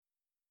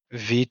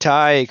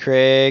Vitai,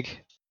 Craig.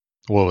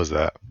 What was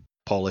that?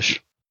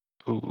 Polish.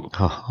 Ooh.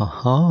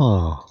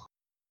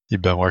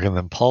 You've been working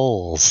them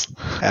polls.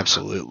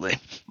 Absolutely.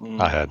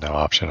 I had no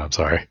option. I'm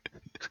sorry.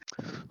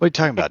 What are you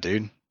talking about,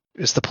 dude?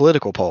 It's the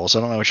political polls. I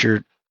don't know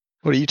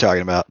what are you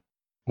talking about?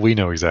 We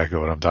know exactly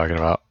what I'm talking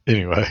about.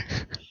 Anyway.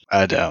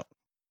 I don't.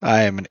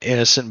 I am an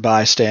innocent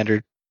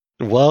bystander.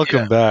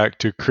 Welcome back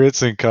to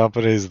Crits and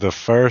Company's The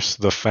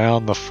First, The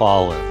Found, The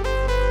Fallen.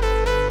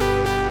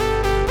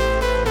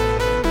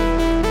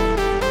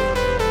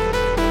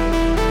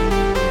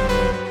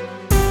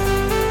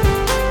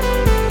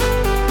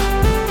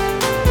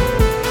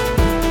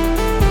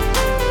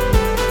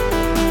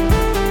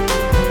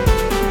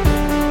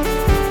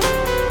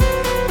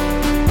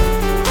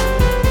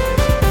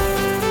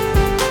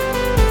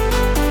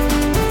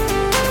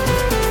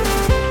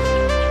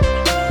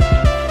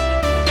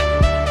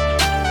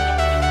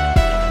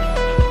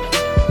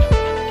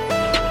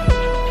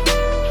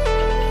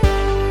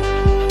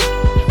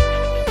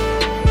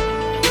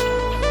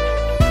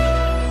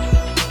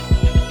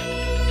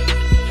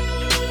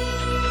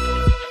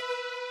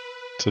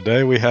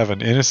 Today we have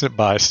an innocent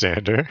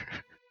bystander.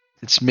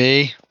 It's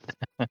me.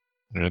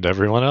 And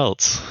everyone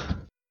else.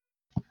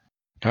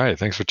 All right,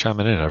 thanks for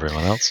chiming in,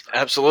 everyone else.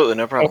 Absolutely,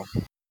 no problem.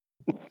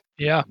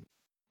 Yeah.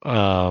 Who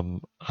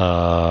wants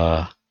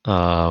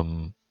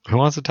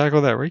to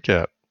tackle that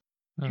recap?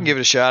 You can give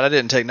it a shot. I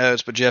didn't take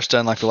notes, but Jeff's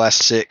done like the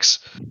last 6.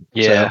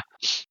 Yeah.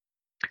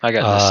 I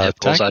got the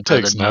samples. Tank I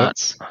takes did not.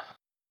 notes.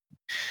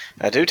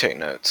 I do take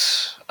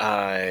notes.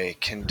 I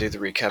can do the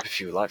recap if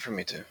you would like for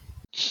me to.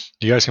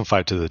 You guys can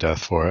fight to the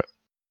death for it.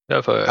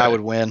 Go for it. I would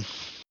win.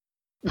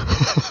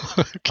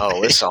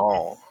 Oh, it's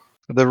on.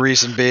 The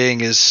reason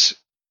being is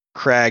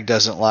Crag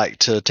doesn't like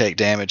to take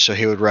damage, so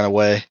he would run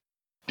away.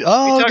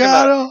 Oh, talking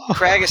God.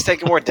 Crag is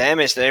taking more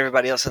damage than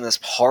everybody else in this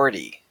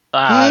party.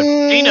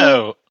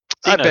 Dino.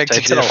 I beg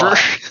to taking a differ. lot.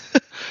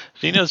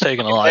 Dino's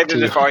taking a lot Beg to too.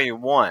 differ all you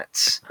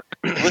want.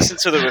 Listen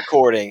to the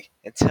recording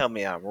and tell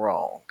me I'm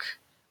wrong.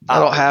 I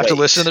don't have to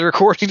listen to the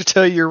recording to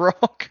tell you you're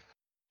wrong.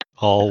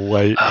 I'll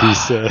wait, he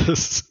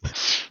says.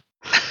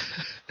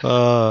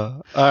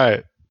 All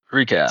right.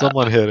 Recap.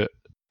 Someone hit it.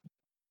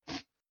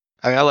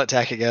 I mean, I'll let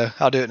Tackett go.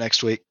 I'll do it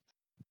next week.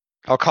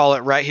 I'll call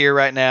it right here,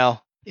 right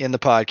now, in the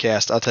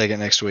podcast. I'll take it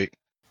next week.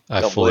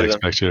 I Don't fully believe him.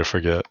 expect you to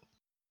forget.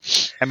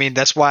 I mean,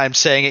 that's why I'm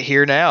saying it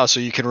here now, so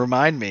you can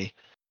remind me.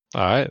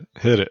 All right,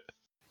 hit it.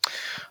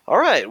 All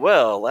right,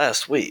 well,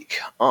 last week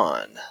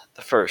on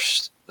The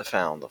First, The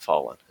Found, The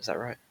Fallen. Is that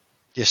right?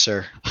 Yes,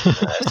 sir. I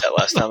asked that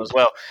last time as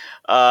well.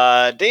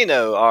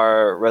 Dino,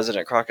 our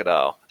resident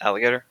crocodile,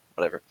 alligator,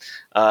 whatever,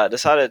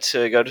 decided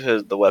to go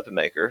to the weapon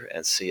maker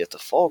and see if the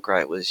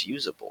Fulgrite was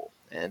usable.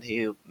 And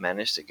he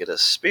managed to get a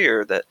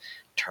spear that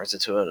turns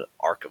into an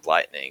arc of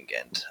lightning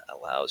and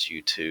allows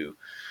you to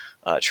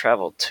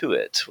travel to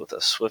it with a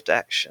swift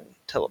action,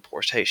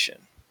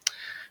 teleportation.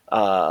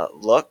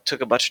 Luck took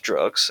a bunch of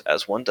drugs,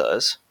 as one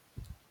does.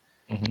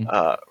 Mm-hmm.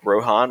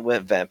 Rohan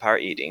went vampire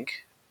eating,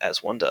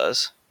 as one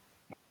does.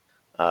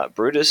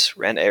 Brutus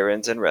ran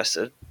errands and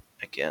rested,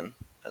 again,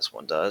 as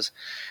one does.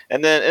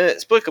 And then,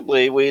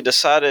 inexplicably, we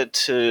decided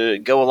to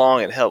go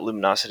along and help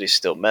Luminosity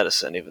steal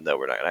medicine, even though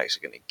we're not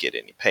actually going to get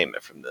any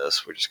payment from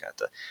this. We're just going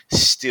to have to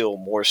steal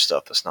more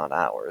stuff that's not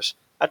ours.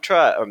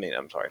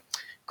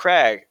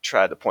 Crag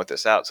tried to point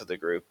this out to the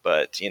group,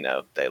 but,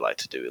 they like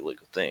to do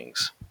illegal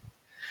things.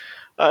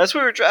 As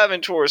we were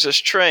driving towards this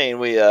train,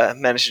 we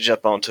managed to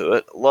jump onto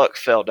it. Luck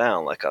fell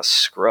down like a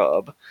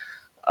scrub.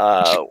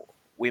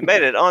 We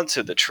made it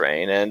onto the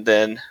train and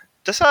then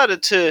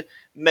decided to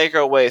make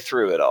our way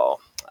through it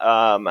all.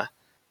 I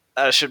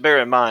should bear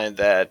in mind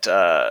that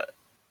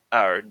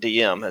our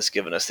DM has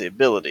given us the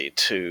ability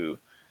to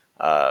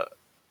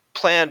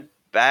plan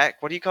back.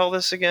 What do you call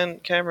this again,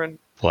 Cameron?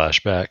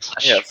 Flashbacks.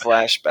 Yeah,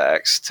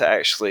 flashbacks to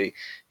actually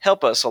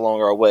help us along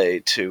our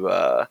way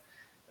to,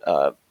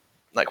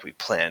 like we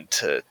planned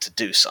to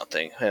do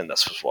something. And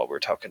that's what we're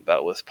talking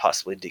about with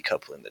possibly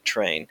decoupling the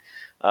train.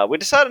 We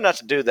decided not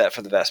to do that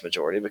for the vast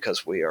majority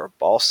because we are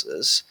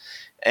bosses.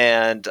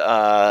 And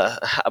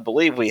I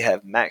believe we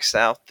have maxed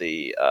out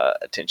the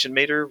attention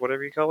meter,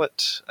 whatever you call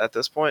it, at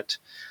this point.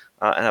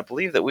 And I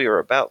believe that we are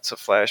about to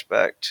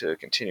flashback to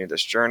continue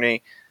this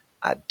journey.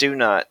 I do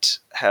not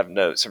have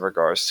notes in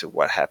regards to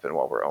what happened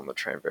while we're on the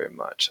train very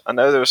much. I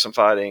know there was some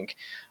fighting.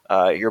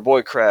 Your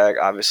boy Crag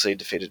obviously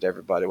defeated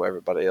everybody while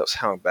everybody else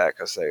hung back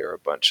because they are a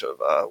bunch of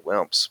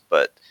wimps.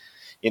 But,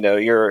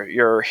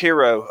 your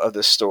hero of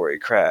this story,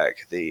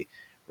 Crag, the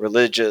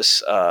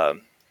religious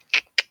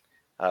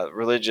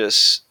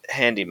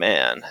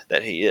handyman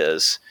that he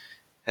is,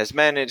 has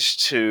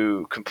managed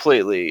to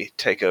completely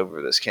take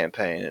over this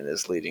campaign and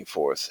is leading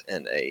forth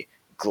in a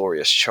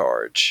glorious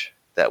charge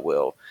that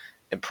will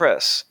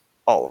impress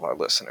all of our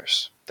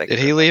listeners. Did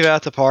he leave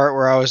out the part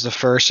where I was the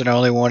first and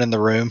only one in the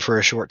room for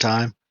a short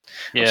time?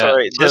 Yeah. I'm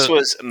sorry, this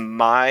was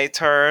my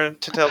turn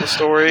to tell the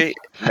story.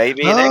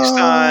 Maybe next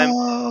time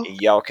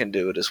y'all can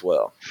do it as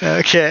well.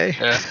 Okay.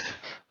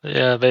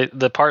 Yeah.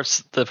 The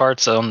parts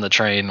on the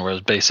train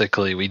was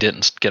basically we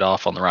didn't get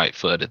off on the right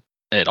foot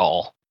at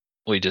all.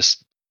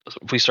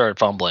 we started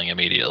fumbling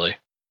immediately,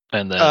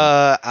 and then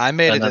I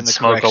made it in the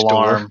smoke correct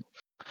alarm. door.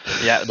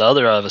 Yeah, the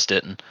other of us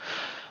didn't.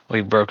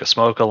 We broke a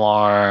smoke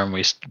alarm.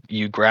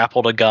 You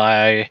grappled a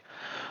guy,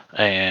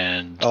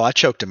 and Oh, I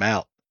choked him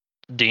out.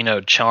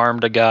 Dino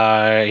charmed a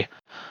guy,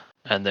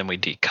 and then we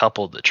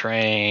decoupled the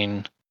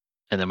train,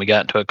 and then we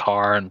got into a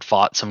car and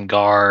fought some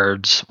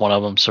guards. One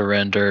of them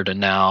surrendered, and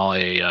now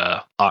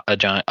a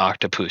giant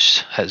octopus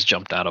has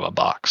jumped out of a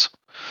box.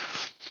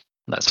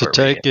 That's To where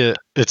take it,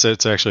 it's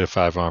actually a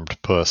 5-armed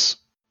puss.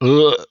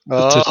 Oh,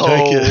 To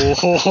take it,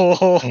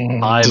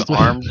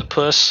 Five-armed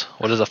puss.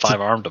 What is a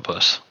five-armed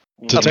puss?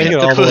 to take it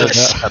all the way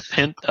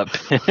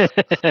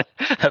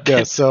back.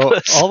 Yeah, so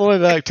all the way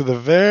back to the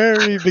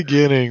very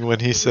beginning when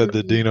he said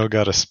that Dino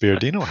got a spear.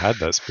 Dino had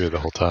that spear the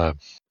whole time.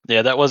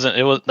 Yeah, that was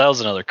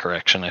another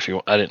correction. I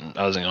wasn't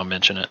gonna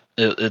mention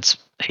it.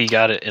 He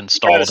got it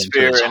installed Got a into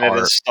spear his and it heart.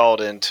 installed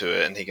into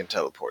it, and he can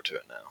teleport to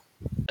it now.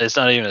 It's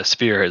not even a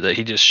spear that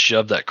he just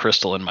shoved that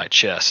crystal in my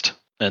chest,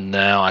 and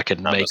now I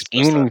can Not make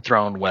supposed to. any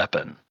thrown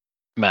weapon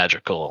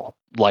magical,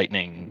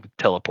 lightning,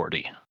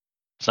 teleporty.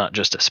 It's not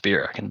just a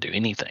spear. I can do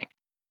anything.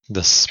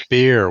 The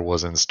spear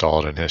was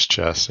installed in his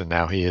chest, and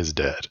now he is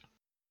dead.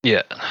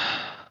 Yeah.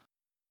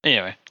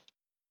 Anyway,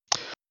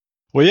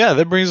 Well, yeah,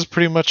 that brings us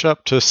pretty much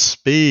up to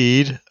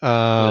speed.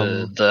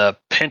 the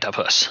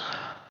Pentapus.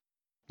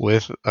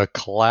 With a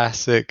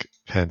classic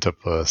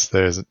pentapus.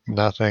 There's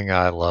nothing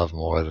I love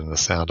more than the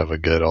sound of a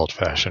good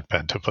old-fashioned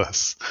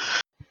pentapus.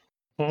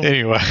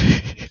 Anyway,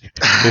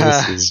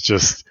 this is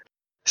just...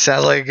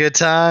 sounds like a good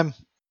time.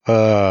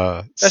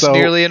 That's so,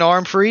 nearly an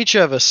arm for each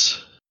of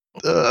us.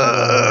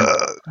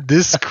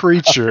 this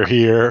creature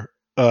here,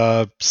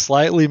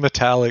 slightly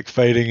metallic,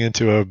 fading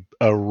into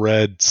a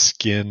red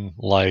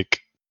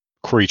skin-like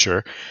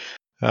creature.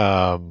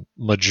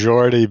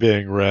 Majority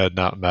being red,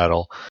 not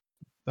metal.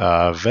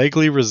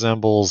 Vaguely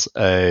resembles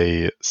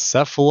a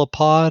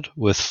cephalopod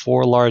with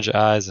 4 large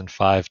eyes and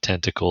 5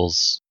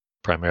 tentacles,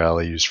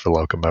 primarily used for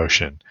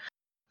locomotion.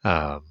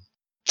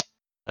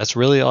 That's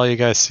really all you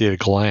guys see at a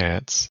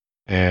glance.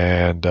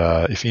 And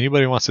if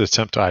anybody wants to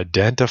attempt to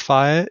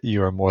identify it,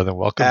 you are more than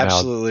welcome.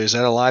 Absolutely. Is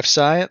that a life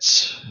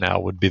science? Now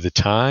would be the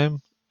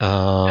time.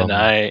 Can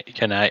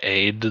I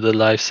aid the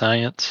life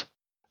science?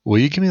 Will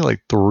you give me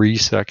like 3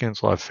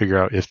 seconds while I figure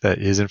out if that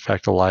is in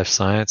fact a life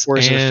science? Or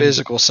is it a And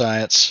physical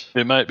science?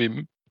 It might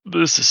be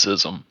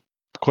mysticism.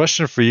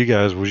 question for you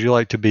guys, would you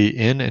like to be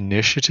in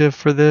initiative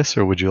for this,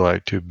 or would you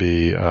like to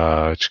be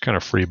just kind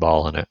of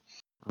freeballing it?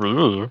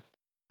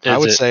 I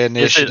would say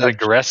initiative. Is it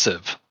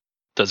aggressive?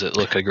 Does it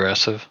look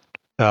aggressive?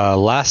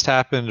 Last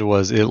happened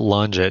was it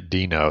lunged at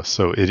Dino,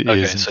 so it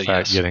is in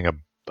fact yes. getting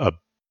a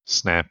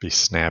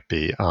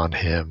snappy on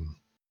him.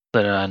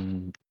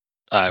 Then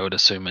I would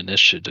assume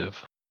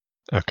initiative.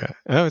 Okay.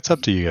 Oh, it's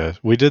up to you guys.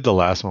 We did the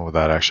last one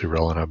without actually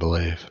rolling, I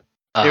believe.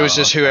 It was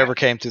just okay. whoever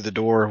came through the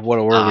door. What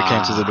order we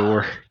came through the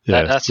door.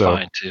 Yeah, That's so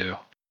fine too.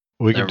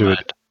 we can Never do mind.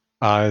 it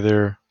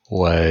either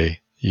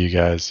way. You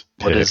guys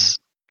pick.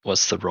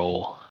 What's the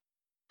role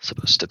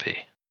supposed to be?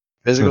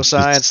 Physical Since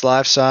it's- science,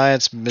 life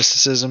science,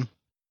 mysticism.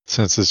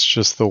 Since it's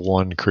just the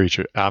one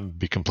creature, I'll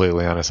be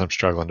completely honest, I'm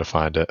struggling to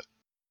find it.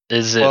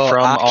 Is it Well,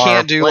 from I our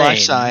can't do plane? life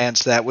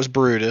science. That was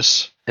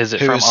Brutus. Is it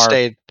who from has our?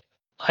 stayed.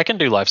 I can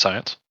do life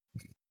science.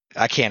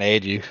 I can't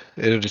aid you.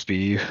 It'll just be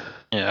you.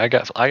 Yeah, I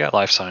got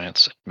life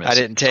science. I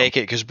didn't take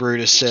it because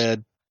Brutus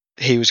said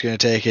he was going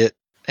to take it,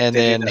 and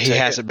Did he then not he take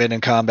hasn't been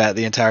in combat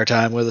the entire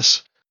time with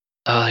us.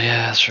 Oh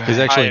yeah, that's right. He's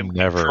I actually am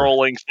never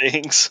controlling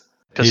things.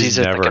 Because he's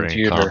at the never in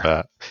computer.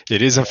 combat.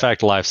 It is in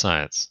fact life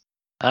science.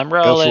 I'm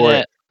rolling for it.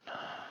 it.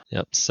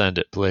 Yep, send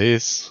it,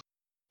 please.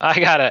 I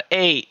got an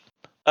 8.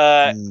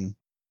 Mm.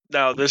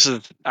 No, this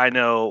is. I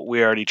know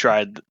we already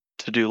tried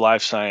to do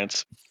life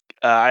science.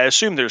 I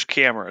assume there's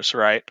cameras,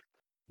 right?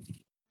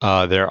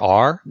 There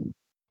are,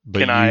 but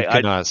Can you I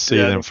cannot see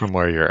yeah. them from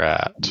where you're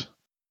at.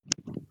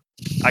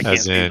 I can't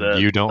As see in, the,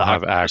 you don't the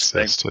have octopus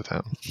access to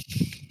them.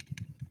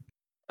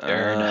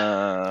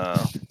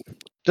 thing.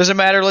 Doesn't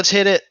matter. Let's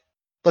hit it.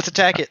 Let's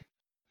attack it.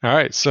 All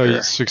right, so you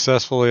Sure.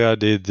 successfully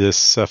ID'd this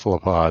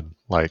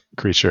cephalopod-like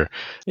creature.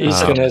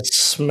 He's Um, gonna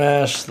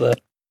smash the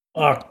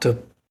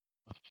octopus.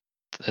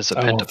 It's a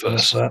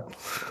pentapus.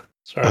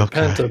 Sorry,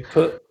 Okay.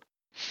 pentapus.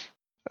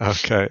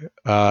 Okay.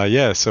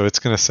 Yeah, so it's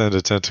going to send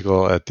a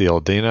tentacle at the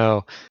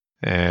Aldino,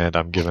 and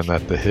I'm giving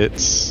that the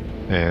hits,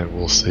 and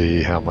we'll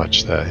see how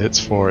much that hits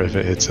for, if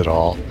it hits at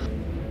all.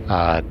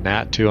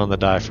 Nat 2 on the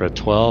die for a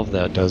 12.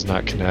 That does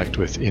not connect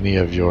with any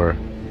of your...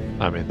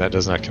 that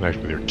does not connect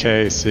with your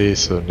K, C,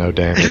 so no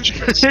damage.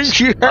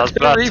 You have to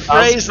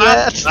rephrase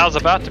that. I was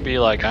about to be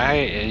like, are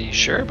you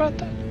sure about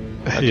that?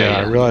 Okay, yeah,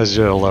 I yeah. realized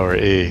you had a lower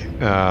E.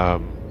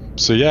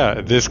 So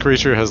yeah, this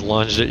creature has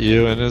lunged at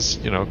you and is,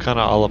 kind of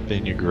all up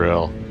in your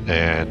grill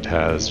and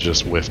has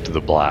just whiffed the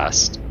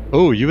blast.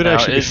 Oh, you would Now,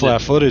 actually be is it-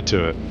 flat-footed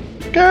to it.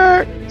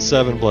 Gert!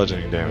 7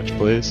 bludgeoning damage,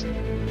 please.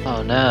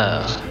 Oh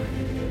no.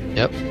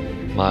 Yep.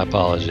 My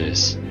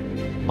apologies.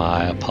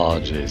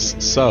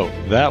 So,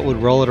 that would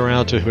roll it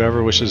around to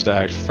whoever wishes to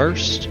act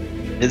first.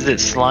 Is it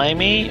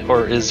slimy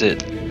or is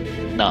it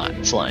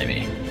not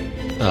slimy?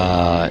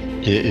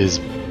 It is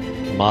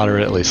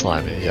moderately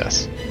slimy.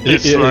 Yes.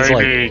 It's It is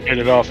slimy. Get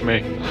it off me.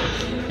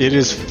 it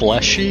is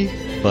fleshy,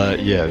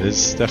 but yeah,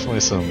 there's definitely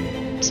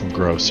some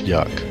gross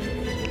yuck.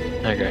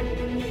 Okay.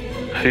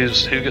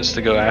 Who gets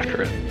to go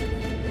after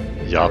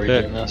it? Y'all Are we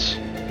pick. doing this?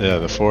 Yeah,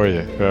 the four of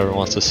you. Whoever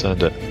wants to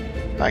send it.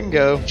 I can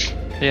go.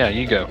 Yeah,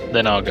 you go.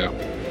 Then I'll go.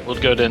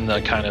 We'll go in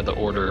the kind of the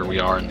order we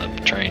are in the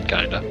train,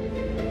 kind of.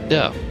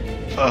 Yeah.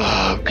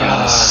 Oh, I'm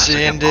gonna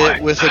send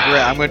it with a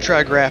I'm gonna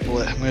try to grapple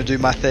it. I'm gonna do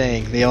my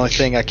thing. The only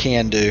thing I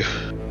can do.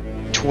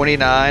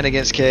 29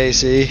 against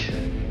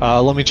KC.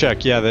 Let me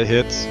check. Yeah, that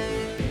hits.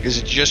 Is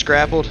it just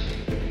grappled?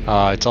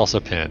 It's also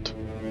pinned.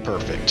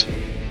 Perfect.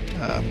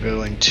 I'm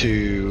going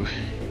to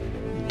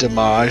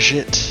damage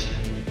it.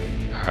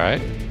 All right.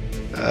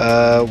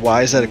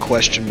 Why is that a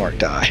question mark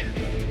die?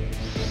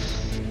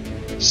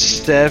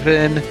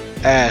 7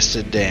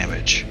 acid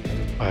damage.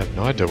 I have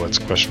no idea what's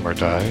question mark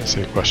die. I didn't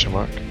see a question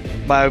mark.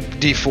 My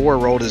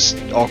D4 rolled as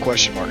all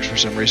question marks for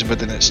some reason, but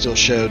then it still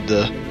showed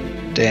the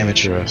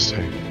damage.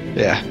 Interesting.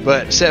 Yeah,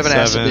 but 7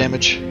 acid 7.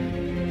 damage.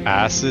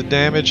 Acid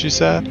damage, you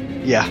said?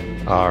 Yeah.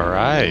 All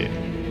right.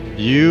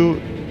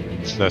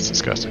 That's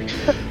disgusting.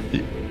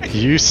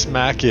 You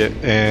smack it,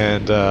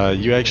 and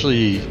you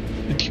actually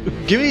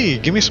give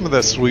me some of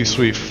that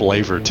sweet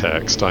flavor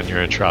text on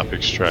your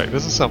entropic strike.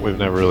 This is something we've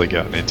never really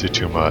gotten into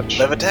too much.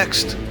 Leva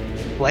text.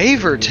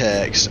 Flavor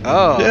text.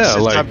 Oh, Yeah,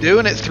 since like- I'm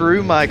doing it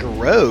through my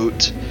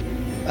garrote,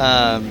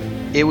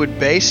 it would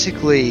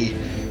basically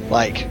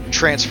like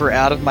transfer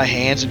out of my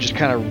hands and just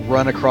kind of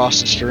run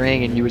across the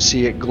string, and you would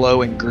see it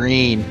glowing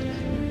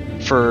green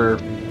for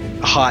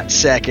a hot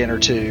second or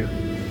two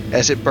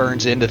as it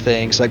burns into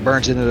things, like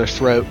burns into the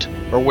throat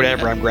or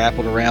whatever I'm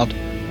grappled around.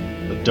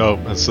 Dope.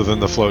 And so then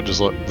the throat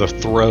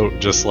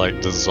just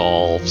like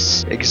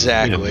dissolves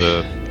Exactly. in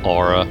the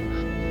aura.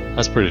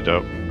 That's pretty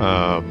dope.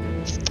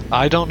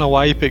 I don't know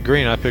why you picked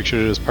green. I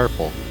pictured it as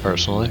purple,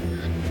 personally.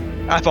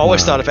 I've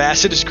always No. thought of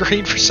acid as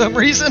green for some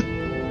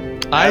reason.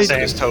 Acid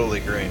is totally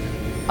green.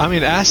 I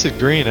mean, acid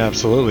green,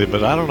 absolutely,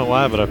 but I don't know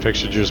why, but I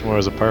pictured yours more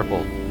as a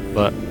purple.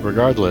 But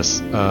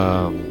regardless,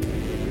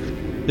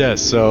 yeah,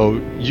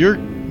 so you're,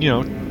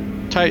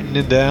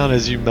 tightening down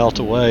as you melt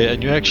away,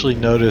 and you actually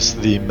notice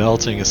the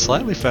melting is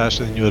slightly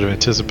faster than you would have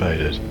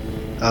anticipated.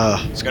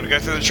 It's gonna go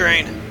through the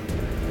train.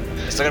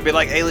 It's not gonna be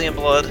like alien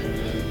blood.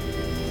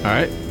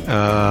 Alright,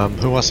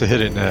 who wants to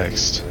hit it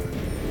next?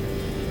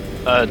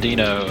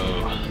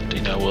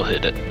 Dino will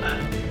hit it.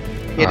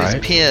 It is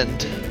Alright.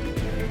 pinned.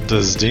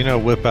 Does Dino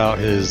whip out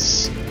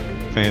his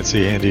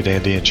fancy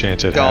handy-dandy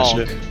enchanted Dong.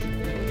 hatchet?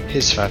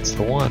 His That's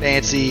the one.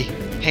 fancy,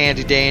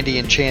 handy-dandy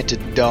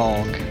enchanted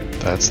dong.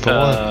 That's the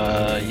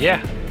one.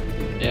 Yeah.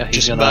 Yeah, he's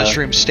Just gonna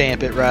mushroom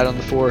stamp it right on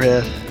the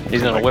forehead.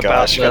 he's Oh gonna my whip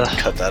gosh, you out got to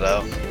the cut that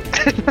out.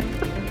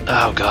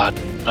 oh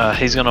god.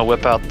 He's gonna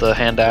whip out the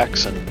hand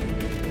axe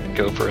and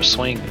go for a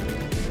swing.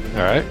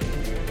 Alright.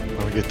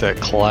 Let me get that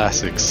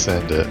classic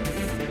send it.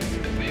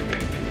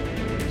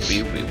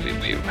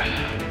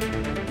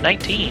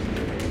 19.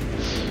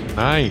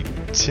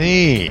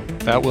 19.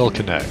 That will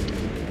connect.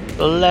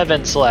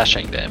 11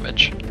 slashing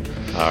damage.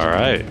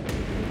 Alright.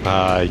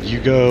 You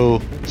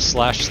go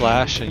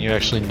slash, and you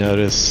actually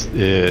notice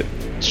it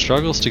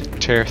struggles to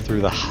tear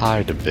through the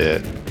hide a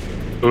bit.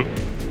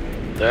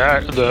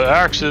 The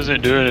axe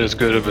isn't doing as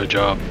good of a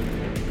job.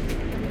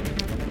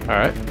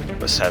 Alright.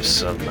 Must have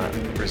some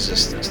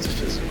resistance to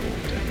physical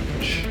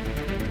damage.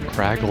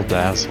 Craggle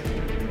Dazzle.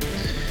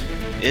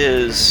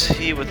 Is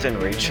he within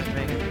reach of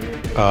me?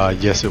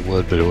 Yes, it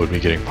would, but it would be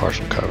getting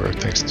partial cover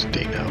thanks to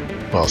Dino.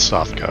 Well,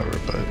 soft cover,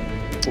 but.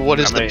 What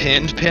is I the mean-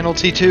 pinned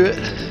penalty to it?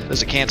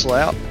 Does it cancel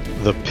out?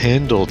 The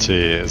penalty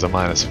is a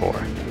 -4,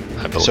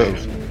 I believe. So,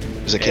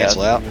 does it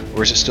cancel out?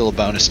 Or is it still a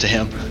bonus to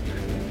him?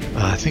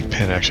 I think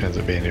pin actually ends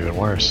up being even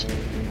worse.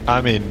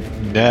 I mean,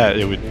 net,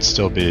 it would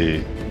still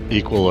be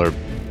equal, or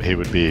he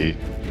would be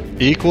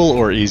equal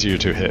or easier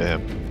to hit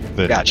him.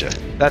 Than Gotcha.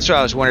 That's what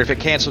I was wondering, if it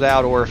canceled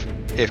out or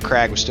if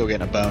Crag was still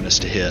getting a bonus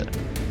to hit.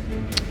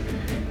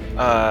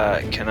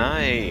 Can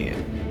I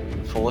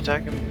full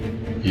attack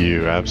him?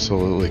 You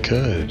absolutely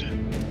could.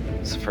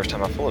 It's the first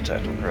time I full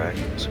attacked him, correct?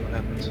 Let's see what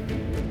happens.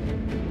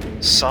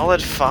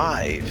 Solid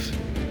 5.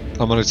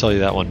 I'm going to tell you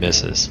that one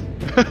misses.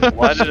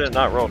 Why did it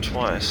not roll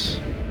twice?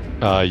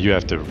 You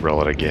have to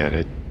roll it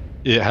again.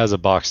 It has a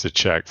box to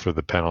check for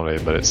the penalty,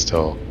 but it's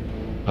still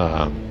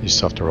you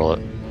still have to roll it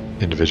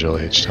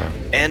individually each time.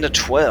 And a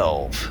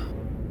 12.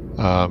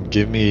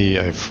 Give me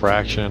a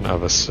fraction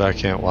of a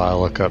second while I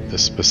look up the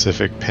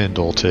specific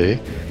penalty.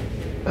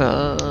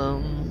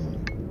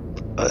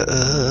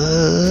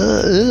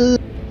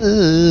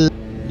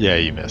 Yeah,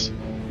 you miss.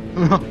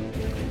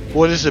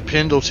 What is the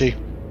penalty?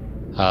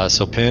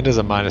 So pinned is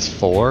a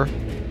 -4.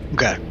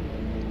 Okay.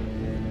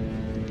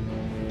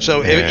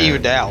 So it Yeah.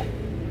 evened out.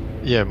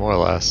 Yeah, more or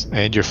less.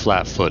 And you're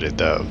flat-footed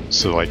though,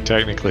 so like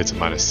technically it's a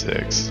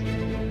 -6.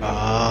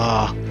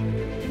 Ah.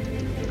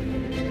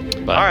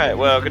 But, Alright,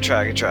 well, good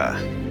try, good try.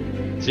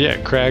 So yeah,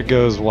 Crag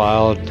goes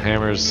wild,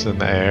 hammers in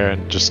the air,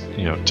 and just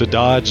to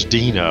dodge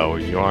Dino,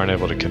 you aren't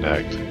able to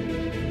connect.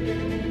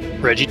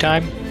 Reggie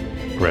time?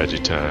 Reggie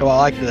time. Oh,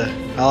 I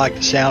like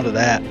the sound of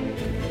that.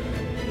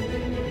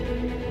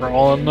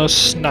 Rolling the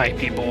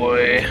snipey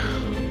boy.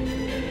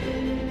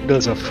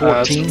 Does a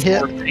 14 it's hit?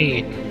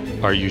 14.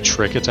 Are you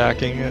trick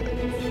attacking it?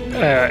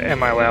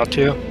 Am I allowed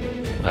to?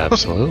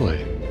 Absolutely.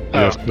 You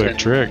have quick okay.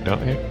 trick,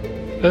 don't you?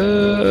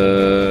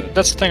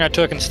 That's the thing I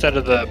took instead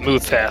of the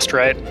move fast,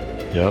 right?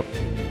 Yep.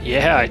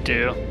 Yeah, I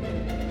do.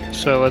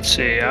 So let's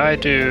see.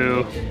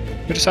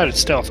 We decided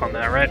stealth on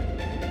that, right?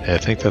 I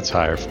think that's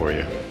higher for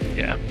you.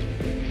 Yeah.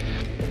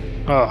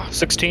 Oh,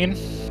 16?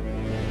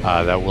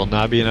 That will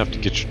not be enough to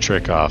get your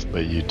trick off,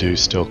 but you do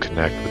still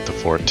connect with the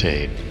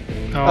 14.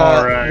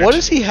 Alright. What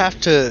does he have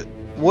to?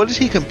 What is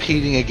he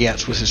competing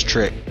against with his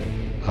trick?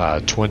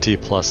 20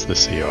 plus the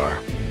CR.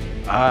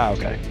 Ah,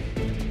 okay.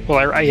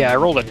 Well, I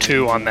rolled a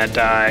 2 on that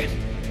die.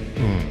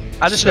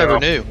 I just So- never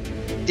knew.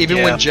 Even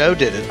Yeah. when Joe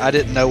did it, I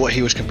didn't know what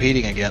he was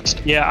competing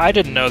against. Yeah, I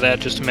didn't know that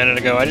just a minute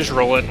ago. I just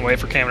roll it and wait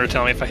for Cameron to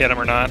tell me if I hit him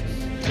or not.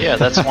 Yeah,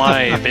 that's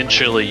why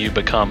eventually you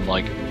become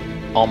like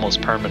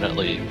almost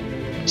permanently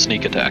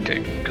sneak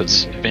attacking,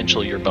 because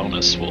eventually your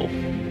bonus will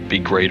be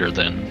greater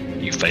than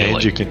you failing.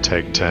 And you can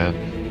take 10.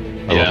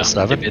 yeah, Level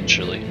 7.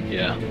 eventually.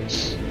 Yeah.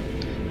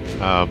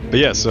 But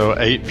yeah, so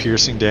 8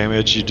 piercing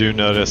damage. You do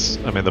notice,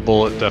 I mean, the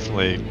bullet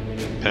definitely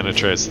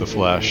penetrates the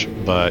flesh,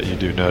 but you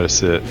do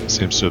notice it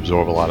seems to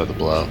absorb a lot of the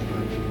blow.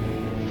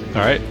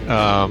 Alright,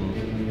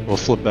 we'll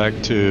flip back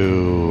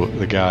to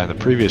the guy in the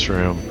previous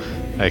room,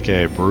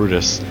 aka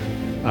Brutus.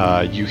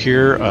 You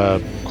hear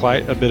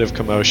quite a bit of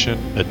commotion,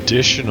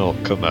 additional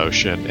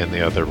commotion in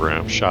the other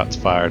room, shots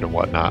fired and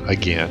whatnot,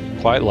 again,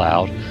 quite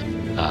loud.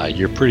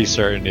 You're pretty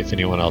certain if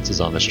anyone else is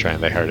on this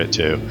train, they heard it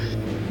too.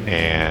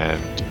 And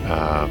What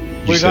are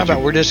you talking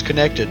about? We're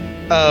disconnected.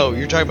 Oh,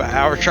 you're talking about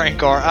our train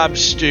car. I'm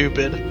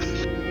stupid.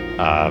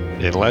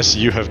 Unless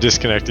you have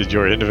disconnected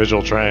your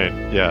individual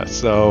train. Yeah,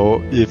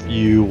 so if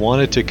you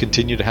wanted to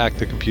continue to hack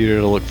the computer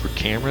to look for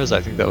cameras,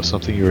 I think that was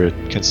something you were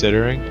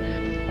considering.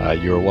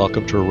 You are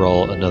welcome to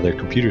roll another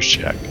computer's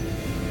check.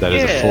 That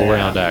is a full Yeah.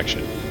 round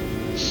action.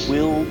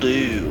 Will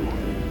do.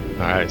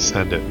 Alright,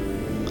 send it.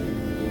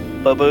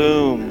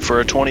 Ba-boom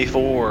for a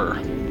 24.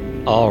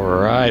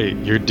 Alright,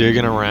 you're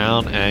digging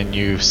around and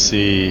you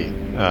see,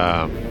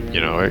 an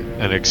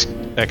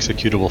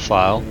executable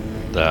file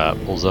that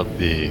pulls up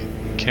the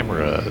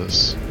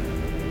cameras.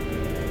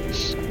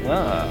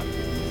 Ah.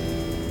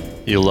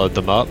 You load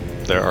them up.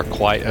 There are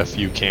quite a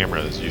few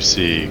cameras. You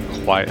see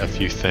quite a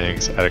few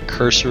things. At a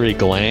cursory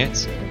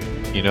glance,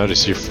 you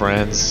notice your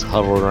friends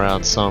huddled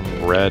around some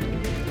red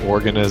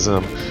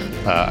organism.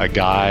 A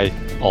guy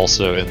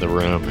also in the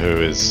room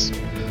who is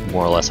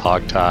more or less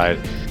hogtied.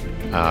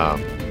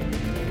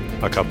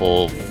 A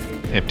couple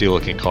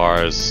empty-looking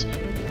cars.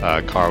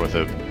 A car with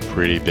a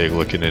pretty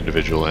big-looking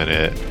individual in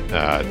it.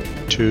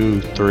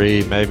 2,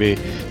 3 maybe.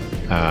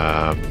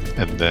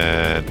 And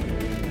then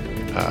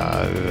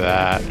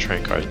that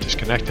train car is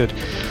disconnected.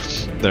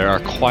 There are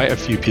quite a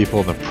few people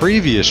in the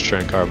previous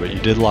train car, but you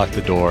did lock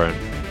the door and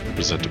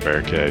present a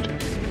barricade.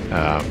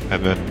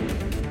 And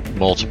then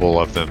multiple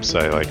of them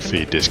say, like,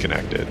 feed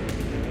disconnected.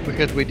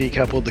 Because we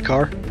decoupled the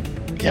car?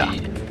 Yeah.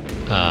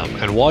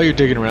 And while you're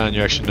digging around,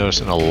 you actually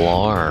notice an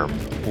alarm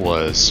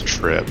was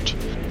tripped.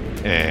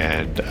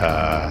 And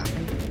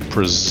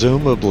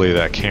presumably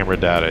that camera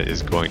data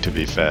is going to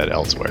be fed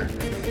elsewhere.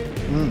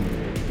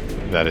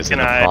 That is in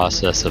Can the I-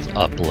 process of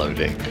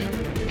uploading.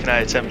 Can I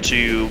attempt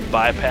to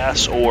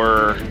bypass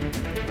or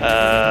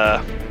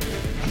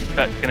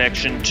cut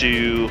connection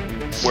to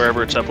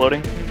wherever it's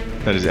uploading?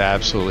 That is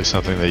absolutely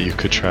something that you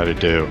could try to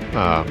do.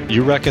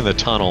 You reckon the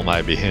tunnel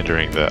might be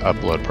hindering the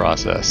upload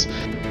process,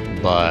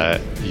 but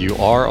you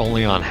are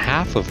only on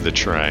half of the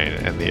train,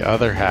 and the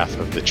other half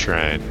of the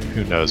train,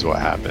 who knows what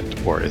happened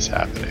or is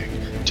happening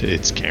to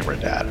its camera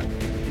data.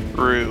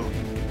 Rue.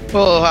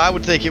 Well, I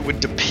would think it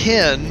would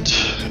depend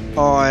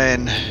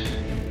on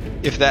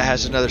if that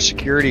has another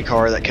security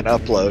car that can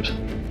upload.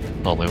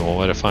 Only one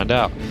way to find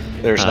out.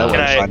 There's no way Can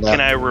to I find out.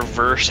 can I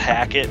reverse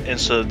hack it and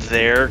so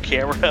their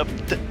camera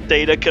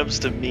data comes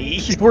to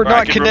me? We're Or I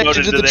not can remote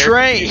connected to into the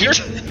their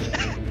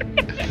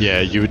train.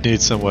 Yeah, you would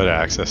need some way to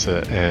access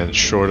it, and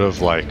short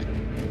of like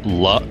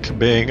Luck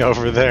being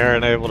over there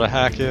and able to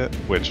hack it,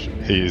 which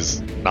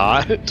he's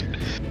not,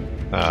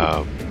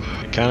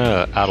 kind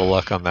of out of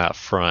luck on that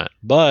front.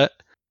 But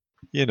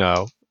you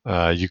know,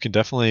 you can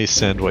definitely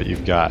send what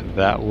you've got.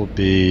 That will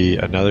be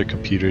another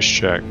computer's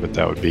check, but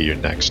that would be your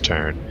next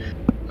turn.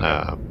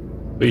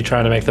 Were you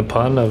trying to make the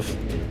pun of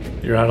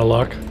you're out of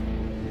luck?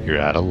 You're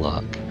out of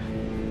luck.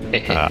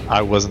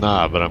 I was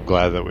not, but I'm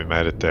glad that we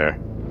made it there.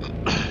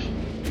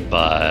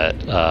 But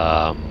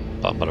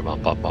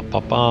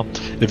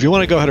if you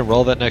want to go ahead and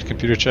roll that next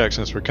computer check,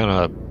 since we're kind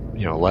of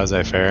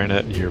laissez-faire in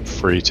it, you're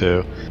free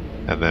to,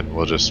 and then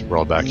we'll just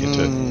roll back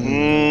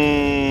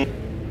into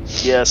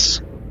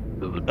Yes.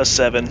 A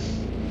 7.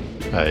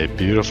 a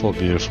beautiful,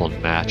 beautiful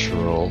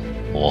natural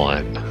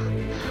 1.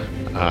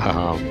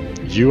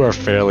 You are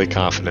fairly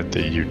confident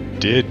that you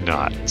did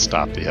not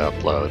stop the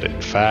upload.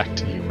 In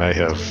fact, you may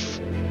have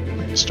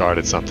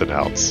started something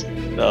else.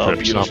 Oh,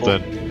 Tripped beautiful.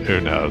 something. Who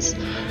knows?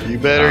 You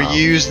better Um,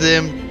 use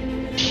them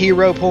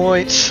hero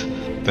points.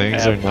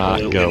 Things are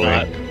not Absolutely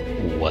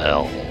going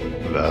well,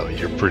 though.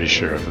 You're pretty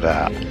sure of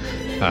that.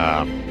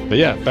 But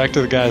yeah, back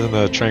to the guys in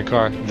the train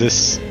car.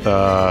 This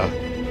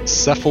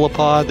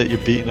cephalopod that you're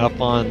beating up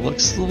on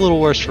looks a little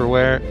worse for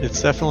wear.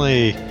 It's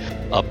definitely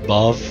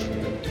above,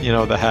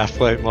 the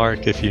halfway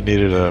mark if you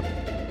needed a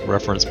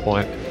reference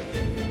point.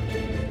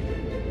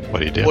 What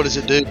do you do? What does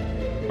it do?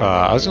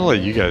 I was gonna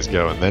let you guys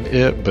go and then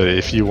it, but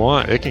if you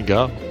want, it can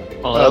go.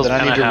 Well, that was Then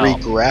I need to kinda how,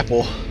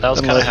 re-grapple. that was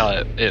kind of Unless-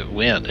 how it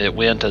went. It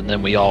went, and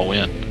then we all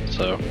went.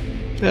 So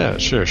Yeah,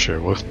 sure.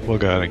 We'll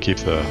go ahead and keep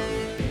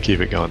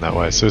it going that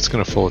way. So it's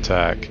gonna full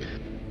attack.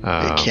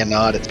 It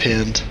cannot. It's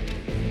pinned.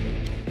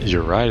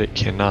 You're right, it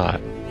cannot.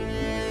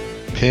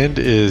 Pinned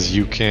is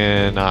you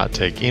cannot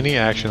take any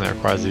action that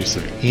requires the use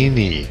of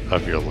any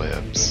of your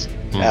limbs.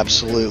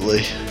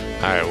 Absolutely.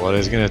 Alright, well,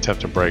 it's going to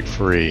attempt to break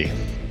free.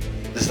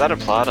 Does that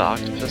apply to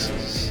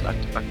octopuses,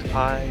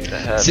 octopi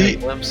that have See-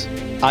 8 limbs?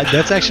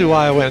 That's actually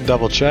why I went and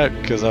double checked,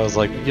 because I was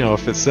like,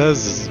 if it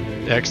says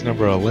X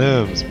number of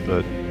limbs,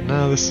 but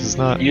no, this is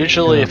not.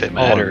 usually, gonna if it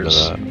fall into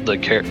matters,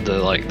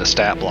 that. the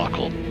stat block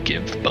will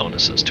give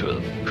bonuses to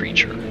a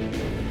creature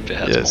if it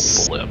has Yes.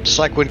 multiple limbs. It's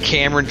like when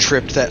Cameron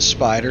tripped that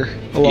spider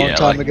a long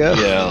time ago.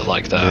 Yeah,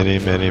 like that. Many,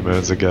 many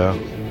moons ago.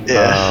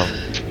 Yeah.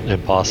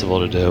 Impossible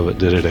to do, but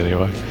did it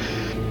anyway.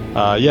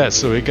 Yeah,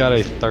 so it got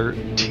a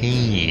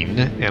 13,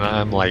 and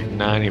I'm like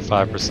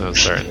 95%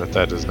 certain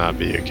that does not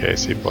beat a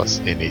KC plus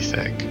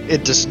anything.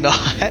 It does not.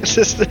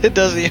 It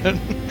doesn't even.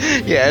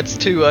 Yeah, it's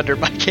 2 under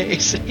my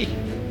KC.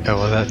 Oh,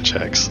 well, that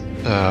checks.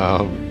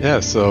 Yeah,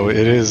 so it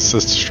is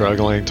just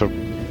struggling to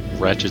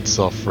wrench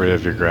itself free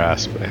of your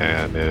grasp,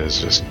 and it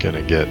is just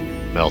gonna get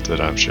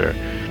melted, I'm sure.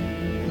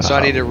 So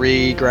I need to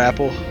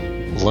re-grapple.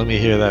 Let me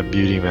hear that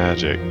beauty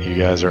magic. You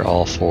guys are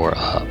all 4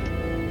 up.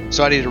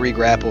 So I need to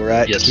re-grapple,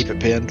 right? Yes. To keep it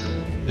pinned.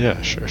 Yeah,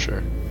 sure.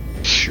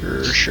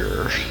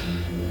 Sure.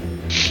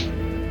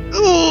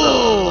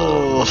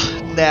 Ooh,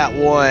 nat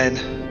 1.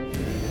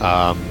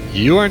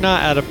 You are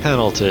not at a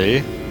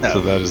penalty, No. so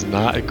that is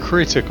not a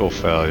critical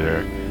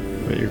failure,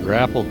 but your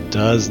grapple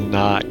does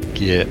not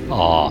get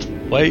off.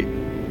 Wait,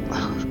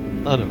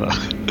 none of it.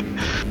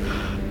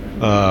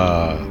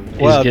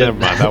 Well, never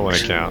mind. That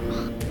wouldn't count.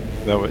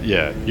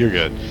 Yeah, you're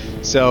good.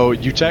 So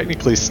you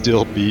technically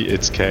still beat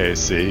its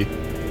KAC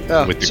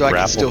Oh, with the so I can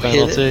grapple still hit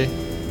it.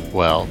 penalty.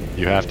 Well,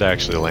 you have to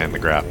actually land the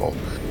grapple.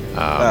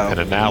 And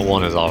a nat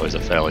 1 is always a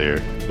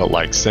failure.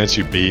 But since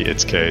you beat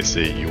its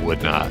KAC, you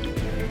would not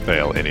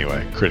fail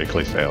anyway.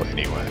 Critically fail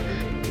anyway.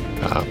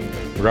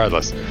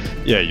 Regardless,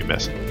 yeah, you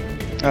miss.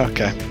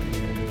 Okay.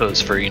 So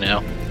it's free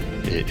now.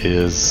 It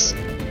is.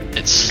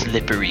 It's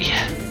slippery.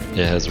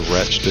 It has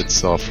wrenched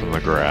itself from the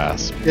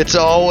grasp. It's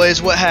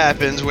always what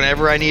happens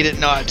whenever I need it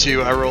not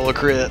to. I roll a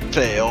crit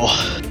fail.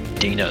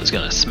 Dino's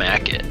gonna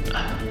smack it.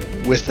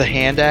 With the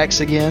hand axe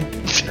again?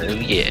 Oh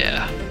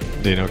yeah.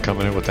 Dino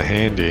coming in with the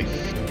handy.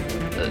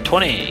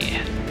 20.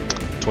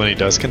 20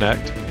 does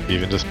connect,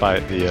 even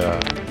despite the.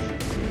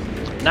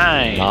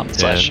 9 Not 10.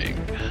 slashing.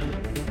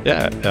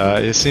 Yeah,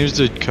 it seems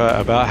to cut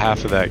about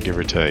half of that, give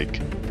or take.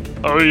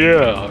 Oh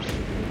yeah.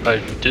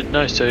 Didn't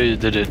I say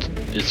that it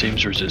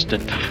seems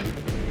resistant?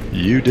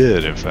 You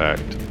did, in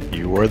fact.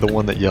 You were the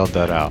one that yelled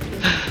that out.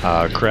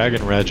 Craig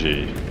and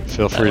Reggie,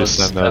 feel free to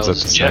send those at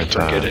the same Jeff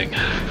time. forgetting.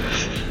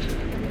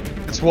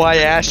 That's why I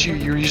asked you.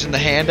 You're using the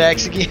hand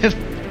axe again?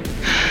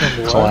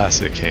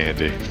 Classic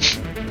handy.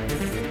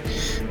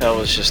 That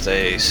was just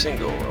a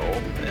single roll,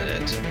 and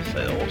it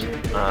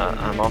failed.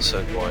 I'm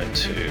also going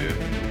to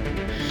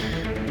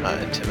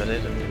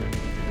intimidate him.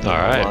 All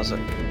right. Was it?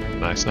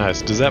 Nice.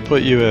 Does that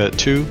put you at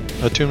 2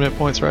 attunement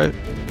points, right?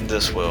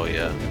 This will,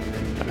 yeah.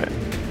 Alright.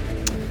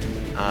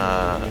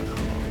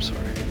 I'm sorry.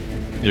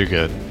 You're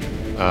good.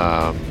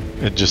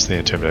 And just the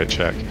intimidate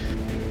check.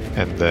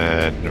 And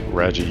then,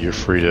 Reggie, you're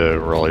free to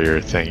roll your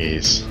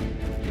thingies,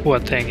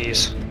 What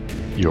thingies?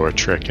 your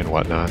trick and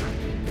whatnot.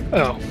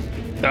 Oh,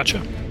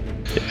 gotcha.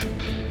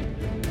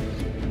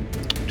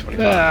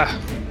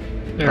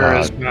 25. There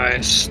is my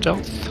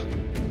stealth.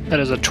 That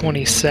is a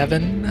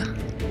 27.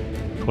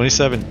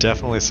 27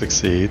 definitely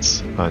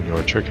succeeds on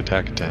your trick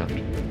attack attempt.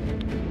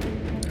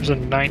 There's a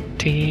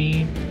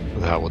 19.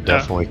 That will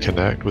definitely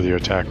connect with your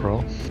attack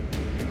roll.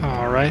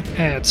 Alright,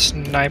 add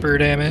sniper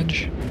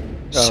damage.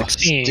 Oh,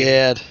 16. it's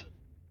dead.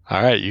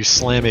 Alright, you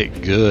slam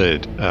it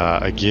good.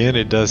 Again,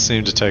 it does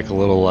seem to take a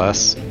little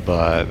less,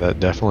 but that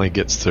definitely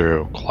gets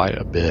through quite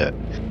a bit.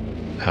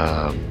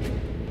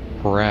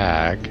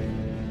 Bragg,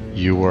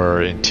 you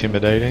were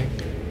intimidating?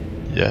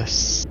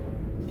 Yes.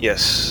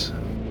 Yes.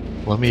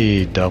 Let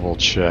me double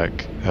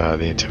check the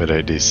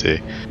Intimidate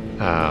DC.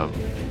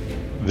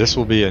 This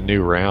will be a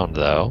new round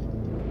though.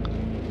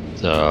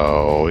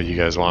 So, you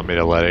guys want me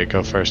to let it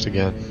go first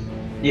again?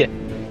 Yeah.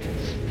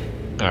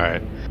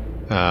 Alright.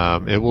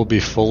 It will be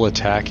full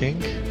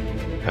attacking,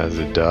 as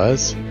it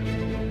does.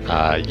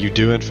 You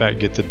do in fact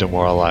get the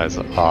Demoralize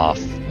off.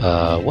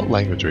 What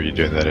language are you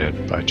doing that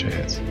in, by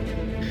chance?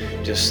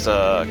 Just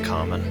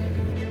common.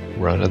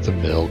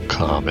 Run-of-the-mill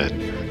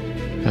common.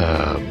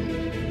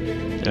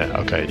 Yeah,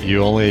 okay.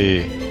 You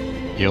only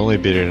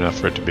beat it enough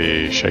for it to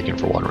be shaken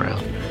for 1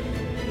 round.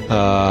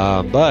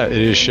 But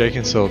it is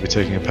shaken, so it'll be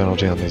taking a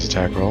penalty on these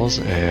attack rolls,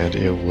 and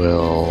it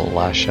will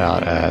lash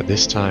out at,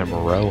 this time,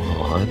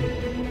 Rohan.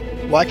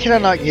 Why can I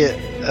not get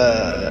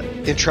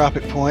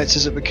entropic points?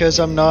 Is it because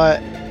I'm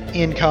not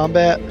in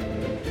combat?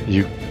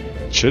 You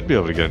should be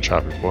able to get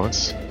entropic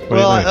points. What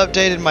Well, I do you mean?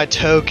 updated my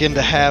token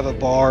to have a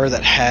bar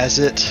that has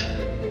it,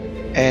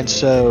 and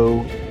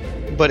so,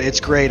 but it's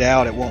grayed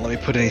out. It won't let me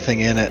put anything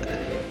in it.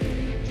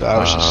 So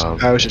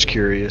I was just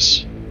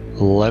curious.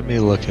 Let me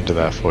look into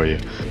that for you.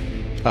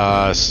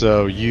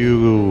 So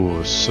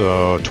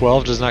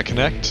 12 does not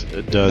connect.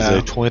 Does No.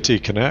 a 20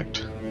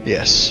 connect?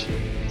 Yes.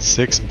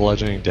 6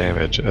 bludgeoning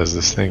damage as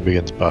this thing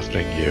begins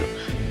buffeting you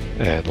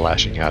and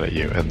lashing out at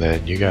you, and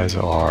then you guys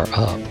are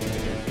up.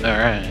 All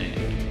right.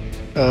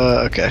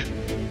 Okay.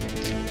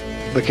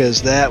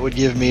 Because that would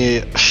give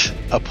me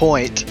a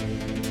point.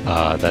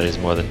 That is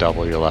more than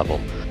double your level.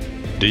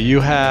 Do you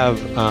have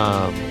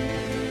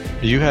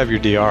your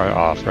DR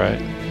off, right?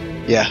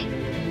 Yeah.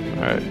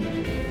 All right,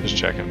 just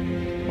checking.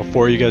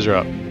 Before you guys are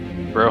up.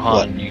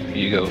 Rohan,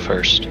 you go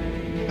first.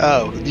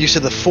 Oh, you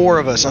said the 4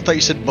 of us. I thought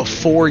you said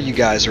before you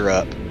guys are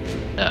up.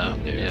 No.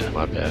 Yeah.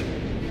 My bad.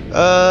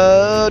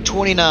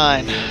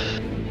 29.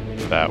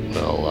 That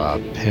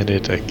will pin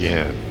it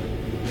again.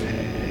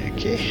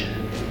 Okay.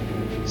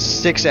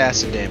 6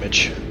 acid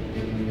damage.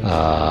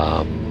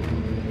 No,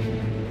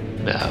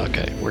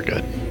 okay, we're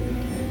good.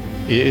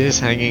 It is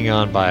hanging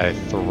on by a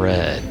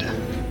thread.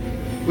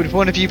 Would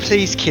one of you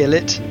please kill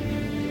it?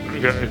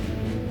 Okay.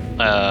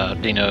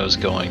 Dino's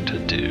going to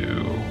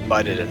do.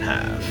 Bite it in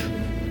half.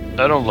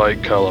 I don't like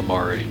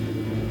calamari,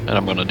 and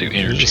I'm going to do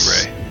energy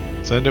Just ray.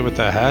 Send it with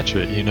that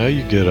hatchet. You know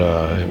you get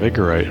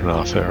invigorating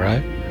off it,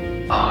 right?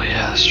 Oh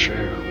yeah, that's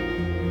true.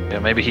 Yeah,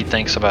 maybe he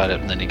thinks about it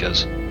and then he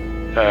goes,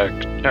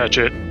 Catch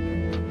it.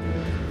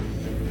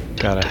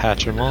 Gotta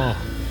hatch them all.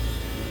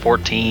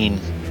 14.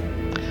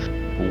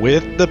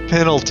 With the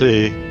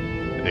penalty,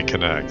 it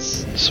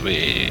connects.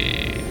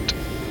 Sweet.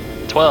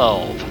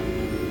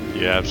 12.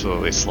 You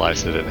absolutely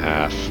slice it in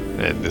half,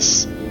 and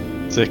this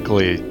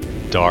thickly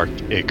dark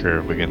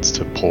ichor begins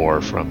to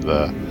pour from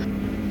the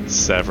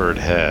severed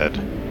head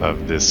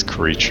of this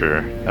creature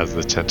as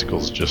the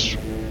tentacles just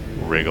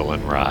wriggle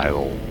and writhe,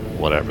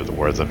 whatever the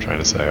words I'm trying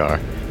to say are.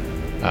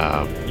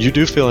 You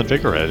do feel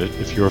invigorated.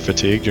 If you're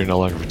fatigued, you're no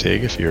longer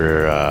fatigued. If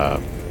you're,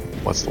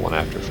 what's the one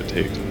after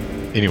fatigued?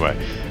 Anyway,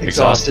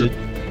 exhausted.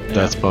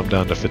 That's bumped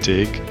down to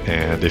fatigue,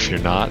 and if you're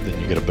not, then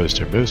you get a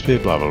booster move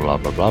speed, blah, blah, blah,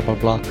 blah, blah, blah,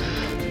 blah.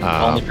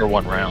 Only for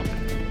 1 round.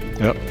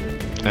 Yep.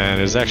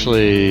 And it's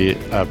actually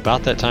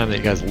about that time that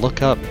you guys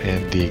look up,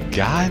 and the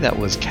guy that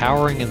was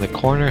cowering in the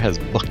corner has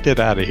booked it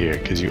out of here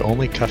because you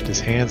only cuffed his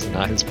hands,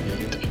 not his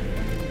feet.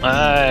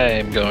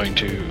 I'm going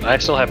to. I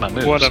still have my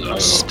move. What a so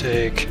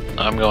mistake.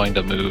 I'm going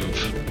to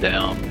move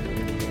down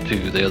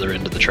to the other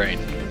end of the train.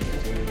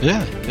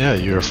 Yeah,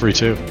 you're free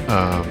too.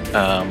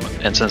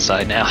 And since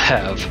I now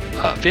have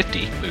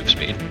 50 move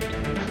speed,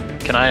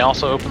 can I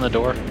also open the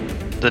door?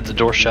 Did the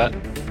door shut?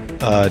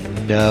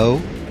 No,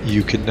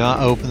 you cannot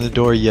open the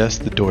door. Yes,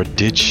 the door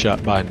did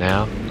shut by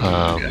now.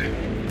 Okay.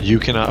 You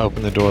cannot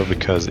open the door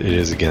because it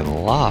is again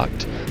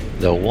locked.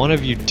 Though one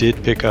of you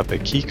did pick up a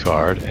key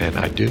card, and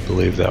I do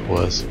believe that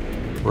was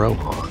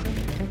Rohan.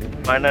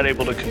 Am I not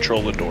able to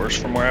control the doors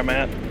from where I'm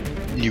at?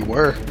 You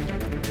were.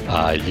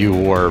 You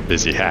were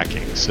busy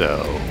hacking,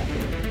 so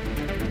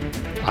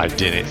I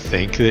didn't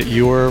think that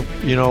you were,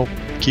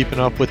 keeping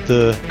up with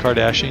the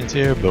Kardashians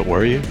here, but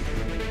were you?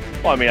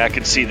 Well, I mean, I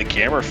could see the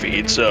camera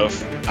feed, so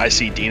if I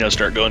see Dino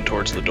start going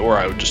towards the door,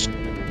 I would just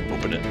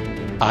open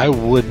it. I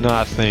would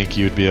not think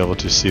you'd be able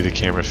to see the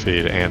camera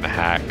feed and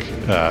hack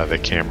the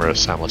camera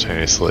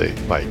simultaneously,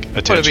 like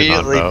attention on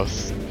immediately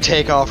both.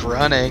 Take off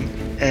running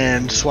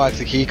and swipe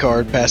the key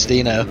card past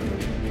Dino.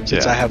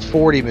 Since Yeah. I have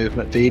 40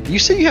 movement feed. You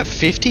said you have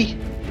 50?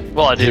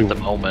 Well, I did He- at the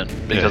moment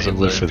because he of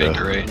lived the for the-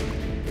 invigorate.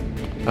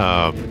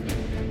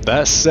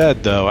 That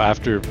said, though,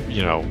 after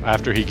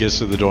he gets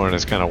to the door and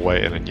is kind of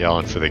waiting and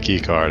yelling for the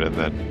key card, and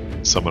then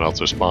someone else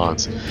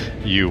responds,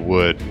 you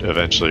would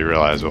eventually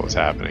realize what was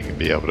happening and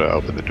be able to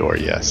open the door.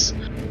 Yes,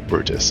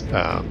 Brutus.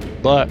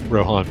 But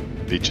Rohan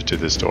beat you to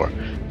this door.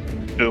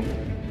 Boom.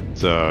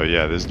 So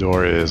yeah, this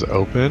door is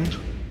open.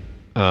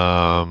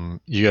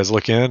 You guys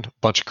look in,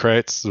 bunch of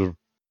crates. The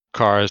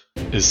car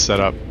is set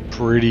up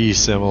pretty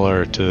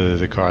similar to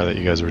the car that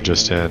you guys were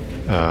just in.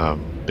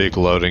 Big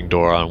loading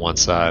door on one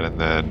side, and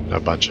then a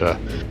bunch of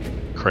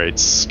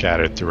crates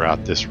scattered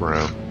throughout this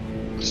room.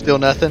 Still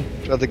nothing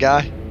of the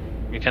guy?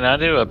 Can I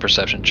do a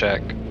perception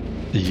check?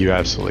 You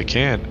absolutely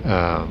can.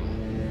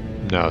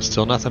 No,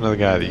 still nothing of the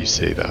guy that you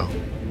see though.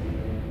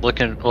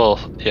 Looking. Well,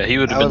 yeah, he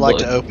would have I been. would like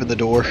to open the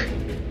door.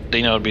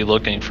 Dino would be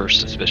looking for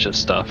suspicious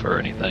stuff or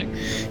anything.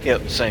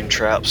 Yep, same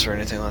traps or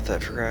anything like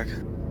that for Greg.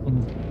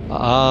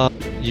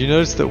 You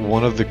notice that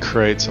one of the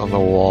crates on the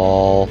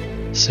wall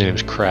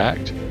seems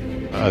cracked.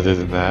 Other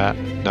than that,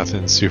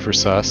 nothing super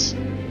sus.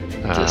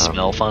 Does it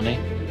smell funny?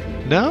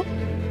 No,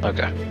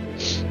 Okay.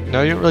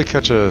 no, you don't really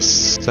catch a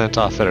scent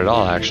off it at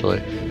all.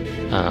 Actually,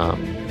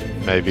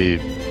 Maybe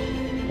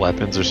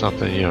weapons or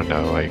something. You don't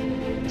know, like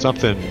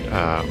something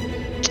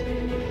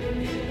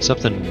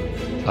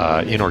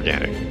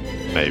inorganic,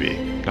 maybe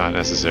not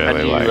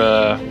necessarily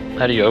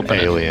How do you open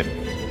alien.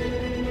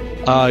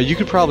 You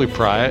could probably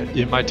pry it.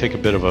 It might take a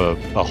bit of a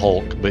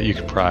hulk, but you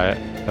could pry it.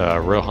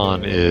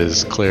 Rohan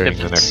is clearing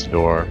the next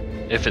door.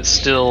 it? If it's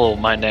still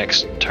my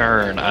next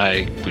turn,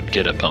 I would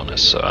get a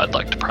bonus, so I'd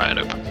like to pry it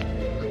open.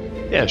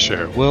 Yeah,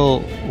 sure.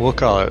 We'll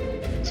call it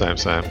same.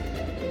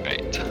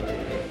 Right.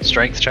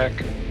 Strength check.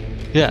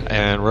 Yeah,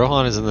 and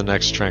Rohan is in the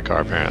next train car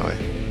apparently.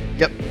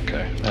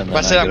 Okay. And If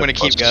I said I'm get going a to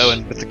keep plus-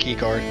 going with the key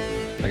card.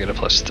 I get a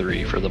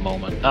 +3 for the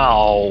moment.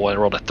 Oh, I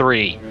rolled a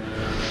 3.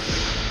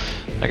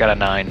 I got a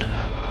 9.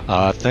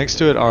 Thanks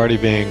to it already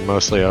being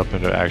mostly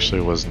open, it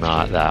actually was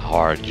not that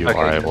hard. You Okay,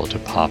 are good. able to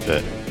pop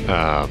it.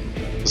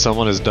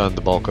 Someone has done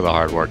the bulk of the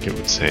hard work, it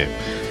would seem.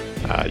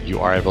 You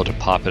are able to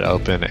pop it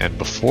open, and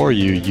before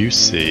you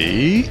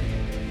see...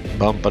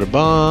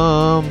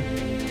 Bum-ba-da-bum!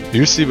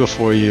 You see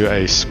before you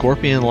a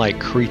scorpion-like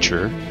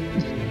creature.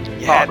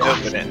 You had to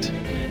open it.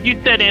 You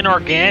said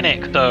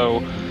inorganic,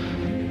 though.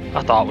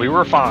 I thought we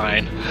were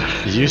fine.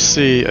 You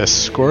see a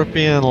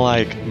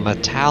scorpion-like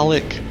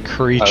metallic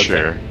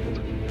creature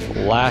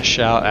lash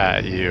out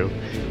at you,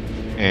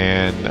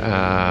 and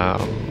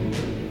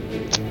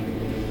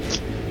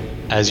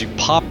as you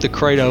pop the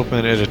crate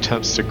open, it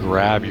attempts to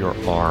grab your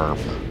arm.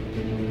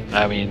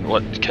 I mean,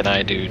 what can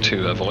I do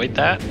to avoid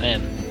that?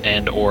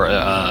 And/or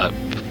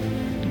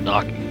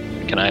knock?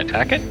 Can I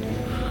attack it?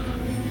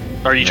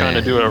 Are you trying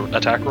to do an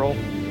attack roll?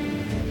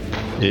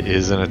 It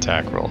is an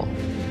attack roll.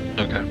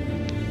 Okay.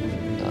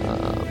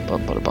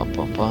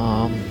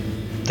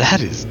 That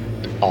is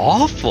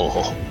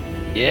awful.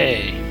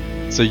 Yay.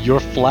 So your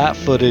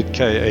flat-footed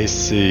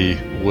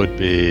KAC would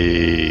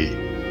be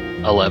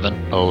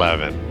 11.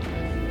 11.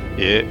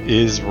 It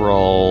is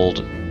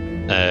rolled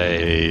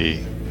a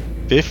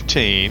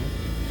 15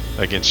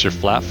 against your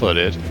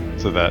flat-footed,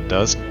 so that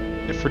does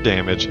hit for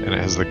damage, and it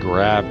has the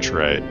grab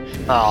trait,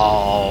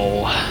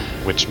 Oh.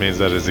 which means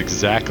that is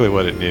exactly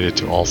what it needed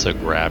to also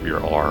grab your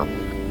arm.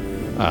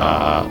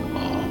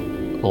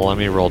 Let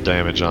me roll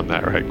damage on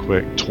that right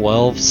quick.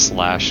 12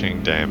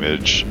 slashing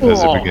damage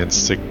as it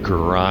begins to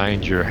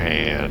grind your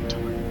hand.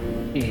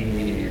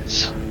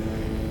 Jeez.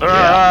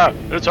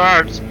 It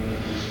hurts.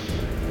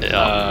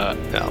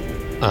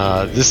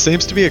 This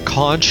seems to be a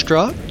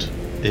construct,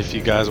 if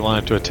you guys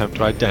wanted to attempt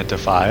to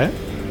identify it.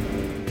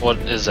 What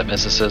is it,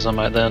 mysticism?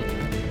 Then?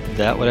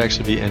 That would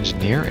actually be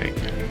engineering.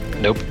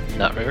 Nope,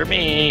 not for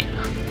me.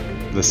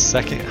 The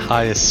second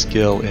highest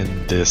skill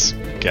in this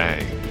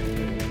game.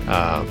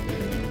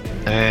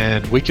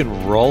 And we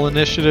can roll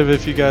initiative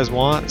if you guys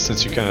want,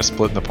 since you're kind of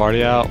splitting the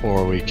party out,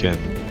 or we can...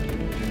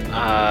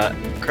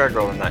 Craig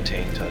rolled a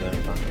 19 to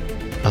identify.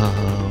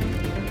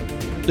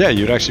 Yeah,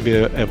 you'd actually be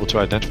able to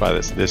identify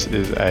this. This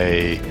is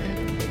a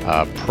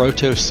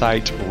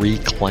protocyte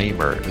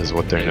reclaimer, is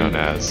what they're known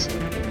as.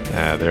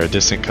 They're a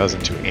distant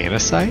cousin to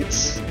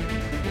anacytes,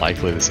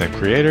 likely the same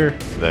creator.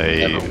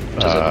 They Does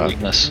it have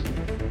weakness?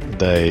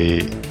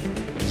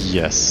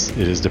 Yes,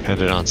 it is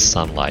dependent on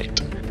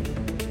sunlight.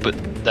 But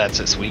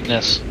that's its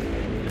weakness.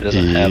 It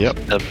doesn't have. It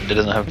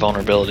doesn't have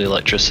vulnerability,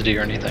 electricity,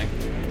 or anything.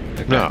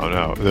 Okay.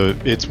 No.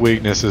 Its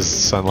weakness is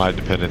sunlight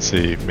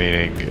dependency,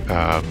 meaning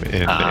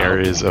in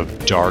areas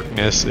of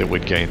darkness, it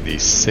would gain the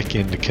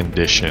sickened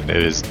condition.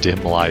 It is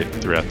dim light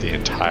throughout the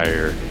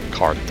entire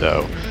cart,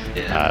 though.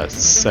 Yeah.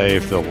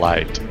 Save the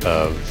light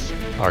of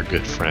our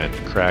good friend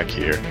Crack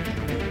here,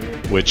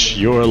 which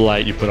your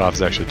light you put off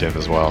is actually dim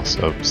as well,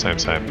 so same.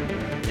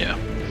 Yeah.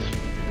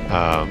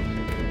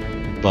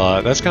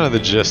 But that's kind of the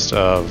gist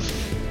of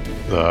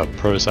the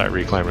protocyte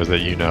reclaimers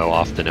that you know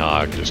off the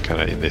nog, just kind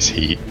of in this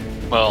heat.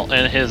 Well,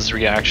 in his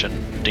reaction,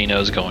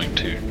 Dino's going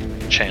to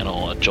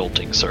channel a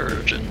jolting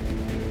surge and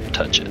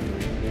touch it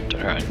to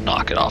try and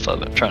knock it off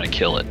of it, trying to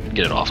kill it,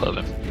 get it off of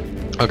him.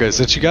 Okay,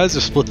 since you guys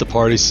have split the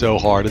party so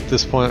hard at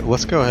this point,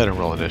 let's go ahead and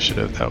roll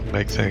initiative. That would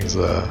make things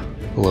a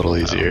little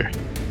easier.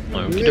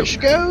 Let's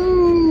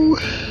go!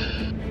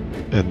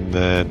 And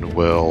then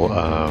we'll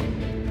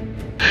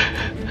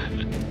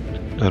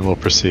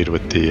proceed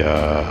with the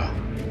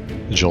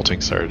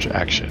jolting surge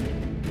action.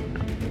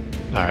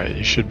 All right,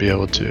 you should be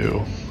able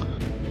to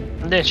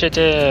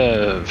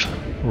Initiative.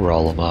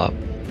 roll them up.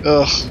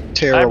 Ugh,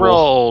 terrible. I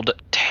rolled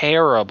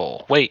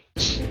terrible. Wait,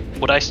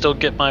 would I still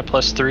get my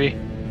 +3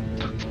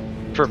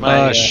 for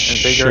my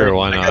sure,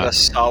 why I got a not?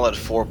 solid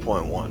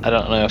 4.1. I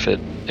don't know if it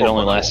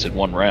only lasted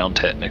one round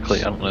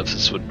technically. I don't know if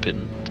this would have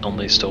been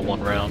only still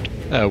one round.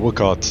 We'll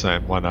call it the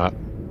same. Why not?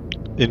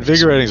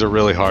 Invigorating is a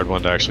really hard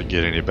one to actually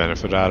get any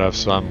benefit out of,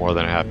 so I'm more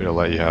than happy to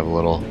let you have a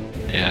little.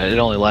 Yeah, it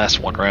only lasts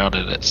one round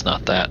and it's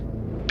not that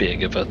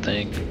big of a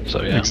thing.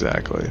 So yeah,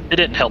 Exactly. it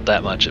didn't help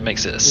that much. It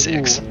makes it a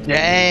 6. Ooh,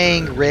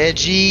 dang,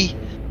 Reggie.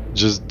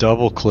 Just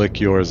double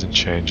click yours and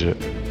change it.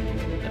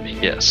 I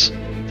mean, yes,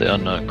 the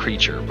unknown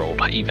creature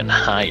rolled even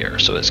higher,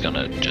 so it's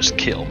gonna just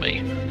kill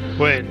me.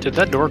 Wait, did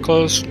that door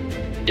close?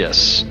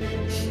 Yes.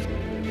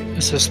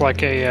 Is this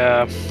like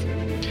a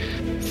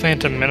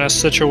Phantom Menace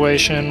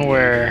situation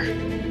where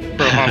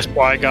Rohan's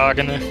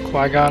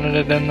Qui-Goning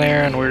it in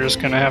there, and we're just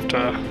gonna have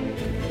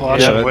to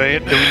watch Yeah, and wait?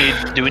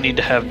 Do we need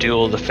to have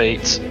Duel of the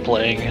Fates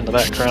playing in the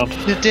background?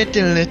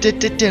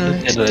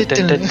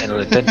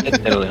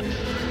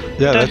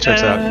 Yeah, that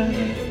checks out.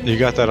 You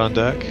got that on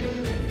deck?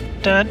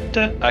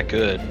 I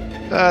could.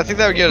 I think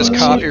that would get us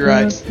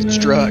copyright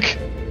struck.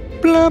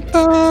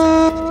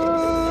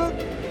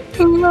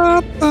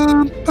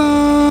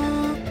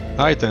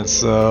 Alright then,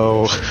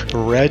 so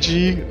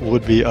Reggie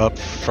would be up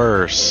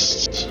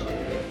first.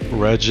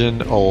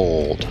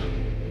 Reginald.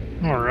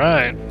 All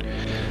right.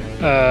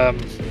 I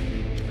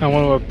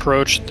want to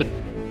approach the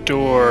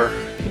door.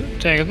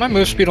 Dang, is my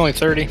move speed only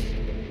 30?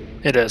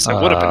 It is. It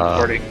would have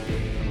been 40.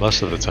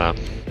 Most of the time.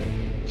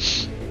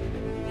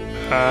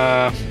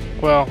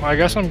 Well, I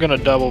guess I'm gonna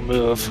double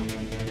move.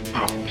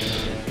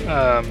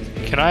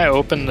 Can I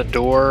open the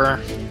door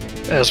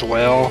as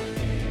well?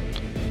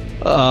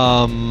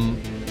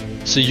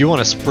 So you want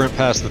to sprint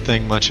past the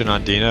thing munching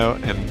on Dino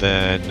and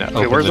then Wait,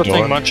 open where's the the door?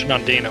 thing munching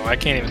on Dino? I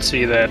can't even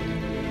see that.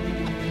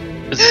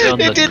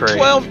 It did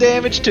 12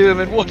 damage to him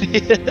in one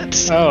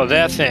hit. Oh,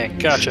 that thing.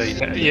 Gotcha.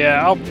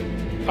 Yeah,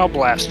 I'll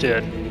blast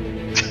it.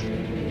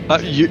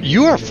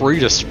 You are free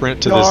to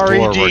sprint to this Sorry,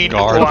 door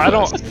Dino.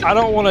 regardless. Well, I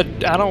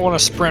don't want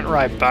to sprint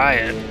right by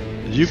it.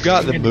 You've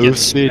got the You're gonna move get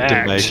speed to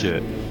smacked. make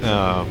it.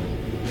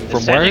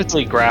 From where it's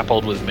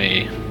grappled with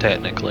me,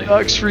 technically.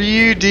 Sucks for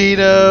you,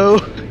 Dino.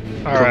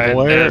 All right.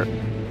 where- then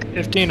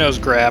if Dino's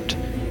grabbed,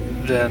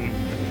 then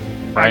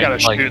I Right,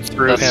 gotta like, shoot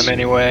through that's- him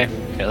anyway.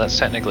 Yeah, that's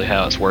technically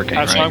how it's working. So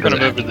right? I'm gonna 'Cause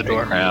it move to has the be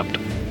door. Grabbed.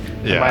 Am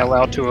I Yeah,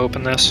 allowed to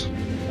open this?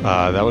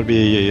 that would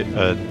be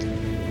a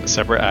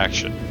separate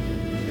action.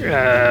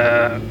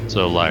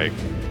 So like,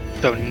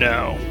 So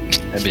no.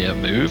 Maybe a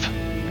move.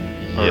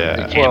 Or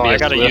yeah. it can't Well, be I a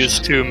gotta swift, use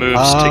 2 moves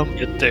Um,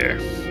 to get there.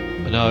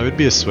 No, it would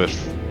be a swift.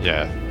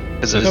 Yeah,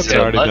 'cause it's it's a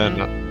already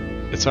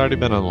button. it's already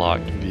been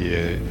unlocked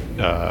via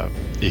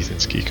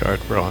Ethan's key card,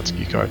 Rohan's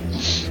key card.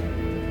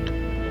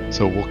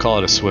 So we'll call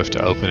it a swift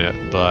to open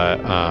it, but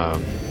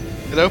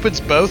It opens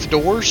both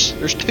doors.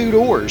 There's 2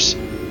 doors.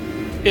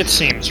 It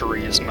seems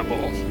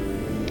reasonable.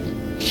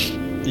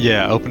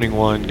 yeah, opening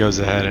one goes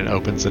ahead and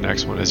opens the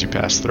next one as you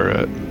pass through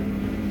it.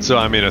 So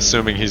I mean,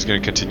 assuming he's going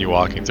to continue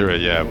walking through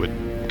it, yeah, it would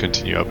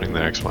continue opening the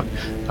next one.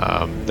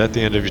 That's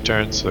the end of your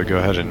turn, so go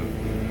ahead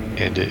and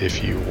end it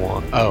if you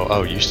want.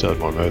 Oh, you still have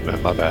more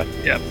movement. My bad.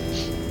 Yep.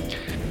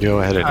 Go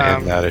ahead and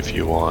end that if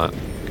you want.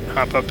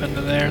 Hop up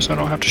into there so I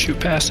don't have to shoot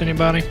past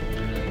anybody.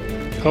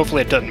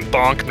 Hopefully it doesn't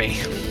bonk me.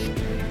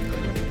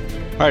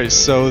 Alright,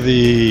 so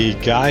the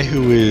guy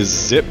who is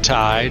zip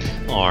tied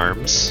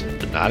arms,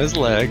 but not his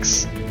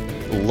legs,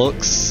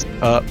 looks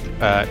up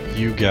at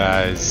you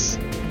guys,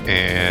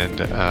 and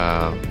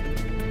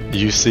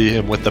you see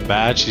him with the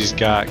badge he's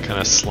got kind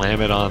of slam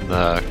it on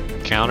the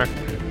counter,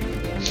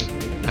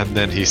 and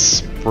then he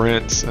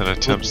sprints and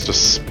attempts to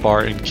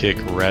Spartan kick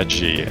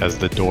Reggie as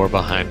the door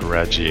behind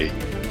Reggie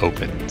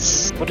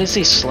opens. What is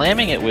he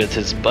slamming it with?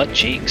 His butt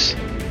cheeks?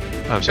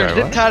 I'm sorry,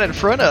 There's what? tied in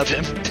front of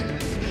him.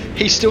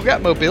 He's still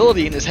got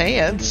mobility in his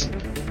hands.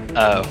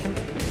 Oh,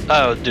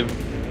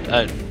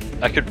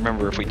 I could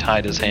remember if we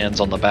tied his hands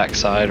on the back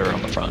side or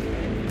on the front.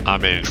 I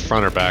mean,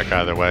 front or back,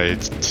 either way,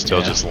 it's still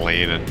Yeah. just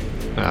lean and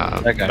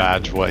Okay.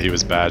 badge what he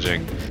was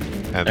badging,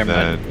 and Never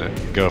then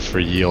go for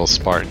Yield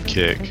Spartan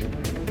kick.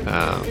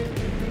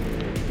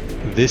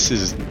 This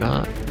is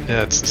not.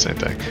 Yeah, it's the same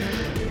thing.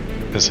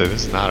 So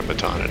this is not a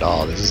baton at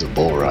all. This is a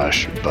bull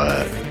rush,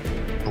 but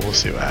we'll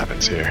see what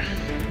happens here.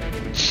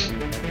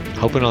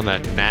 Hoping on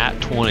that nat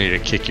 20 to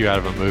kick you out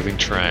of a moving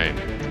train.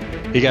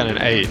 He got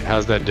an 8.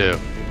 How's that do?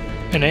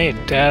 An 8.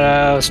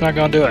 That's not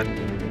gonna do it.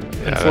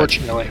 Yeah,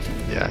 Unfortunately.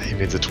 Yeah, he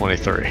needs a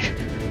 23.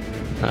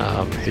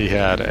 He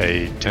had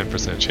a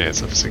 10%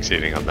 chance of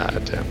succeeding on that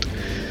attempt.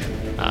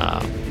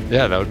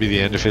 Yeah, that would be the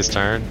end of his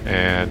turn,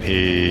 and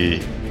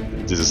he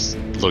just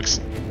looks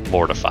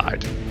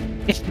mortified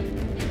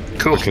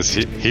Cool. because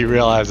he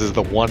realizes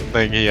the one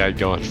thing he had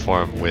going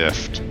for him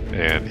whiffed,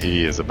 and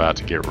he is about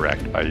to get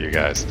wrecked by you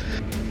guys.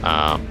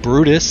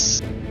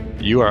 Brutus,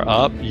 you are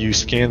up. You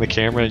scan the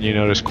camera, and you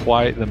notice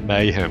quite the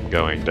mayhem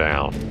going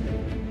down.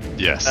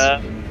 Yes.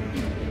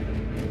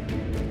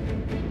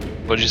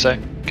 What'd you say,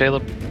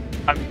 Caleb?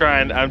 I'm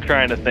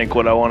trying to think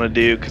what I want to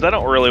do because I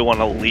don't really want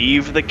to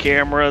leave the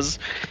cameras.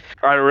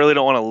 Or I really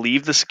don't want to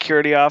leave the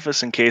security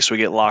office in case we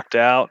get locked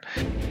out,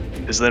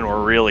 because then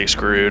we're really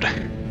screwed.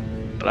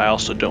 But I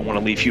also don't want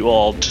to leave you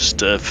all just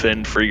to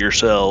fend for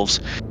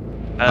yourselves.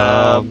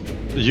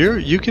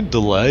 You can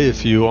delay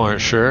if you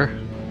aren't sure.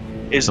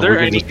 Is so there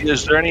we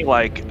can any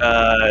like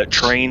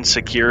train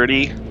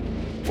security,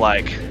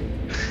 like?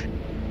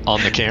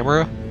 On the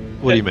camera?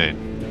 What do you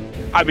mean?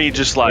 I mean,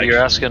 just like, You're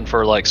asking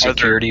for like there-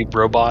 security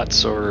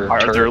robots or are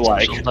there turrets or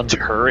like something?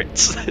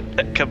 turrets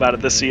that come out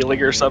of the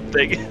ceiling or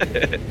something?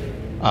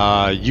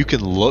 You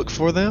can look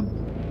for them,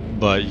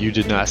 but you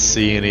did not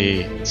see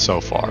any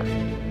so far. All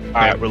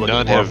right, we're looking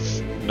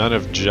None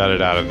have jutted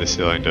out of the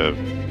ceiling to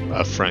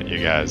affront you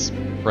guys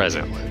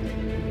presently.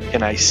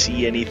 Can I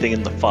see anything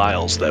in the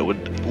files that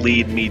would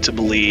lead me to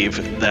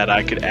believe that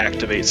I could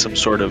activate some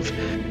sort of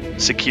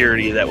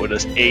security that would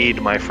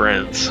aid my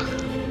friends?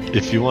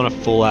 If you want a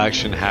full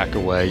action hack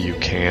away, you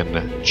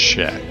can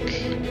check.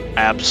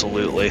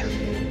 Absolutely.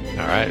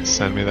 Alright,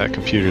 send me that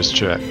computer's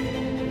check.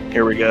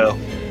 Here we go.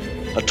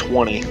 A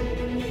 20.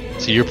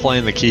 So you're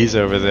playing the keys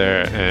over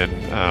there,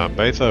 and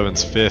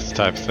Beethoven's fifth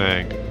type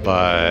thing,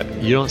 but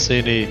you don't see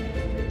any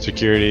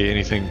security,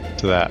 anything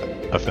to that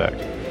effect.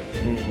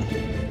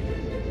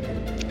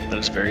 That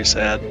is very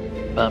sad.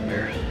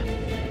 Bummer.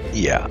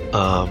 Yeah.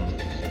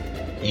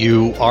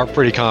 You are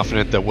pretty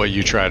confident that what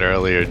you tried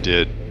earlier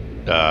did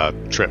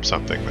trip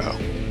something, though.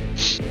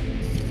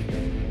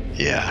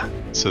 Yeah.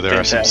 So there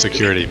are some Fantastic.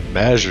 security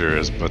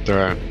measures, but there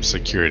aren't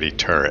security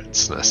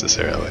turrets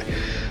necessarily.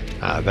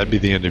 That'd be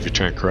the end of your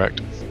turn,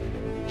 correct?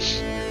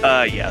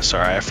 Yeah,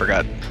 sorry, I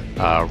forgot.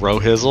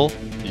 Rohizzle,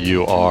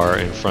 you are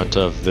in front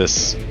of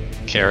this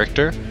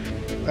character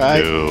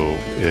who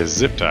is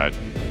zip tied.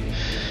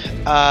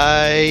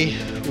 I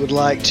would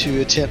like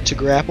to attempt to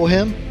grapple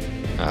him.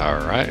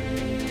 Alright.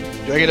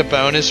 Do I get a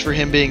bonus for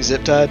him being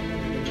zip tied?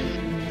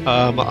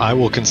 I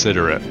will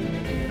consider it.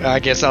 I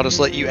guess I'll just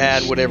let you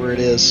add whatever it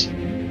is.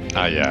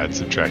 Yeah, it's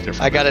subtracted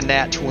from I got it. a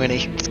nat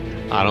 20.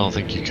 I don't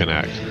think you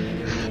connect.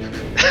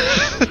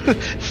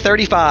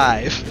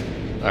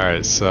 35.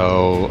 Alright,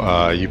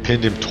 so you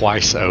pinned him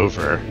twice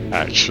over,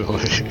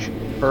 actually.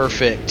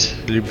 Perfect.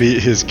 You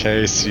beat his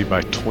KC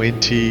by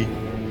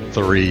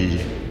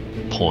 23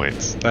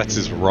 points. That's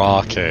his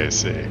raw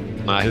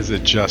KC, not his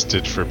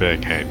adjusted for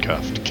being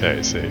handcuffed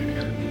KC.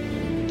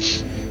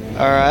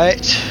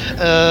 Alright.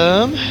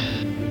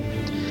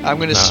 I'm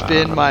going to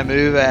spin my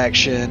move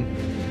action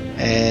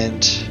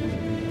and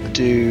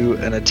do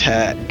an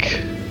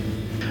attack.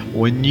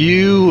 When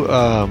you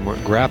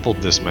grappled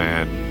this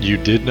man, you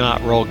did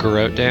not roll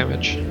garrote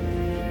damage?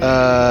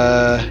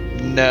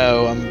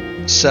 No,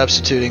 I'm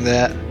substituting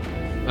that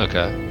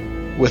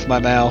Okay. with my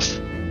mouth.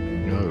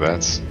 Oh,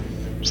 that's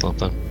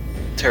something.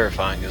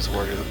 Terrifying is the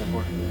word you're looking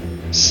for.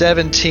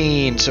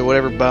 17, so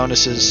whatever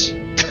bonuses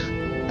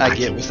I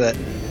get with that.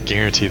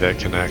 Guarantee that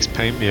connects.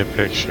 Paint me a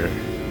picture.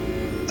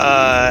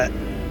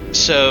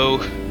 So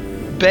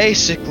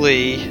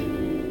basically,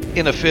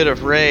 in a fit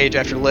of rage,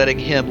 after letting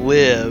him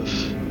live,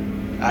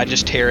 I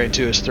just tear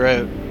into his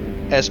throat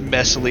as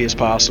messily as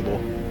possible.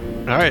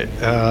 Alright,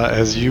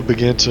 as you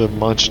begin to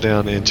munch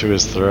down into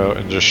his throat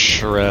and just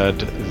shred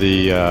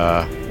the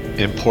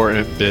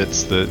important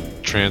bits that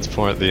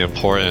transport the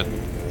important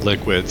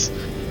liquids,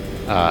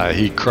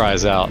 he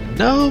cries out,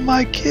 "No,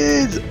 my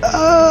kids!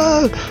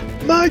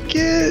 My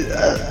kids!"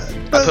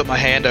 I put my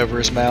hand over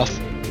his mouth.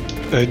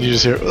 And you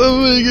just hear, "Oh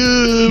my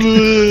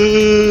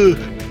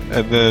god!"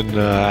 And then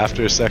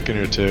after a second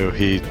or two,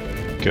 he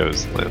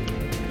goes limp.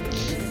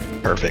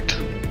 Perfect.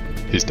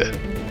 He's dead.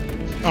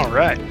 All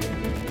right.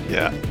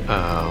 Yeah.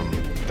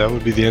 That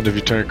would be the end of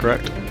your turn,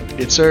 correct?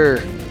 Good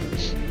sir.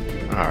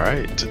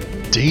 Alright.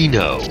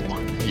 Dino,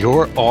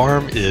 your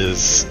arm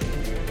is...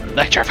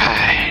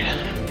 Electrified.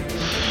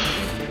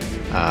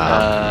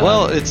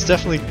 well, it's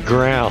definitely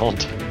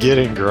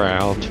getting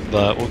ground,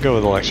 but we'll go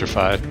with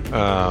electrified.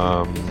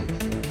 Oh,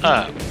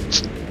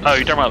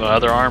 you're talking about the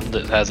other arm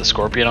that has a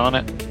scorpion on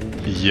it?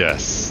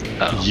 Yes.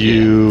 Oh,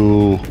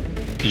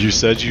 You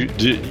said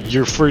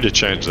you're free to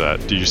change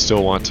that. Do you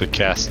still want to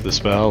cast the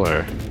spell,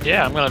 or?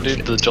 Yeah, I'm gonna do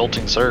the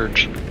jolting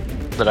surge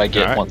that I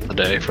get Alright. once a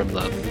day from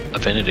the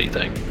affinity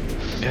thing.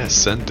 Yeah,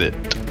 send it.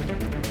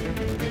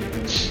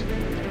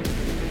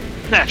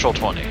 Natural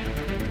 20.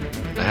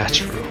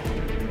 Natural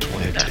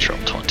 20. Natural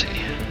 20.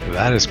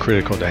 That is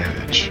critical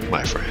damage,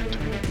 my friend.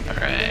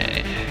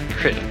 Alright.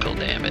 Critical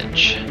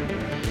damage.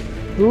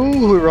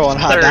 Ooh, we're rolling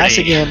hot 30. dice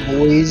again,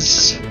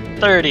 boys.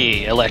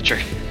 30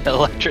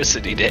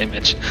 electricity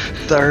damage.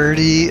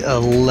 30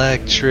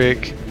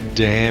 electric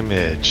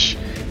damage.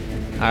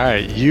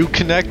 Alright, you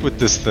connect with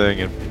this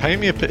thing and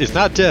paint me it's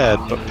not dead,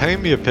 but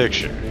paint me a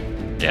picture.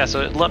 Yeah,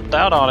 so it leapt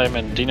out on him,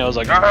 and Dino's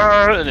like,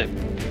 "Arr!" and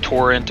it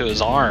tore into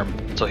his arm.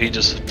 So he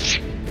just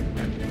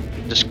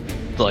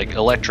like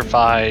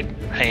electrified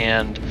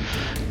hand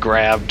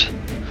grabbed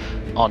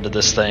onto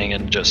this thing,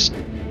 and just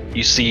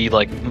you see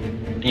like,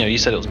 you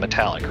said it was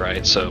metallic,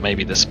 right? So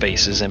maybe the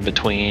spaces in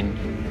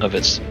between of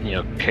its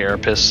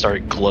carapace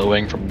started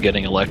glowing from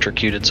getting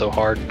electrocuted so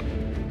hard.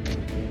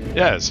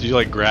 Yeah, so you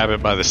like grab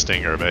it by the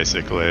stinger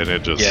basically, and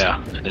it just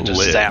And it just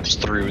lit. zaps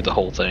through the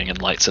whole thing and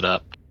lights it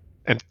up.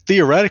 And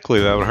theoretically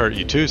that would hurt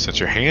you too, since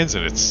your hand's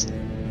in its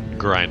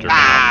grinder.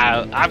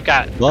 mouth. I've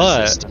got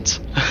But- resistance.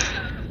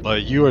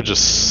 But you are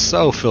just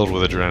so filled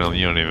with adrenaline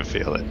you don't even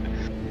feel it.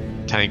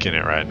 Tanking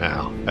it right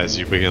now as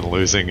you begin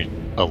losing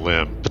a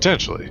limb.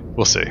 Potentially.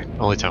 We'll see.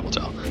 Only time will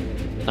tell.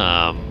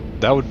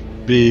 That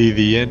would be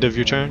the end of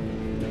your turn?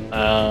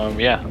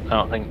 Yeah, I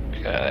don't think.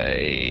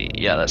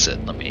 Yeah, that's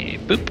it. Let me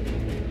boop.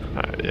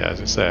 Yeah,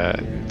 as I say,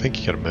 I think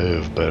you gotta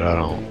move, but I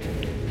don't.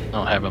 I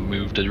don't have a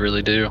move to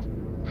really do.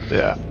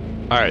 Yeah.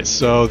 Alright,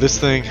 so this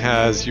thing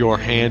has your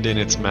hand in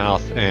its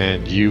mouth,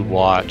 and you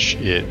watch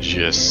it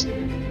just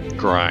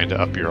grind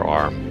up your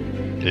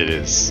arm. It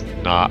is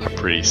not a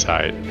pretty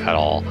sight at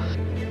all.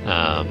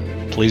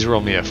 Please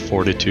roll me a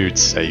fortitude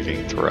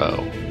saving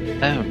throw.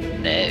 Oh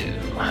no.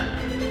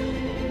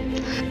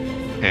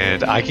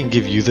 And I can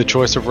give you the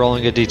choice of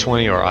rolling a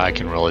d20, or I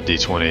can roll a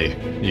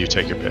d20. You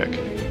take your pick.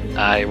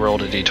 I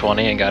rolled a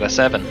d20 and got a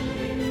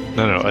 7.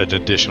 No, an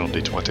additional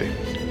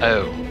d20.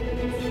 Oh.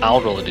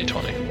 I'll roll a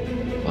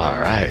d20.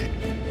 Alright.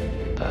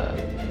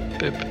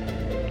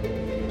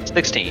 Boop.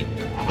 16.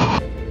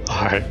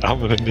 Alright, I'm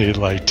gonna need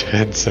like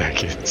 10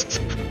 seconds.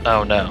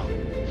 Oh no.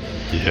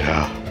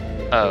 Yeah.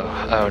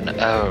 Oh no.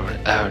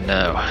 Oh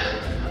no.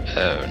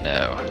 Oh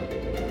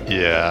no.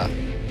 Yeah.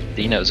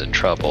 Dino's in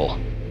trouble.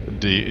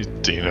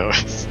 Dino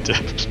is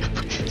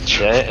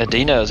definitely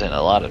Dino's in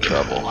a lot of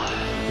trouble.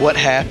 What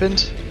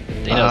happened?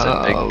 Dino's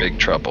in big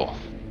trouble.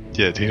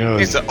 Yeah, Dino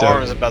His is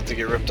arm is about to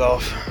get ripped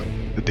off.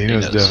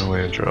 Dino's Dino's-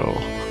 definitely in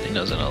trouble.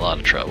 Dino's in a lot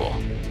of trouble.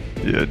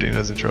 Yeah,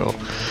 Dino's in trouble.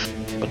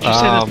 What'd you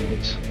say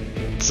this was?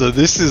 So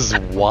this is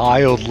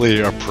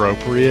wildly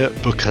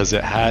appropriate because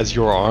it has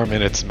your arm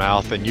in its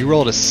mouth, and you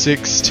rolled a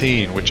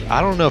 16, which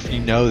I don't know if you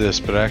know this,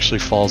 but it actually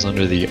falls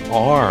under the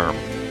arm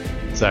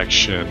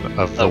section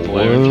of the Of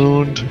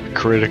wound. wound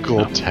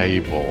critical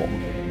table.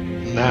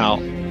 Now,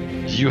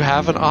 you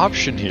have an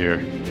option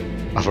here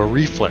of a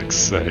reflex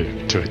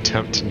save to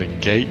attempt to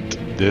negate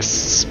this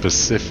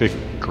specific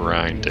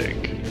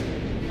grinding.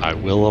 I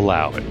will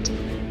allow it.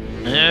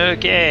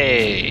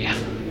 Okay.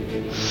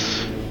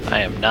 I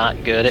am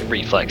not good at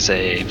reflex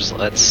saves.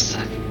 Let's.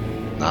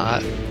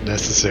 Not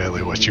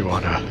necessarily what you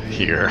want to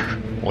hear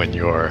when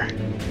your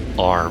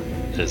arm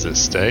is at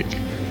stake.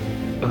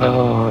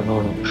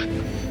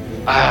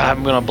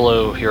 I'm gonna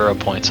blow hero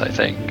points, I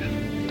think,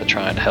 to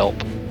try and help.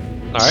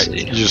 Alright,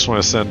 See. you just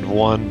want to send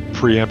one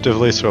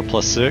preemptively, so a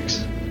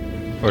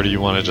 +6? Or do you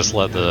want to just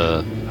let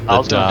the I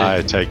was gonna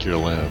die take your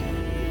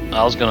limb?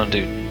 I was gonna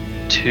do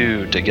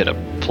 2 to get a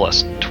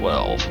plus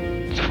 12.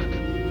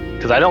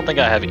 Because I don't think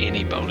I have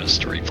any bonus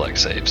to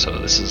reflex save, so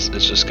it's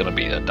just gonna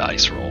be a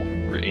dice roll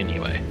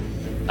anyway.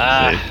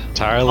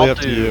 Entirely I'll up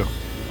to do- you.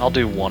 I'll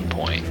do 1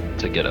 point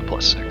to get a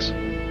plus 6.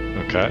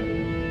 Okay.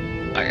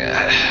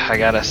 I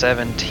got a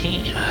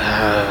 17.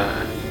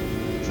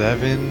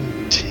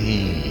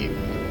 17.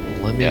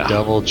 Let me Yeah.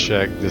 double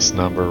check this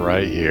number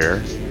right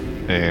here,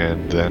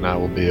 and then I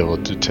will be able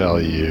to tell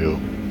you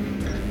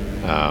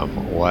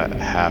what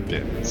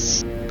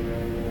happens.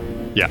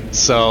 Yeah,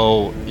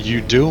 so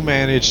you do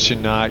manage to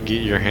not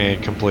get your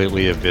hand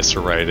completely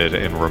eviscerated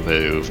and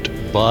removed,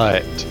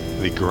 but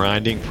the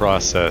grinding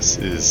process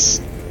is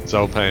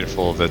so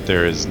painful that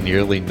there is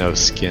nearly no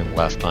skin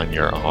left on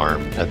your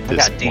arm at I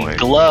this got point.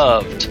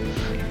 degloved.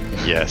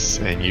 Yes,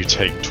 and you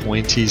take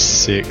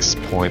 26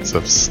 points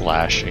of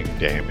slashing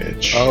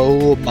damage.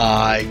 Oh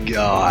my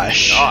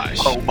gosh.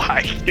 Oh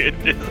my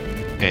goodness.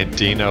 And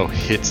Dino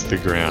hits the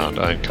ground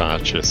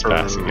unconscious,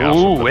 passing out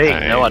Ooh, from the wait,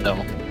 pain. no, I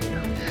don't.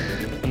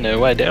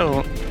 No, I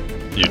don't.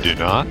 You do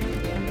not?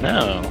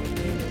 No,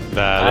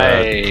 That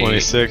I-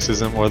 26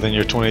 isn't more than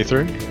your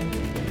 23?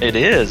 it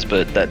is,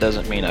 but that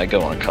doesn't mean I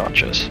go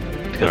unconscious.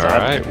 Because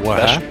Alright, what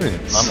special-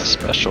 happens? I'm a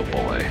special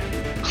boy.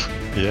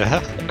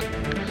 Yeah?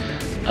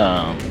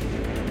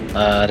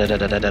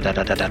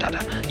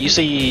 You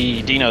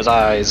see Dino's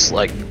eyes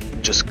like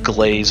just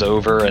glaze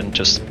over and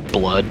just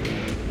blood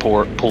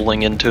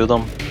pooling into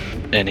them,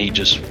 and he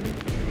just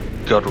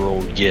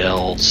guttural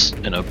yells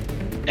in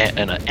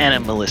an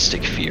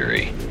animalistic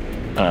fury.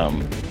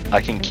 I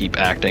can keep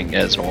acting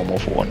as normal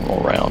for one more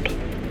round.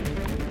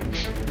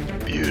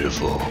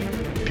 Beautiful.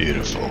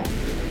 Beautiful.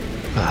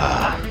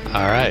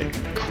 Alright.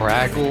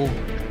 Craggle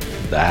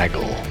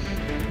Baggle.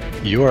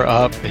 You are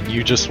up and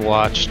you just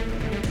watched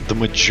the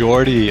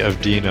majority of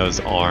Dino's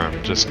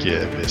arm just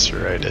get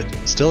eviscerated.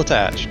 Still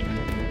attached,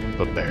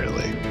 but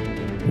barely.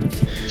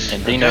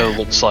 And Dino Okay.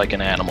 looks like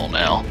an animal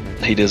now.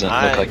 He doesn't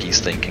I- look like he's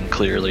thinking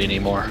clearly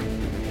anymore.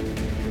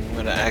 I'm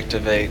gonna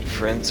activate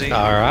Frenzy.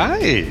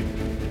 Alright.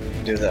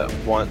 Do that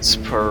once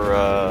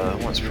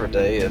per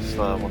day if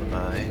one of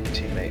my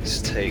teammates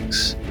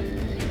takes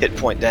hit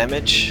point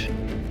damage,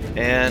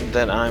 and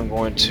then I'm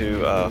going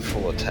to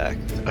full attack.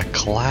 A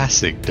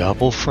classic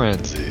double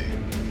frenzy.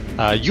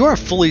 You are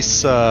fully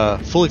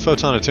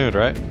photon attuned,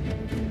 right?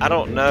 I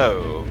don't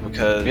know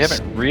because We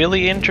haven't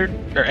really entered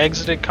or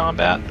exited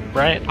combat,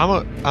 right? I'm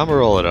a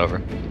roll it over.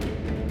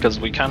 Because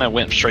we kind of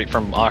went straight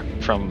from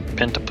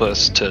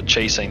Pentapus to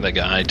chasing the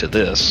guy to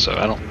this, so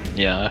I don't.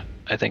 Yeah,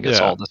 I think it's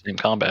Yeah. all the same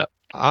combat.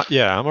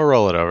 Yeah, I'm gonna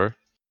roll it over.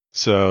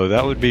 So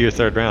that would be your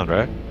third round,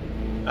 right?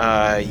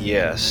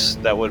 yes,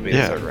 that would be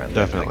Yeah, the third round.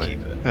 definitely.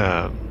 Keep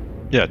it.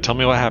 Yeah, tell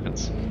me what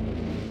happens.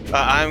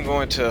 I'm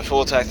going to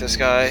full attack this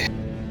guy,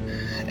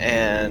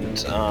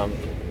 and I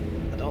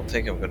don't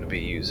think I'm going to be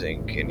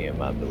using any of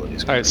my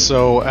abilities. All right,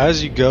 so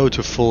as you go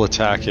to full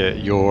attack it,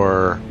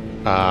 your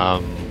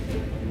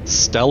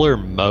stellar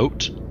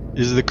moat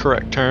is the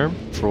correct term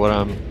for what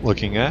I'm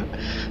looking at.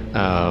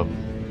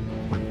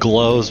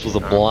 Glows with a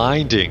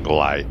blinding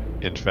light.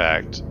 In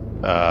fact,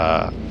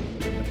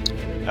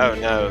 Oh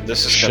no, this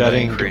is going to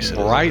shedding increase it.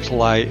 bright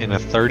light in a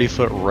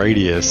 30-foot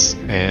radius,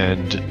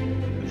 and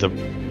the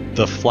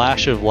the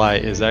flash of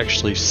light is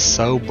actually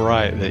so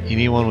bright that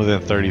anyone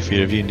within 30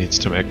 feet of you needs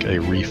to make a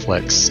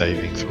reflex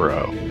saving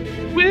throw.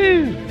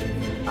 Woo!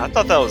 I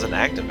thought that was an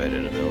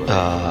activated ability.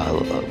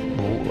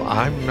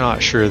 I'm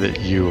not sure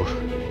that you.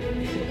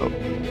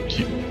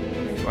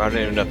 I don't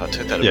even know if I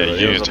took that Yeah,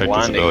 ability. you It didn't was a take this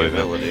blinding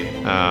ability,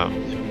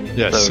 ability.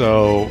 Yeah,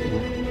 so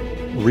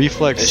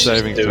reflex It's just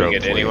saving doing throw,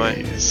 it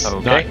anyway? please.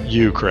 Okay. Not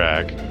you,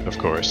 Crag, of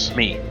course.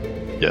 Me.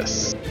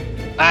 Yes.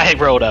 I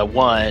rolled a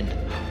 1.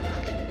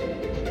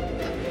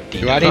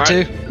 Do I need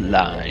to?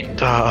 Blind.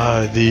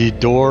 The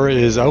door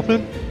is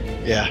open.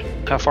 Yeah.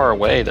 How far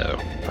away, though?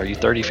 Are you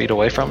 30 feet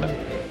away from him?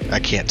 I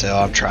can't tell.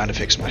 I'm trying to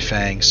fix my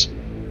fangs.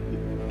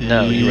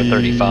 No, you were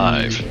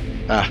 35.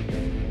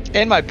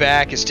 And my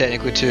back is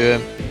technically to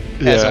him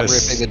as I'm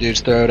Yes. ripping the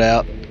dude's throat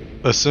out.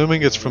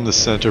 Assuming it's from the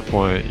center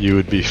point,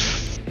 you'd be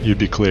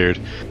cleared.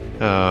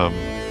 Yeah,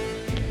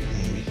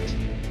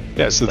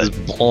 so this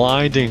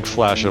blinding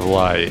flash of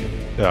light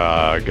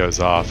goes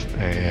off,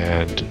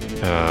 and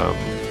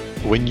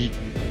when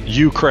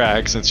you,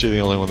 Crag, since you're the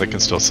only one that can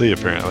still see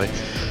apparently,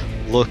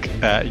 look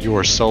at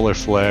your solar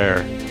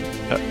flare,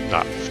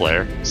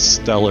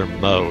 stellar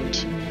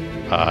mote.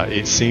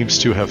 It seems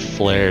to have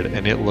flared,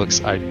 and it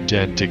looks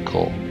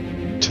identical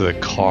to the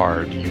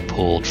card you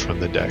pulled from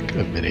the deck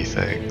of many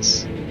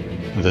things,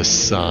 the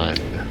sun.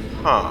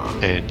 Huh.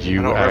 And I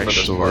you don't remember this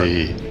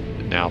actually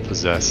now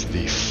possess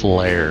the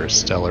flare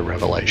stellar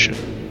revelation.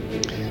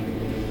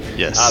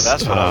 Yes.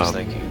 That's what I was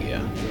thinking,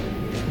 yeah.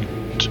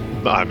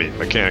 I mean,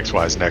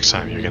 mechanics-wise, next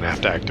time you're going to have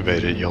to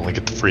activate it. You only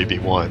get the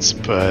freebie once,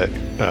 but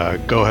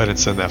go ahead and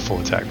send that full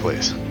attack,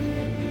 please.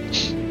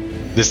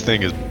 This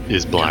thing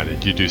is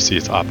blinded. You do see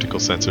its optical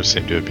sensors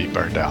seem to be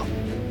burned out.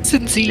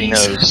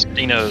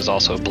 Dino's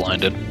also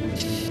blinded.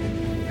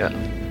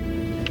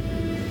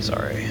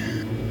 Sorry.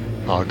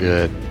 All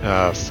good.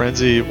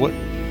 Frenzy,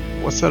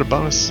 what's that, a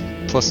bonus?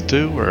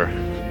 +2 or?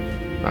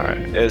 Alright.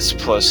 It's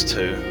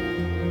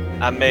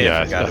 +2. I may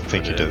have forgot I to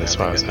think put you it did. in That's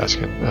there. why I was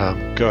asking.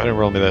 Go ahead and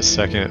roll me that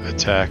second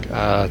attack.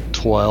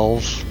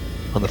 12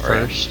 on the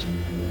Alright. first.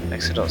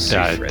 Actually, don't see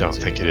Yeah, I Frenzy. don't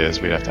think it is.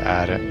 We'd have to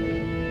add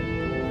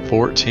it.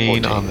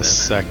 14 on the then.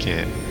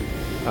 second.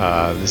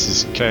 This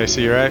is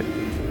Casey, right?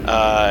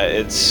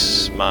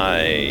 It's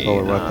my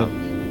Solar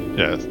weapon?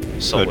 Yeah,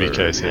 solar that'd be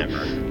Casey.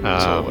 hammer.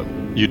 Solar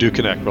weapon. You do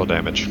connect, roll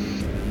damage.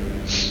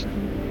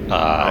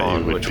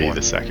 On It would which be one?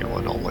 the second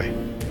one only.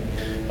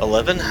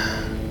 11?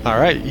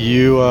 Alright,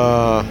 you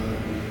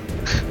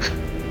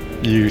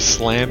you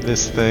slam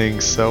this thing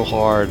so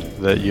hard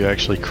that you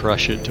actually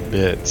crush it to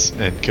bits,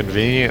 and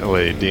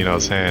conveniently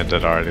Dino's hand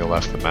had already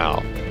left the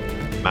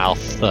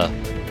mouth,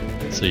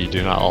 so you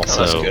do not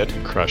also that's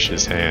good. crush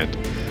his hand.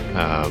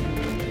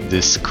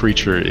 This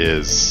creature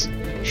is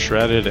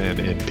shredded and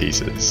in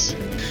pieces.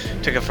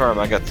 To confirm,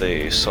 I got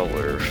the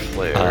solar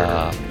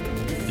flare.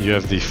 You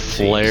have the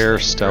Flare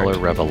that's Stellar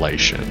correct.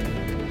 Revelation.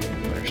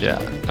 Yeah.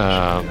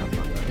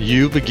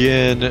 You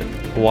begin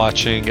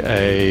watching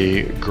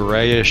a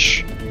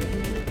grayish,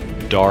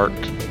 dark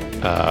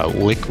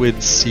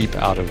liquid seep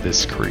out of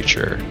this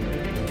creature.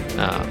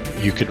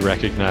 You could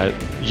recognize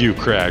you,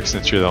 Crag,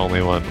 since you're the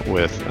only one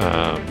with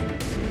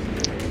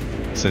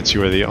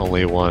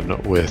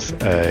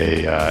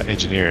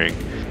engineering.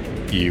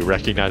 You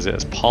recognize it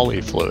as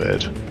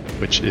polyfluid,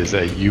 which is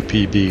a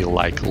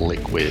UPB-like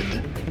liquid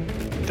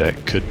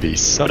that could be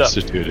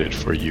substituted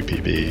for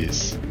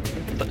UPBs.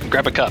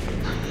 Grab a cup.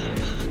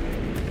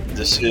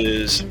 This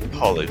is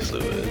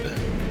polyfluid.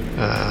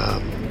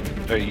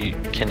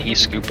 Can he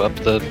scoop up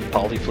the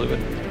polyfluid?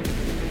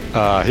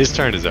 His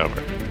turn is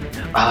over.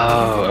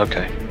 Oh,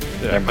 okay.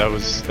 Yeah, that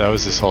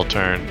was his whole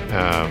turn.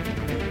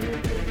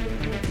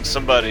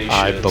 Somebody should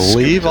I scoop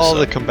believe this all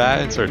the up.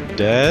 combatants are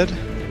dead,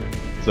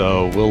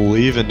 so we'll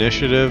leave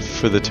initiative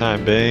for the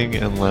time being,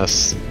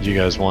 unless you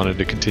guys wanted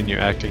to continue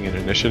acting in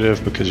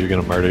initiative because you're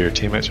going to murder your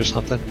teammates or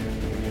something.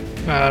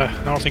 I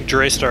don't think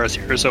Draystar is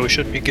here, so we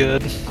should be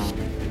good.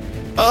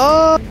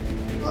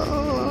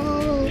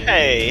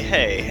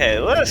 Hey,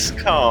 let's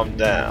calm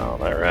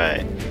down,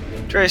 alright?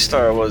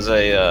 Draystar was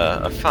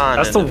a fine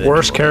That's the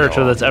worst individual,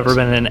 character that's ever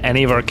been in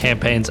any of our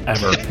campaigns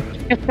ever.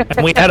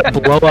 And we had a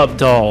blow up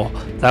doll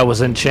that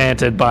was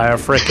enchanted by a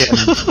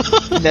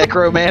frickin'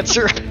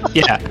 Necromancer.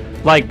 yeah,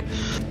 like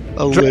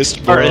A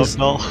Draystar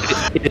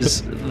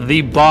is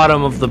the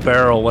bottom of the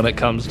barrel when it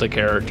comes to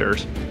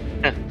characters.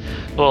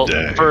 Well,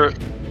 Dang. for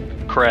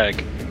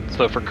Crag,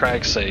 so for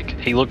Crag's sake,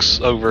 he looks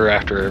over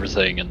after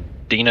everything, and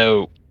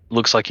Dino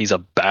looks like he's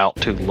about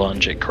to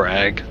lunge at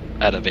Crag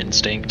out of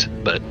instinct,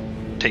 but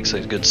takes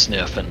a good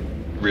sniff and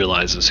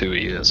realizes who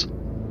he is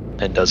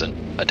and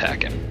doesn't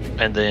attack him.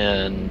 And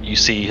then you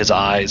see his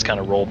eyes kind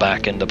of roll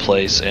back into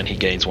place, and he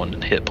gains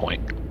 1 hit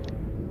point.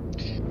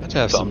 Let's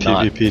have So some I'm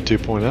not- PvP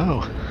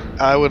 2.0.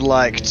 I would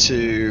like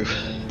to.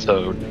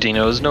 So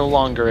Dino is no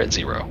longer at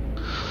 0.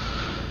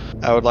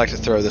 I would like to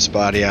throw this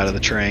body out of the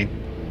train.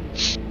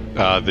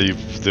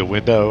 The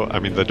window, I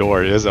mean the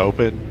door is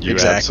open. You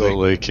Exactly.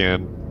 absolutely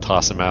can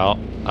toss him out.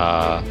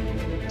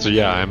 So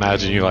yeah, I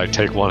imagine you like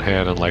take one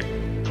hand and like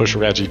push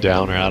Reggie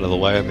down or out of the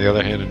way, and the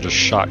other hand and just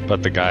shock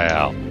butt the guy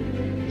out.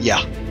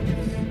 Yeah.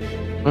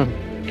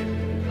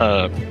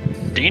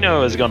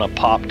 Dino is gonna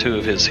pop 2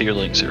 of his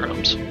healing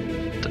serums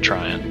to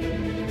try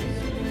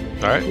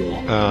and. All right.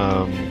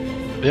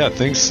 Yeah,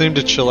 things seem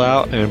to chill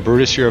out, and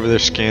Brutus, you're over there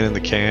scanning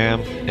the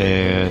cam,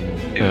 and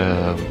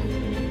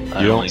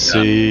you don't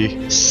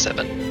see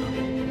 7.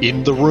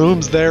 in the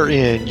rooms they're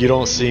in. You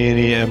don't see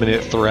any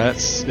imminent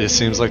threats. It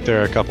seems like there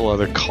are a couple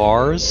other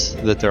cars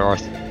that there are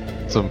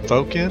some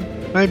folk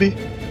in, maybe.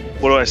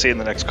 What do I see in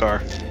the next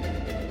car?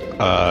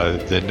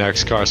 The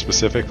next car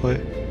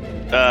specifically.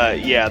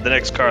 Yeah, the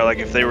next car. Like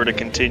if they were to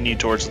continue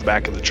towards the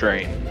back of the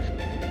train.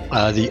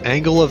 The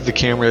angle of the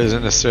camera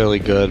isn't necessarily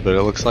good, but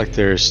it looks like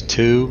there's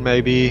 2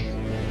 maybe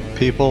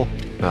people.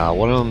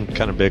 One of them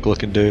kind of big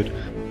looking dude.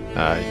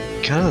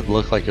 Kind of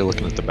look like you're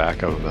looking at the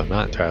back of him. I'm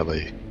not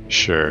entirely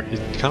sure. He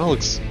kind of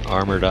looks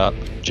armored up,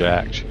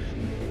 jacked.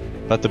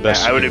 About the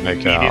best I would you can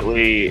make out.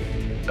 immediately.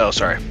 Oh,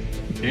 sorry.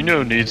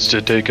 Dino needs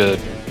to take a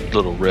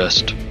little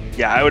rest.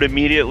 Yeah, I would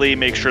immediately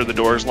make sure the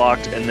door's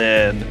locked and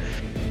then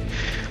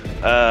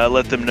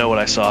let them know what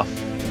I saw.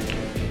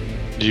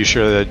 Are you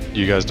sure that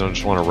you guys don't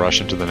just want to rush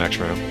into the next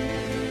room?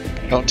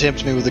 Don't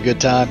tempt me with a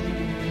good time.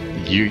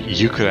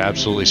 You could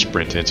absolutely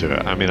sprint into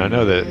it. I mean, I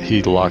know that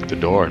he locked the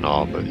door and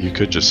all, but you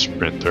could just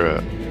sprint through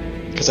it.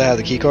 Because I have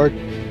the key card?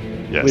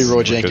 Yes, Leroy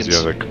because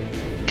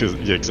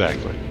Jenkins. Yeah,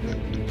 exactly.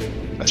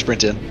 I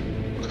sprint in.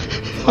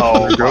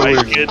 Oh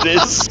my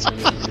goodness.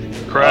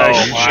 Craig,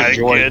 Oh you my should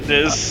join.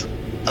 goodness. You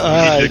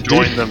need to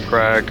join them,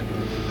 Craig.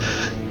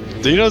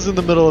 Dino's in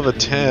the middle of a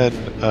 10,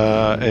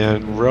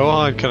 and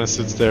Rohan kind of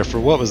sits there for,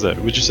 what was that?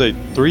 Would you say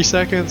 3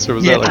 seconds, or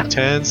was that like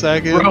 10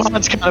 seconds?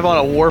 Rohan's kind of on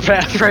a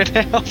warpath right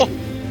now.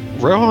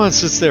 Rohan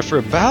sits there for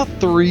about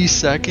 3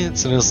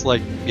 seconds, and it's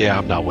like, yeah,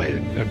 I'm not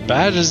waiting. And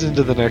badges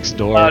into the next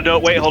door. No,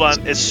 wait, hold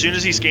on. As soon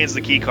as he scans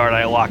the key card,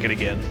 I lock it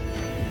again.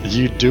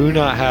 You do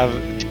not have...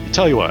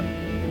 Tell you what.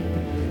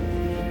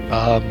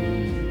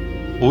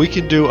 We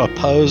can do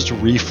opposed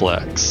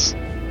reflex.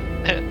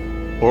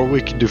 Or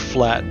we can do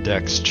flat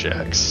dex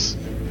checks.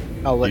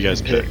 I'll let You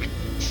guys pick.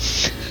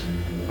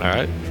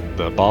 Alright.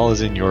 The ball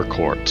is in your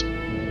court.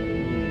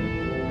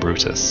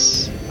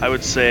 Brutus. I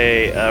would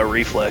say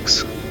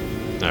reflex.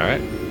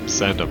 Alright.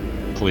 Send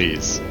them,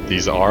 please.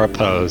 These are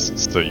opposed,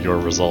 so your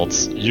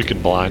results... You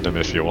can blind them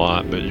if you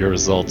want, but your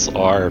results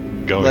are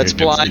going Let's against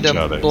blind each him.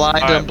 other. Blind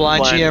him. Alright,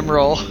 Blind blind. GM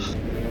roll.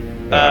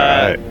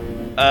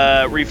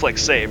 Alright.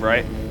 Reflex save,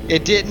 right?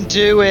 It didn't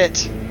do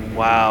it.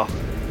 Wow.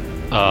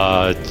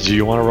 Do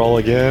you want to roll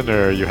again,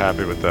 or are you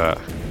happy with that?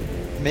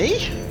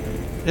 Me?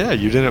 Yeah,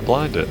 you didn't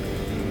blind it.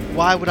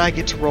 Why would I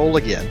get to roll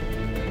again?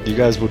 You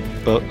guys would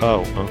both...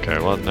 Oh, okay,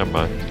 well, never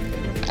mind.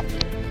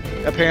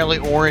 Apparently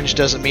orange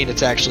doesn't mean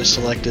it's actually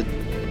selected.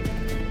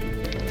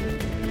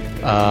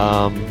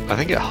 I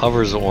think it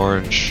hovers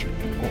orange.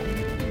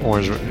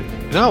 Orange...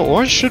 No,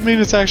 orange should mean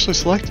it's actually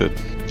selected.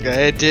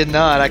 It did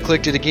not. I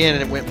clicked it again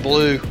and it went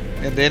blue.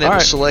 And then it All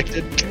was right.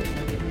 selected.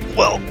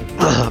 Well,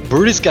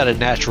 Brutus got a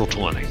natural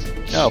 20.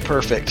 Oh,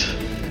 perfect.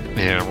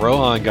 And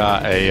Rohan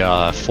got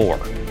a 4.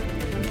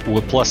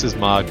 With plus his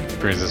mod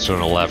brings us to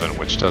an 11,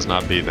 which does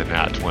not beat the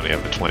nat 20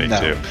 of a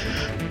 22.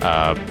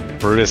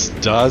 Brutus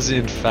does,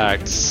 in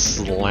fact,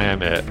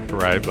 slam it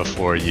right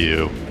before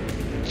you.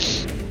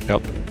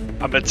 Yep.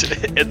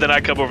 And then I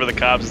come over the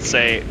cops and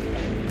say,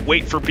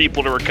 wait for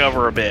people to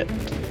recover a bit.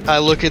 I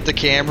look at the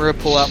camera,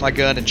 pull out my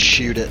gun, and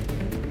shoot it.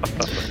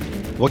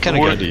 What kind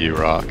of gun do you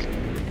rock?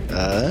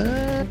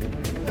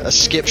 A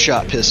skip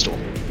shot pistol.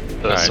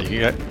 Alright,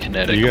 you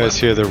Kinetic. guys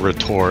hear the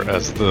retort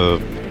as the,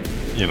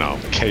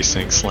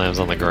 casing slams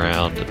on the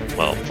ground.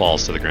 Well,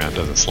 falls to the ground,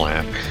 doesn't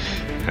slam.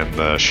 And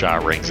the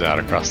shot rings out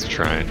across the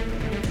train.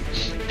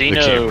 The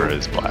camera Dino,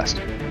 is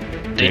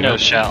blasted. Dino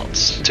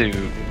shouts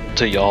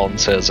to y'all and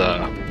says,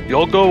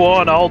 "Y'all go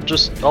on.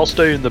 I'll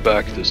stay in the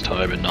back this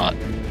time and not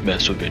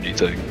mess with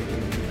anything."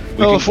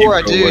 Well, before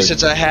I do,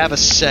 since I have a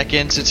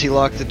second since he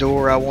locked the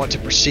door, I want to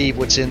perceive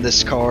what's in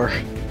this car.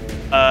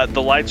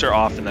 The lights are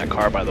off in that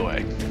car, by the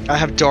way. I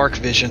have dark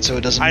vision, so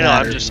it doesn't I know.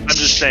 matter. I'm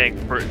just saying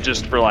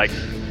for like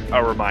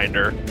a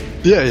reminder.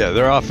 Yeah,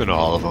 they're off in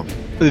all of them.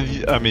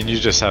 I mean, you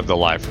just have the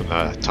light from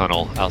the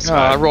tunnel Oh, I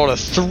outside. rolled a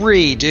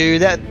 3,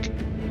 dude. That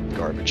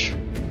garbage.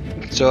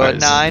 So a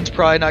Nice. 9's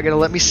probably not going to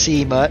let me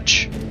see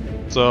much.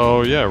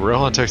 So yeah,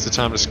 Rohan takes the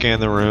time to scan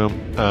the room,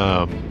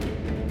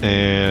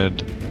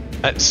 and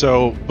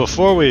so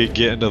before we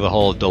get into the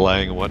whole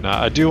delaying and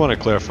whatnot, I do want to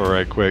clarify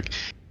right quick.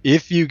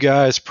 If you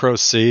guys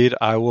proceed,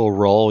 I will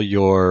roll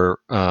your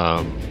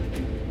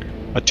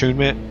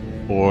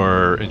attunement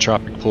or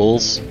entropic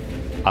pulls.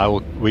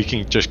 We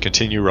can just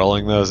continue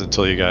rolling those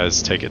until you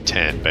guys take a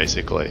 10,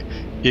 basically.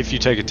 If you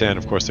take a 10,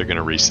 of course they're going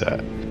to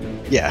reset.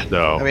 Yeah.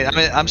 So I mean,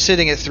 I'm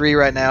sitting at 3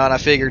 right now, and I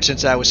figured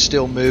since I was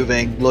still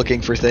moving,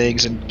 looking for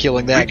things and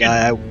killing that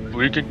guy,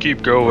 We can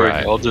keep going.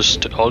 Right. I'll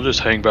just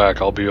hang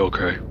back. I'll be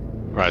okay.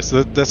 right,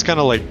 so that's kind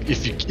of like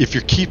if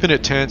you're keeping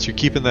it tense, you're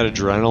keeping that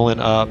adrenaline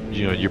up.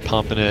 You're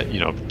pumping it.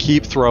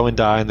 Keep throwing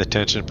die in the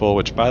tension pool.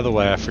 Which, by the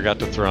way, I forgot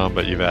to throw them,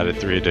 but you've added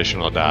 3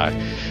 additional die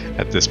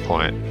at this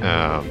point.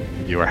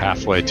 You are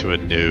halfway to a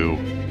new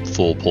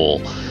full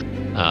pull.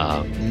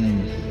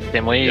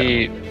 Can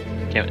we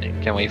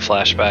can we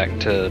flash back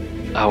to?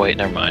 Oh wait,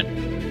 never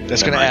mind.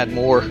 That's Never going to mind. add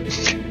more.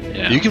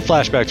 Yeah. You can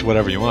flash back to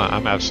whatever you want.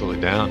 I'm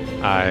absolutely down.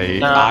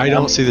 I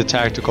don't see the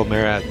tactical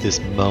merit at this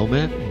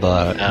moment,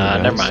 but who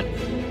knows? Never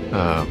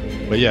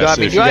mind. But yeah, Do I,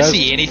 so mean, if do you I guys-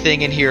 see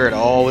anything in here at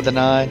all with a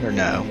 9 or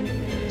no?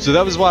 So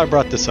that was why I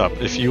brought this up.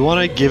 If you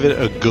want to give it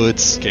a good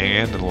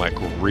scan and like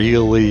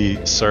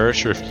really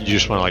search, or if you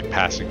just want to like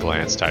passing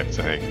glance type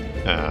thing,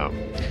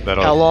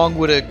 that'll How long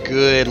would a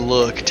good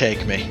look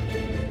take me?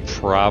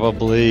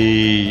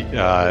 probably.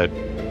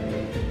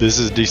 This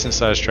is a decent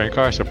sized train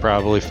car, so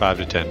probably 5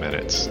 to 10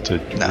 minutes to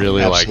No,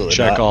 really like absolutely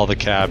check not. all the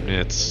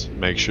cabinets,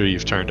 make sure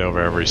you've turned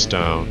over every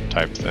stone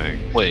type thing.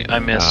 Wait, I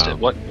missed it. Um,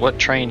 What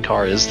train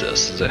car is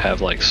this? Does it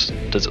have like?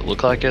 Does it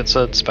look like it's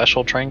a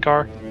special train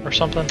car or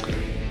something?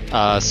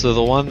 So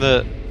the one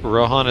that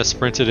Rohan has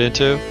sprinted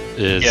into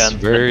is Yeah, and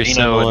very Dino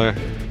similar.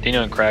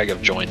 Dino and Crag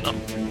have joined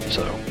them,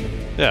 so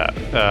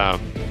Yeah,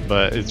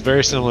 but it's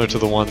very similar to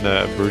the one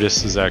that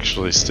Brutus is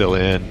actually still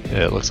in.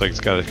 It looks like it's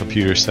got a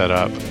computer set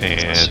up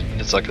and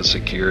it's like a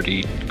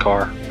security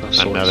car of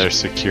sorts. another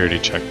security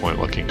checkpoint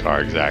looking car,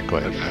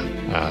 exactly.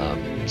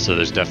 So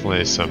there's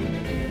definitely some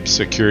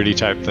security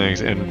type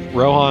things. And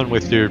Rohan,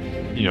 with your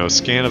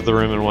scan of the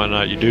room and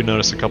whatnot, you do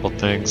notice a couple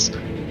things.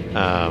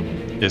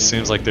 It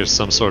seems like there's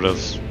some sort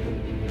of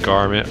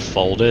garment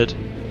folded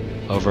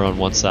over on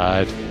one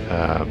side,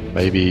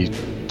 maybe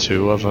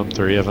 2 of them,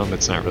 3 of them.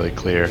 It's not really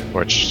clear,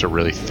 or it's just a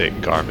really thick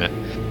garment.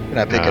 Can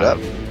I pick it up?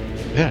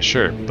 Yeah,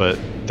 sure, but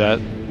that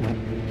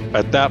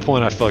at that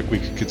point, I feel like we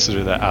could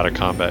consider that out of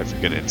combat if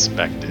you're going to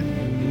inspect it.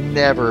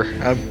 Never.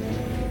 I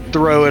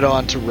throw it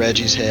onto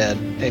Reggie's head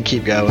and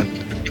keep going.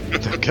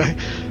 Okay,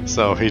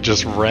 so he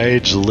just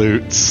rage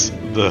loots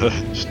the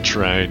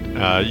train.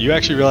 You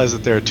actually realize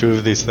that there are 2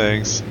 of these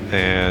things,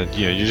 and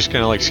you're just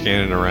kind of like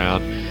scanning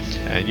around,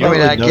 and you I don't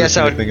mean, really I notice guess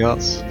I would- anything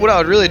else. What I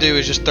would really do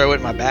is just throw it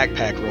in my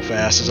backpack real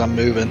fast as I'm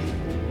moving.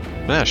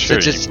 Yeah, sure.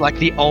 It's just like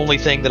the only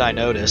thing that I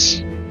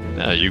notice.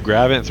 You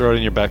grab it and throw it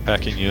in your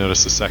backpack, and you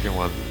notice the second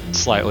one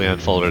slightly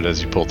unfolded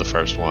as you pulled the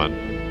first one.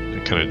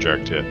 It kind of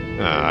jerked you.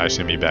 I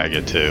assume you bag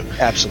it too.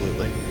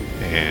 Absolutely.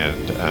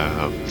 And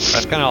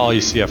that's kind of all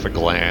you see off a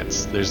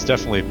glance. There's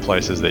definitely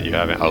places that you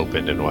haven't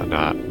opened and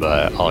whatnot,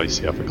 but all you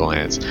see off a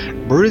glance.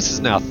 Brutus is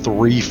now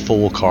 3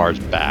 full cars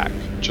back.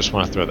 Just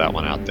want to throw that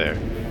one out there.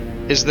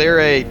 Is there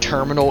a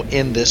terminal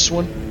in this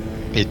one?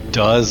 It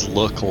does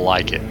look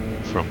like it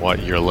from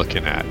what you're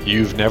looking at.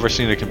 You've never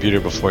seen a computer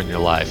before in your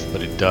life,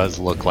 but it does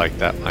look like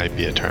that might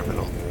be a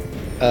terminal.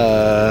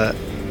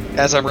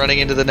 As I'm running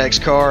into the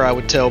next car, I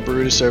would tell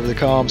Brutus over the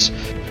comms,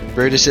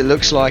 Brutus, it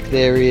looks like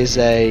there is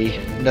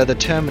another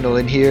terminal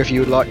in here if you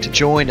would like to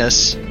join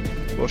us.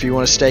 Or if you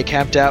want to stay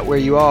camped out where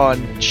you are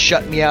and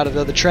shut me out of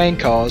other train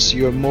cars,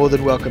 you are more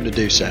than welcome to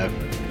do so.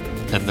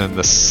 And then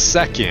the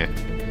second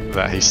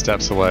that he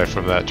steps away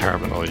from that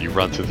terminal, you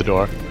run through the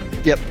door.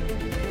 Yep.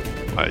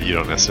 You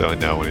don't necessarily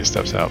know when he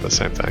steps out, but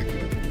same thing.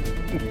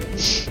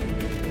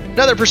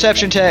 Another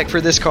perception check for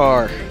this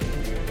car.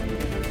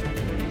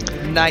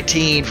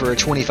 19 for a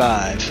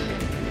 25.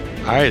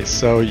 Alright,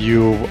 so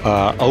you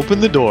open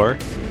the door,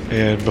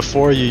 and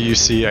before you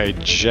see a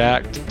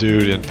jacked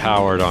dude in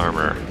powered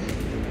armor.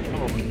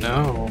 Oh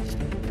no.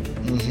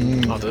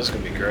 Mm-hmm. Oh, this is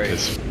gonna be great.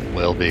 This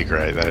will be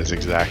great. That is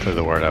exactly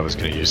the word I was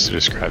going to use to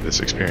describe this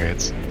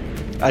experience.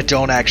 I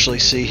don't actually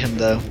see him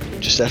though,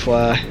 just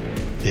FYI.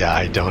 Yeah,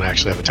 I don't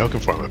actually have a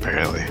token for him,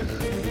 apparently.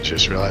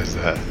 Just realized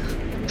that.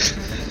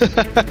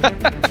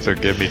 So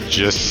give me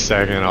just a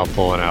second, I'll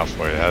pull it out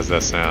for you. How's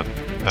that sound?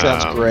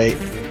 Sounds great.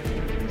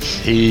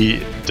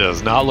 He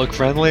does not look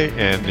friendly,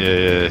 and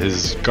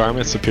his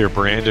garments appear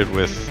branded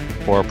with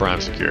Aura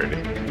Prime security.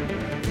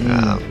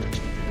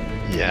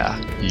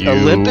 Yeah.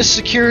 Olympus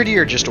security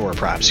or just Aura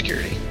Prime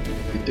security?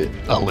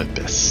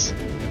 Olympus.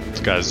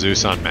 It's got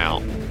Zeus on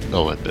Mount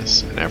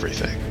Olympus and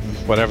everything.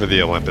 Whatever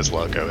the Olympus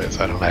logo is,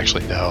 I don't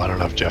actually know. I don't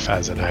know if Jeff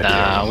has an idea.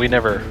 Nah, we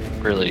never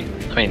really.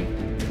 I mean,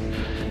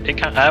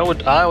 I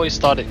always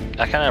thought it.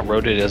 I kind of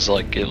wrote it as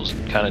like it was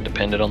kind of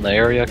dependent on the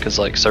area, because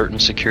like certain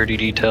security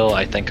detail,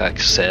 I think I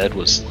said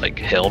was like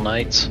Hell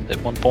Knights at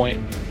one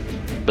point,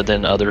 but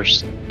then other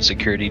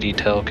security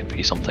detail could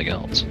be something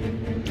else.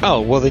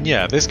 Oh, well then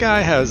yeah, this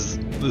guy has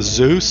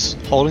Zeus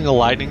holding a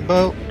lightning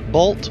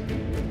bolt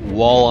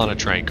while on a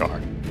train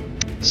car.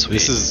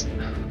 Sweet.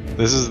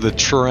 This is the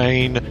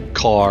train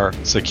car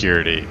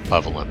security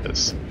of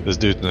Olympus. This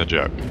dude's no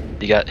joke.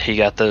 He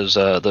got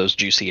those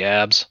juicy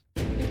abs.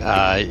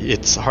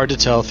 It's hard to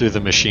tell through the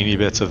machiny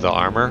bits of the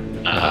armor.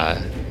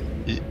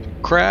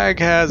 Crag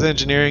has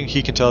engineering.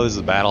 He can tell this is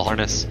a battle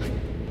harness.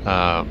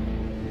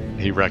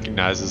 He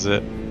recognizes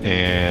it,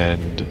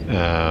 and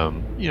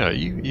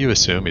you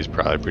assume he's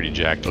probably a pretty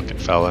jacked looking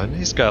fella, and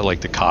he's got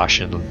like the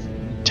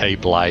caution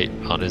tape light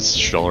on his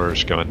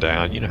shoulders going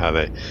down. You know how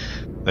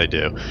they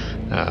do.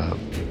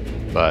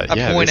 But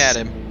yeah, I point at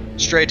him,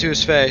 straight to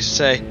his face, and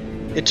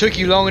say, "It took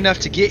you long enough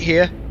to get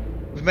here.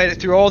 We've made it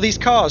through all these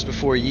cars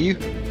before you."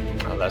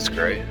 Oh, that's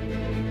great.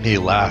 He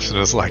laughs and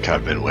is like,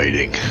 "I've been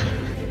waiting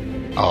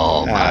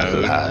all my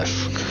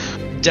life."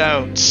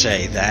 Don't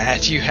say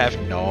that. You have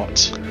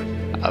not.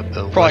 I've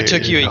been Probably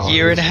took waiting you a on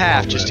year and a this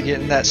half just to moment.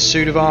 get in that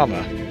suit of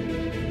armor.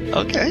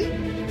 Okay.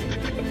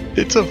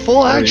 It's a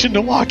full action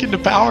to walk into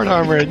powered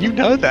armor, and you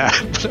know that.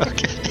 But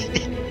okay.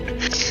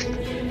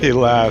 He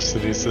laughs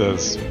and he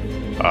says,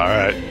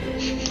 "Alright."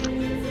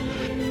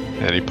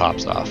 And he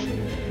pops off.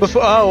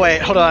 Oh,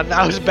 wait, hold on.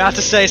 I was about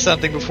to say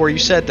something before you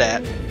said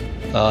that.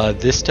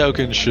 This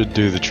token should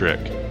do the trick.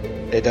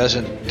 It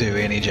doesn't do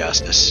any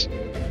justice.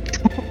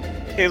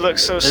 He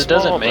looks so small. It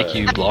doesn't make though.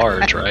 you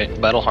large, right?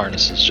 Battle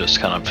harness is just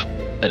kind of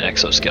an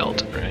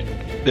exoskeleton, right?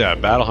 Yeah,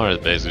 battle harness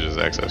is basically just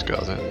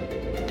exoskeleton.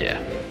 Yeah.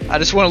 I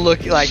just want to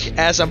look, like,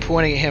 as I'm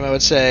pointing at him, I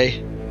would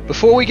say,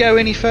 before we go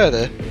any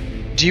further,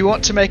 do you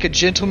want to make a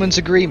gentleman's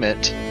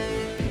agreement?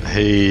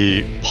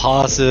 He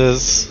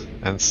pauses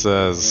and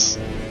says,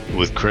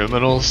 "With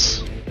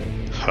criminals?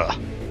 Huh.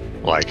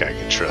 Like I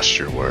can trust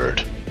your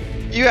word."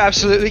 You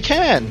absolutely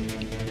can.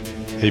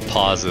 He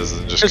pauses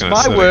and just Because kind of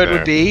my sitting word there.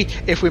 would be,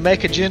 if we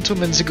make a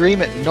gentleman's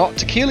agreement not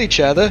to kill each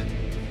other,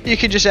 you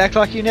can just act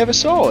like you never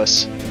saw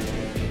us.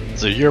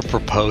 So you're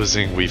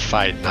proposing we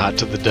fight not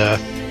to the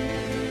death?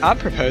 I'm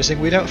proposing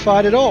we don't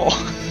fight at all.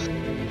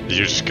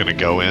 You're just gonna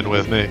go in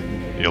with me?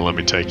 You'll let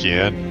me take you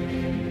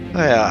in?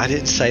 Well, I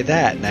didn't say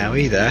that now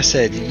either. I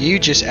said you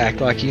just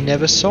act like you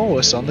never saw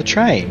us on the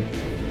train.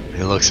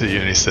 He looks at you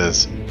and he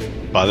says,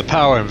 "By the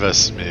power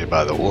invested in me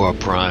by the War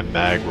Prime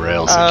Mag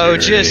Rail Security, Oh,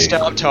 just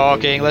stop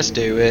talking. Let's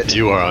do it.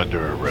 you are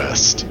under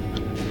arrest."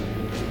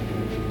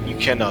 You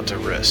cannot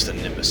arrest an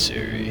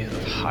emissary of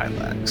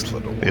Hylax,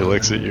 little one. He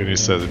looks at you and he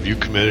says, "Have you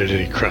committed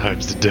any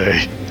crimes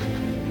today?"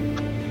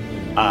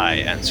 I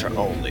answer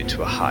only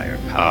to a higher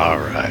power.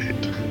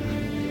 Alright.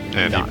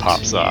 And he Not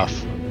pops you. off.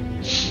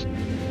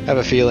 I have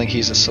a feeling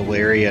he's a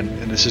Solarian,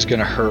 and this is going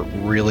to hurt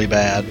really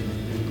bad.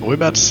 We're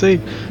about to see.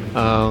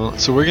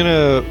 So we're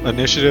gonna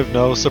initiative,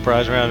 no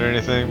surprise round or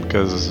anything,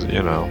 because,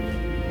 you know.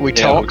 We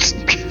Yeah, talked.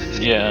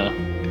 Yeah.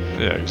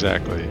 Yeah,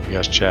 exactly. You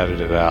guys chatted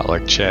it out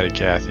like chatty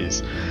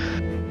Cathy's.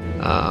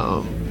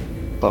 Bum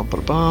ba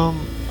bum.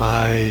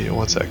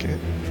 One second.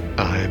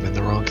 I am in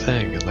the wrong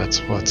thing, and that's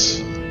what's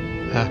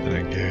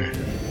happening here.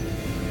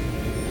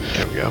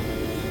 There we go.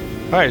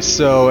 Alright,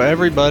 so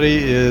everybody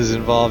is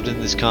involved in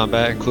this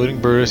combat, including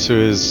Brutus, who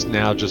is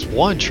now just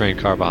one train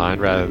car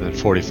behind rather than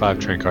 45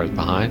 train cars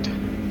behind.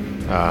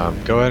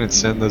 Go ahead and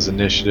send those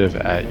initiative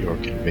at your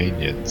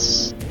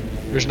convenience.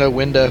 There's no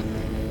window.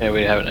 Yeah,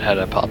 we haven't had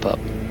a pop up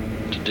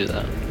to do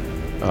that.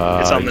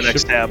 It's on the you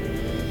next should- tab.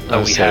 Oh,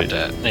 I'll we say- have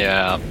to.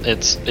 Yeah,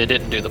 it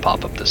didn't do the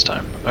pop up this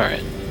time. All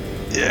right.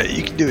 Yeah,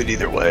 you can do it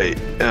either way.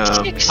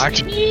 I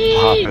can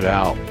pop it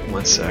out.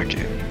 1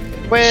 second.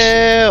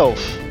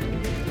 12.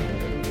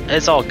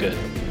 It's all good.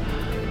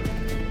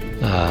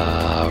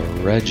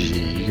 Reggie,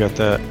 you got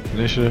that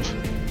initiative?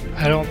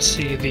 I don't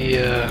see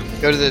the.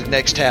 Go to the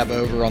next tab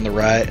over on the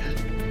right.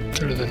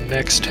 Go to the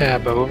next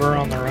tab over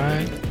on the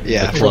right.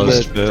 Yeah, The from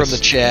closed the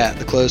fist. chat,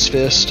 the closed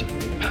fist.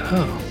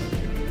 Oh.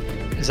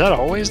 Is that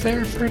always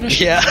there for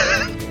initiative? Yeah.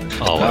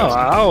 Oh, Oh,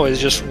 I always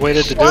just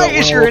waited to do Why it.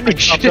 is your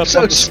initiative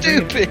so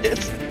stupid?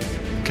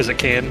 Because it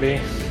can be.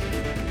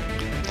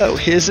 Oh,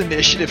 his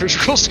initiative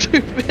is real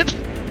stupid.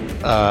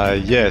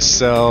 yes,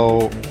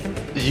 so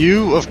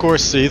you, of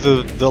course, see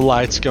the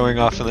lights going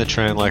off in the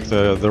train, like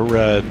the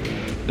red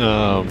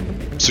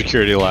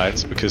security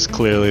lights, because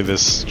clearly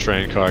this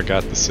train car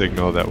got the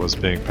signal that was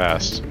being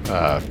passed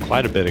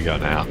quite a bit ago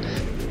now.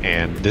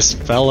 And this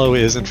fellow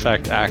is, in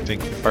fact, acting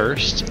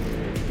first.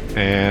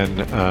 And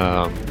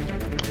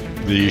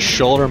the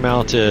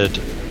shoulder-mounted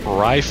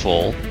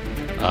rifle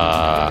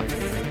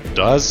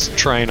does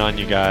train on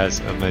you guys,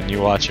 and then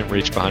you watch him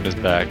reach behind his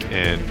back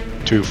and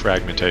 2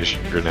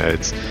 fragmentation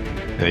grenades,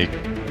 and he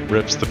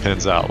rips the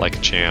pins out like a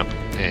champ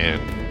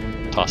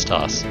and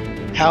toss.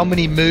 How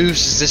many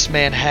moves does this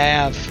man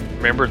have?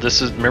 Remember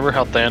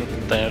how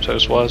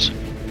Thanatos was?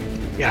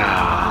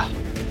 Yeah.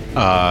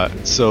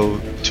 So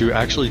to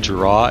actually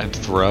draw and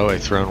throw a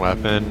thrown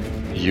weapon,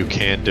 you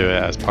can do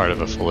it as part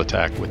of a full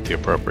attack with the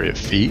appropriate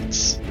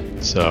feats.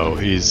 So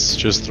he's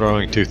just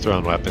throwing 2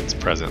 thrown weapons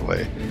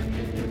presently.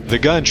 The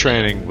gun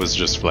training was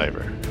just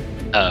flavor.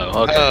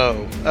 Oh, okay.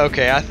 Oh,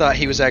 okay. I thought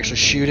he was actually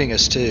shooting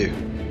us too.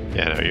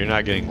 Yeah, no, you're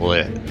not getting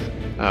lit.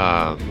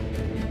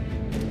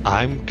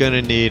 I'm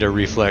gonna need a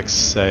reflex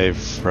save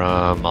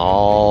from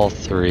all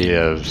 3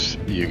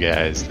 of you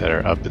guys that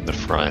are up in the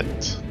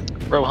front.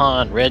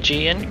 Rohan,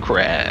 Reggie, and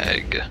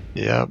Craig.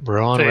 Yep,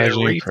 Rowan, They Reggie,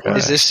 and reflex. Craig.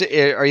 Is this?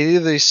 Are either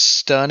of these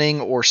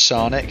stunning or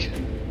sonic?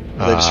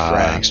 Or are they just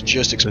frags,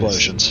 just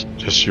explosions.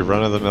 Just your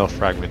run-of-the-mill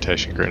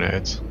fragmentation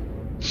grenades.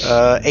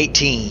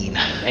 18.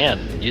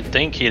 Man, you'd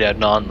think he'd have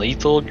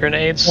non-lethal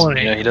grenades.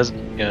 20. He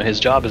doesn't. His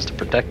job is to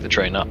protect the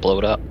train, not blow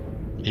it up.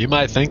 You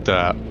might think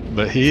that,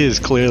 but he is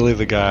clearly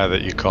the guy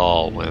that you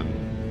call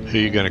when. Who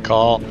you gonna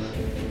call?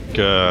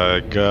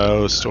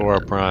 Ghost or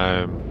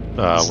Prime,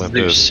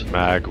 Olympus, Zeus.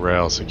 Mag,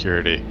 Rail,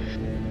 Security.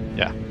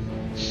 Yeah.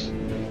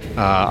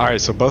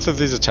 Alright, so both of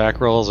these attack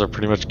rolls are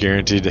pretty much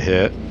guaranteed to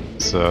hit,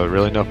 so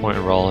really no point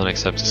in rolling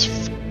except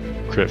just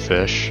crit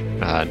fish.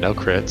 No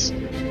crits.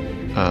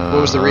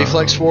 What was the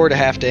reflex for? To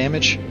half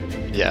damage?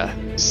 Yeah.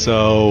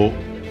 So,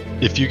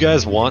 if you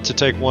guys want to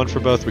take one for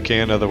both, we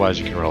can. Otherwise,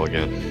 you can roll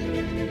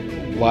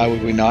again. Why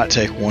would we not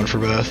take one for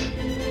both?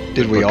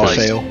 Did we all Because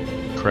fail?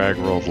 Craig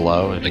rolled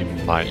low, and he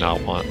might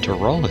not want to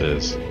roll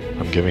his.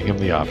 I'm giving him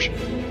the option.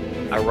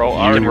 I You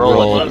already can roll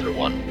rolled another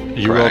one.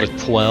 You rolled a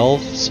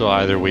 12, so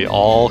either we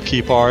all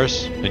keep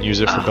ours and use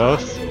it for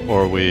both,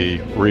 or we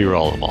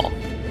re-roll them all.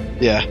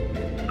 Yeah.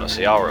 Oh,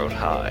 see, I rolled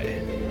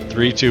high.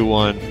 3, 2,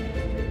 1.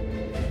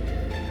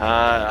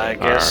 I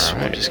guess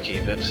we'll Alright. just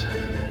keep it.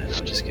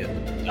 I'll just get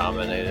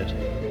dominated.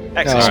 Oh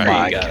Actually, screw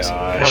my you guys.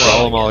 gosh.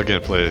 Roll them all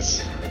again,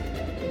 please.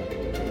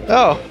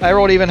 Oh, I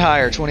rolled even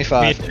higher,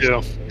 25. Me too.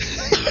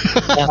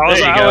 There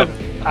you go.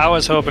 I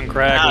was hoping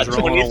Craig Ah, was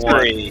rolling a 1.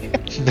 23.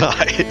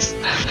 Nice.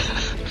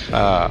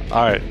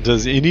 Alright,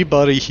 does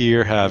anybody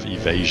here have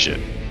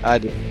evasion? I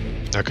do.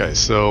 Okay,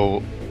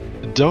 so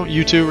don't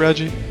you two,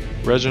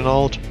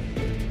 Reginald?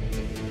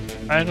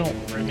 I don't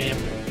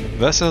remember.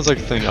 That sounds like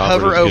a thing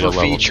Hover operatives get over at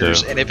level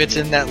features, 2. and if it's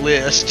in that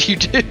list, you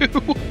do.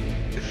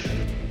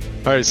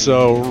 Alright,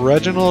 so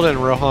Reginald and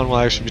Rohan will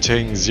actually be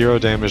taking 0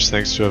 damage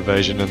thanks to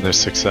evasion and their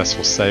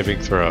successful saving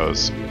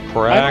throws. I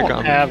Crag,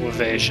 don't have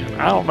evasion.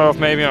 I don't know if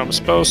maybe I'm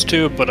supposed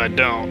to, but I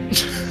don't.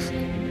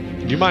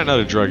 you might not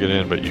have drug it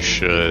in, but you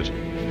should.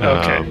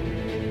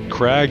 Okay.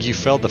 Crag, you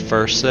failed the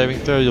first saving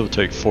throw, you'll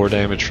take 4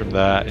 damage from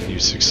that, and you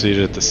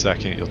succeeded at the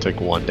second, you'll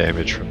take 1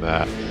 damage from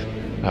that.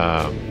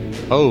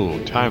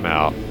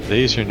 Timeout.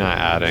 These you're not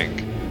adding.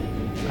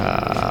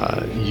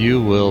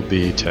 You will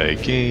be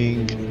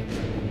taking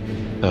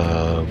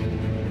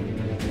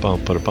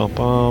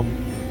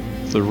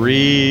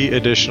 3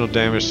 additional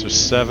damage, so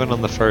 7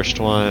 on the first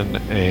one,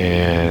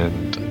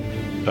 and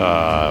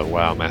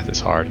wow, math is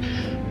hard.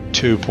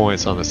 2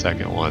 points on the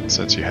second one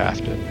since you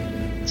halved it.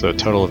 So a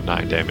total of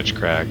 9 damage,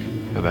 Crag,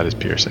 and that is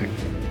piercing.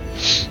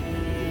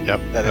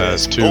 Yep, That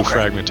as is 2 bullcrap.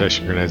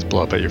 fragmentation grenades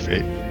blow up at your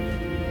feet.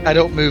 I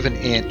don't move an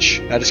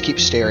inch. I just keep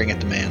staring at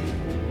the man.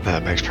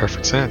 That makes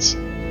perfect sense.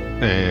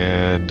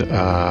 And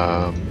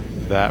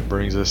that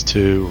brings us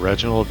to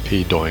Reginald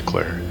P.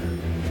 Doinkler.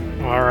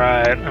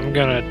 Alright, I'm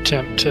gonna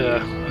attempt to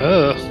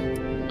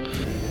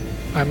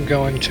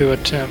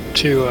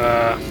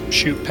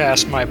shoot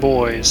past my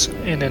boys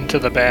and into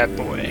the bad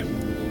boy.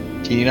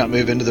 Can you not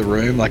move into the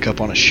room, like up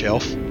on a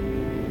shelf? I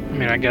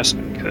mean, I guess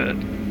I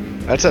could.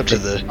 That's up to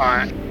the.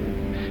 Alright.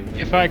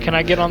 Can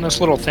I get on this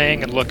little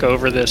thing and look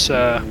over this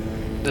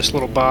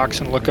little box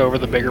and look over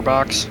the bigger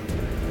box?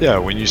 Yeah,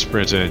 when you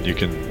sprint in, you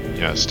can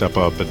step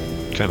up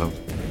and kind of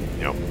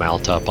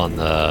mount up on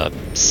the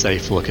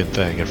safe-looking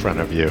thing in front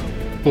of you.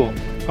 Cool.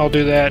 I'll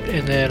do that,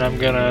 and then I'm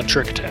gonna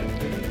trick attack.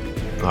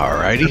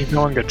 Alrighty. I'm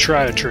going to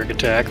try to trick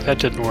attack. That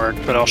didn't work,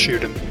 but I'll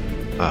shoot him.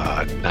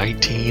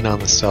 19 on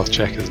the stealth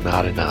check is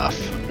not enough.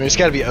 I mean, it's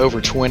got to be over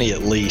 20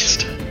 at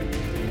least.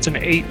 It's an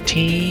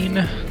 18.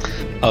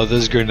 Oh,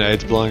 those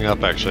grenades blowing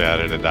up actually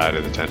added a die to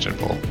the tension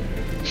pool.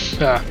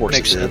 course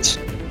Makes it did. sense.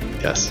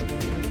 Yes.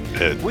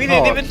 We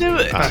didn't Oh, even do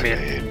it. I mean,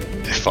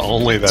 if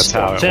only that's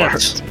how it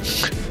Tense.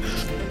 worked.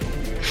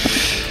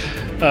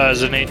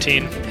 Is an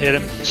 18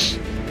 hit him?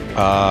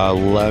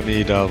 Let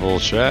me double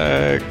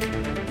check.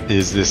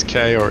 Is this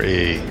K or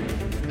E?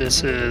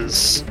 This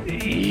is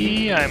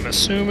E, I'm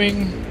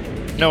assuming.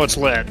 No, it's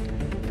lead.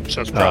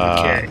 So it's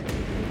probably K.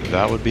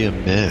 That would be a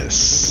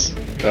miss.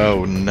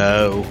 Oh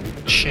no.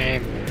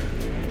 Shame.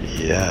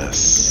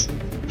 Yes.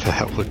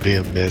 That would be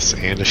a miss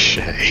and a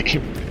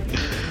shame.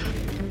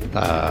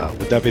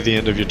 Would that be the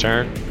end of your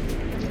turn?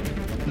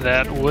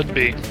 That would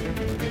be.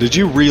 Did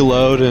you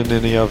reload in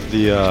any of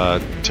the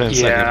 10-second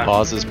Yeah.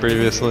 pauses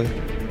previously?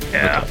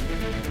 Yeah.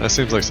 That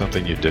seems like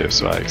something you do,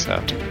 so I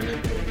accept.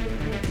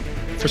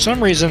 For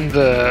some reason,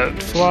 the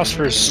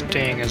Philosopher's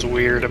Sting is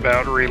weird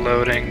about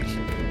reloading.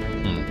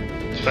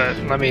 But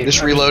let me.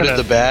 Just I'm reloaded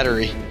gonna- the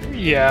battery.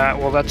 Yeah,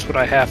 well, that's what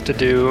I have to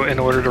do in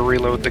order to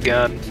reload the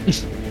gun.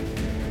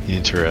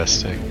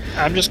 Interesting.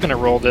 I'm just gonna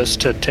roll this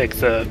to take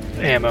the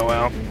ammo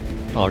out.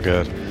 All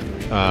good.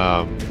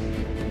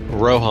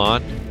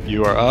 Rohan,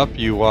 you are up.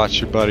 You watch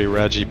your buddy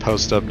Reggie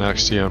post up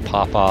next to you and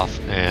pop off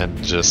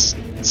and just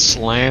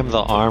slam the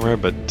armor,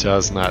 but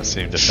does not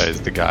seem to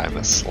phase the guy in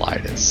the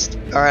slightest.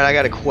 Alright, I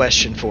got a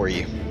question for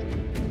you.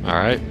 All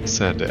right,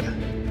 send it.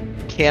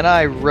 Can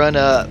I run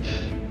up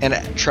and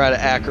try to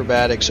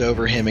acrobatics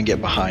over him and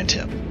get behind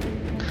him?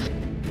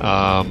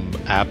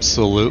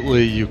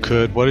 Absolutely, you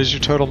could. What is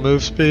your total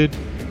move speed?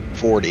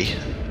 40.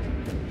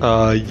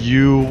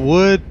 You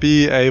would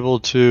be able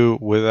to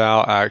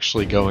without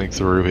actually going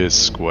through his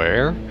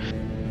square.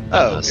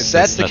 Oh, if Since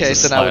that's the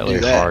case, a then I would do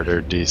slightly that.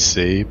 harder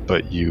DC,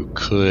 but you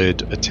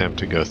could attempt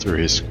to go through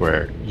his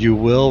square. You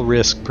will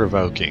risk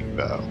provoking,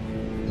 though,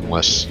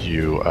 unless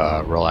you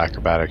roll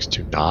acrobatics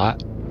to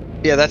not.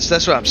 Yeah, that's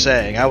what I'm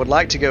saying. I would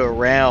like to go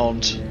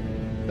around.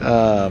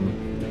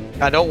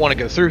 I don't want to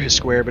go through his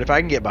square, but if I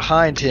can get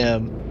behind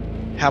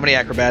him, how many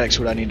acrobatics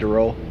would I need to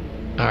roll?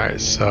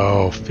 Alright,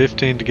 so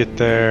 15 to get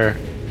there,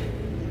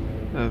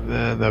 and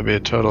then that'll be a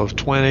total of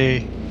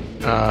 20.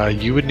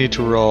 You would need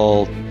to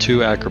roll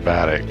 2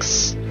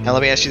 acrobatics Now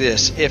let me ask you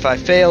this: if I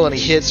fail and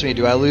he hits me,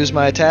 do I lose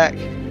my attack,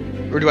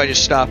 or do I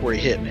just stop where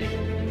he hit me?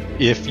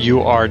 If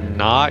you are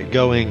not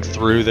going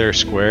through their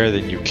square,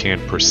 then you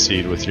can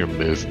proceed with your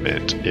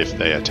movement if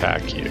they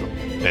attack you.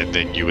 And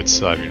then you would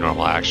still have your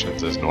normal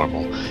actions as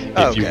normal.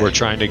 If you Okay. were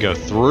trying to go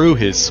through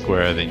his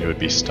square, then you would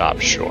be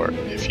stopped short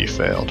if you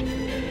failed.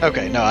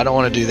 Okay, no, I don't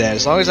want to do that.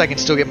 As long as I can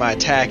still get my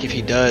attack, if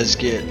he does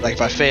get, like,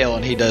 if I fail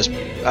and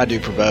I do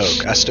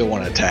provoke, I still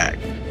want to attack.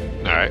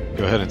 Alright,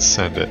 go ahead and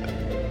send it.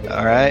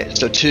 All right,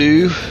 so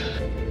 2.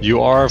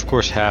 You are, of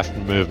course, half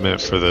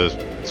movement for the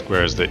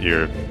squares that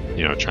you're,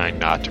 trying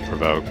not to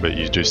provoke, but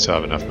you do still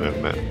have enough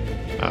movement.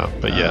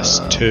 But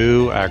yes,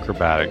 2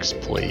 acrobatics,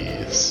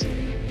 please.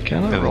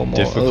 Can I And roll the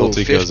more?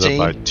 difficulty goes up 15?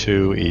 by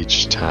 2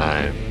 each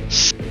time.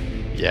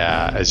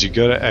 Yeah, as you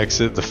go to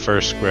exit the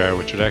first square,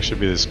 which would actually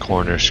be this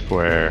corner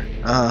square,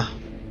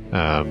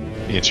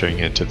 entering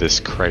into this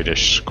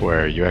cratish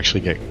square, you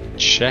actually get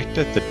checked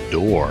at the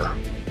door.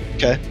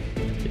 Okay.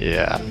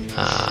 Yeah.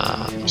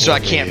 So I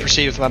can't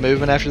proceed with my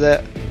movement after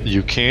that?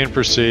 You can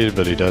proceed,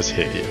 but he does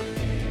hit you.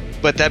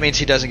 But that means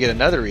he doesn't get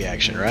another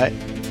reaction, right?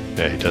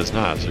 Yeah, he does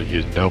not, so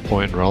you no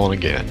point in rolling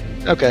again.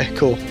 Okay,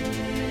 cool.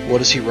 What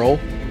does he roll?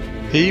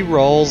 He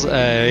rolls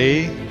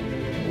a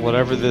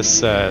whatever this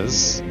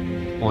says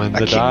when I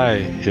the can't- die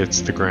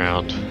hits the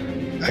ground.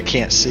 I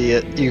can't see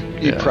it. You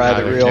Yeah,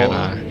 private neither reel. can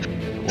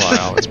I. Well, I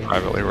always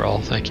privately roll.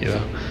 Thank you,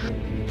 though.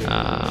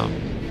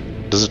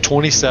 Does a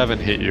 27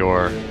 hit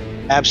your?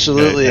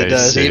 Absolutely, it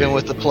does. AC. Even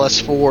with the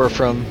 +4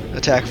 from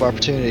attack of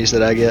opportunities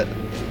that I get.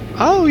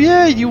 Oh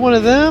yeah, you one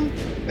of them?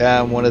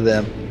 Yeah, I'm one of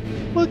them.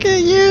 Look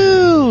at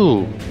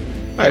you!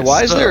 Hey,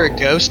 why is there a So-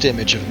 ghost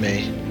image of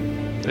me?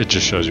 It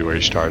just shows you where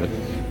you started.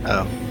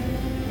 Oh,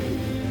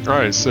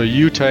 Alright, so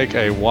you take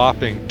a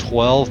whopping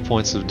 12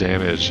 points of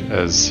damage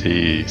as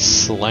he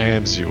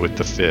slams you with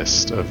the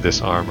fist of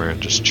this armor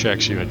and just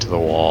checks you into the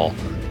wall.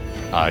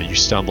 You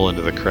stumble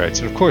into the crates,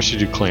 and of course you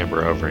do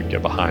clamber over and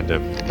get behind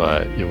him,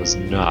 but it was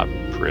not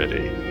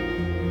pretty.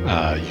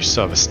 You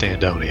still have a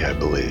standoni, I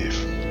believe.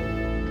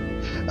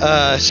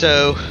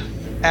 so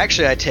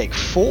actually I take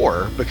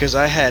 4 because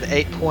I had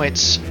 8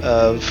 points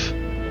of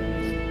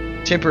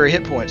temporary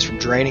hit points from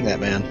draining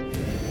that man.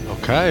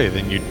 Okay,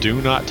 then you do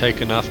not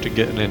take enough to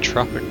get an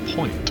entropic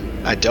point,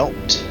 I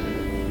don't.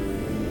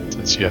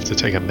 since you have to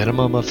take a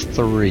minimum of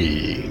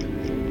 3.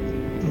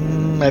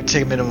 I have to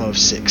take a minimum of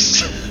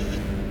 6.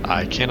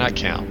 I cannot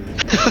count.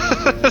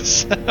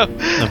 So, A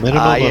minimum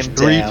I of am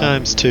 3 down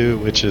times 2,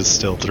 which is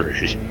still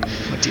 3.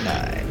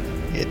 29.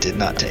 It did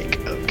not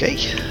take. Okay.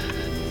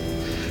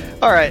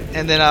 Alright,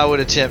 and then I would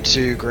attempt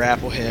to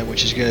grapple him,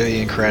 which is going to be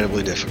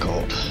incredibly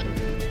difficult.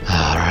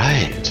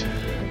 Alright.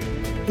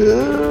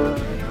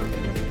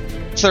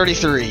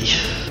 33.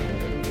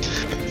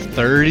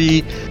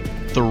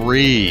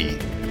 33.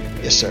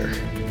 Yes, sir.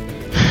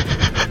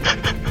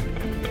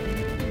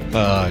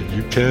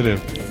 You pin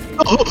him.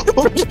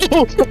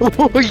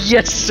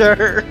 Yes,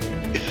 sir.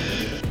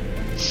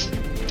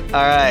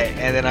 Alright,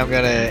 and then I'm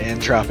going to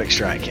entropic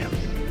strike him.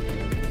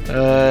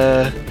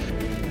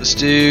 Let's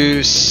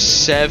do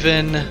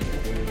 7.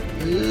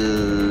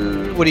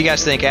 What do you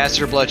guys think?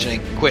 Acid or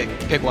bludgeoning? Quick,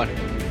 pick one.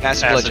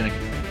 Acid, Acid. bludgeoning.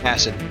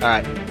 Acid.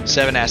 Alright,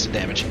 7 acid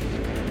damage.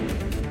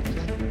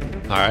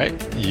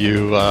 Alright.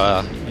 You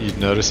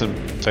notice him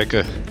take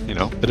a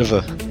bit of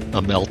a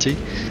melty.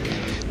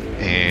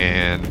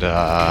 And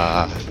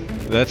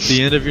that's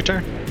the end of your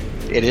turn.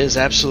 It is,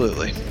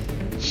 absolutely.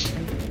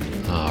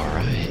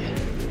 Alright.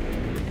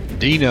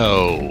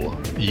 Dino,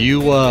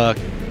 you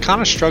kind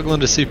of struggling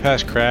to see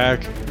past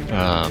Crag.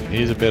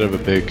 He's a bit of a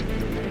big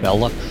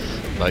fella,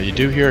 but you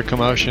do hear a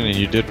commotion, and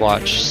you did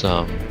watch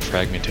some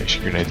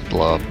fragmentation grenades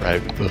blow up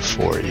right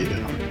before you.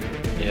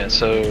 Yeah,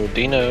 so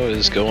Dino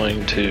is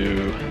going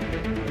to,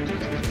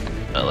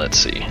 let's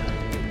see,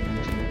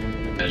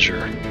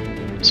 measure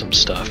some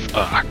stuff.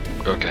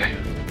 Okay.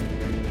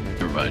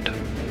 Never mind.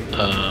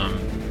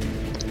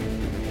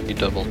 You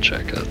double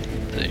check a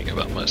thing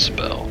about my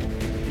spell.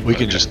 We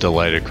can Okay. just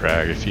delay to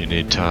Crag if you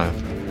need time.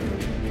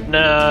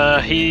 Nah,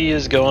 he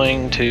is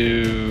going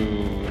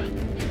to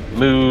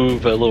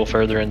move a little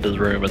further into the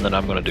room, and then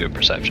I'm going to do a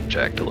perception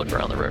check to look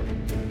around the room.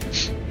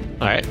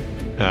 Alright.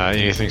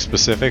 Anything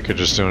specific, or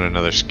just doing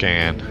another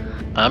scan?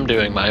 I'm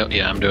doing my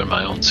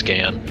own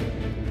scan.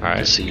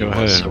 Alright, see go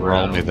ahead what's and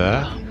roll me around.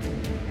 that.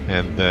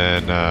 And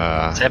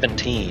then,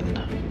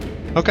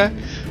 17. okay.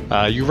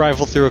 You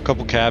rifle through a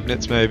couple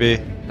cabinets, maybe,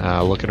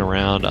 looking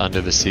around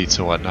under the seats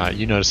and whatnot.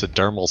 You notice a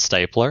dermal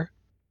stapler,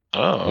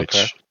 Oh,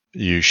 okay. which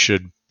you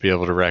should be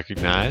able to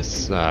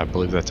recognize. I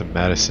believe that's a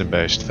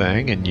medicine-based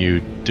thing, and you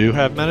do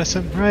have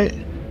medicine, right?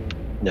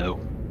 No.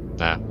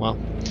 Nah, well,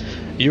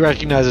 you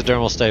recognize a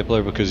dermal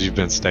stapler because you've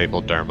been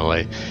stapled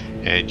dermally,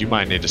 and you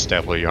might need to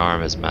staple your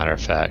arm, as a matter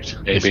of fact,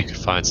 if you Maybe. could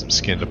find some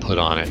skin to put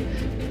on it.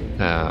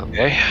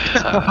 Okay.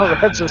 Oh,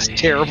 that's a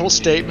terrible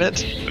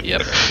statement.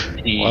 Yep.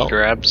 He Well,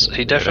 grabs.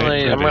 He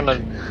definitely.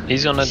 pretty.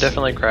 He's gonna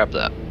definitely grab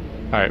that.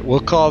 All right, we'll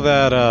call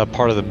that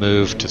part of the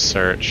move to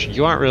search.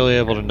 You aren't really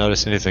able to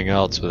notice anything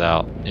else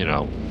without,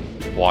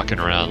 walking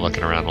around,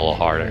 looking around a little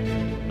harder.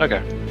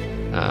 Okay.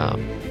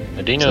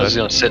 Adino's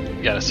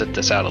gonna gotta sit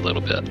this out a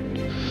little bit.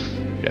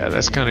 Yeah,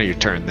 that's kind of your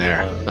turn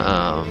there.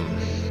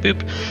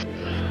 Boop.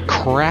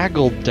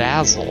 Craggle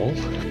Dazzle,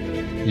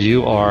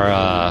 you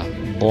are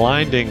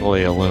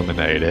blindingly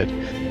illuminated.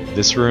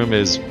 This room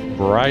is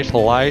bright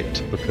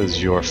light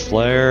because your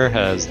flare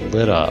has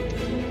lit up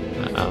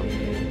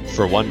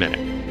for 1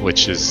 minute,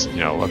 which is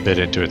a bit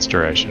into its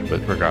duration,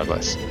 but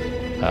regardless.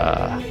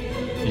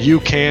 You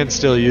can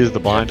still use the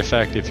blind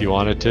effect if you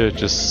wanted to,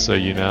 just so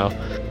you know.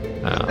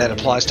 That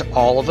applies to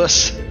all of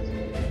us.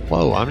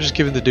 Whoa, I'm just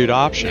giving the dude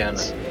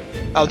options.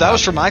 Oh, that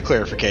was for my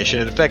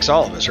clarification. It affects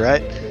all of us,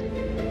 right?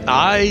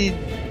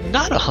 I'm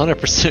not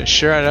 100%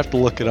 sure. I'd have to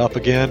look it up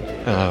again.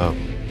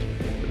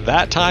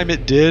 That time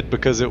it did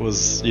because it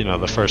was,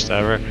 the first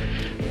ever.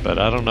 But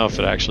I don't know if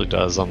it actually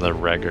does on the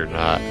reg or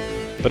not.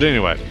 But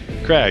anyway,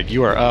 Craig,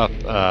 you are up.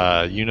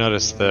 You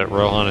notice that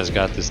Rohan has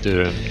got this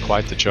dude in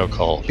quite the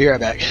chokehold. Be right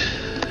back.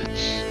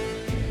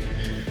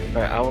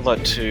 All right, I would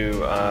like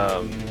to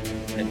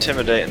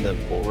intimidate and then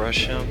bull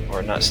rush him,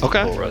 or not bull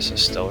rush, and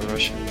stellar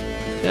rush him.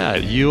 Yeah,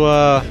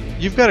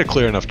 you've got a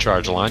clear enough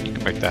charge line. You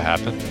can make that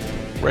happen.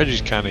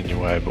 Reggie's kind of in your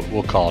way, but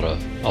we'll call it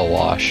a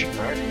wash. All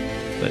right.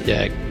 But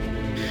yeah.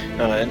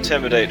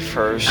 Intimidate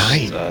first.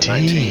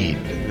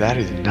 19. That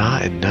is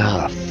not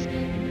enough.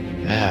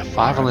 Yeah,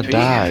 5 on the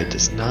die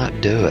does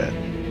not do it.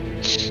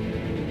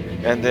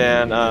 And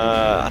then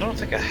I don't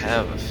think I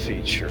have a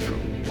feature for.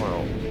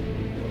 Well,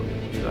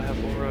 do I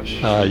have bull rush?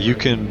 You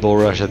can bull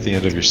rush at the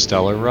end of your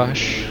stellar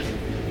rush,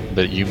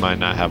 but you might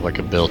not have like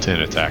a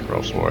built-in attack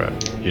roll for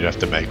it. You'd have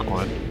to make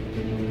one.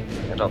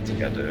 I don't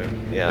think I do.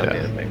 Yeah, I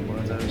need to make one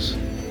of those.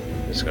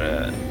 I'm just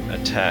gonna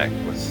attack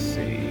with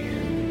the.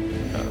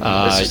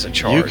 This is a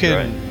charge,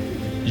 right?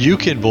 You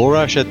can bull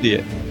rush at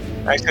the.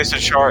 Actually, it's a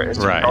charge.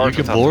 Right, you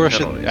can bull rush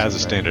it as a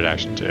standard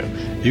action too.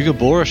 You can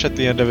bull rush at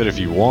the end of it if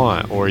you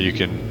want, or you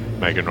can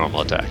make a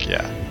normal attack.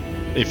 Yeah,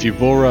 if you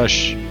bull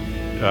rush.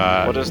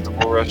 What does the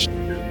bull rush do?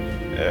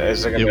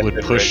 It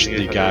would push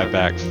the guy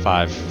back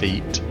 5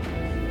 feet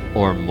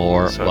or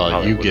more. So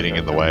well, you getting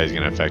in the way is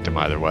going to affect him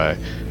either way.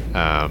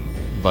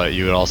 But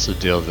you would also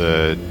deal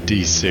the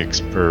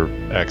D6 per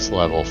X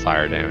level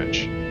fire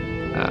damage.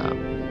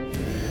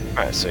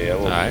 Alright, so yeah,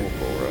 we'll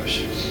bull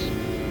rush.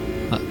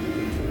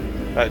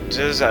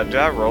 Do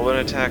I roll an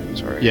attack?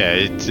 Sorry. Yeah,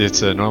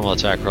 it's a normal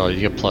attack roll.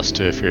 You get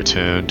 +2 if you're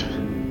attuned.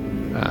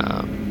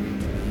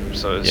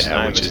 So it's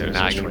which is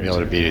not going to be able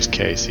to beat his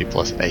KC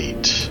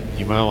 +8.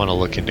 You might want to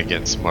look into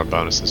getting some more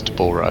bonuses to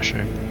bull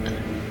rushing.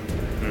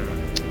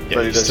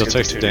 Yeah, he still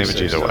takes the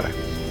damage either way.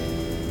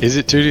 Is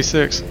it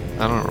 2d6?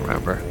 I don't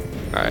remember.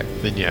 Alright,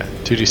 then yeah,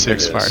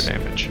 2d6 fire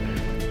damage.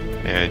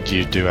 And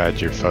you do add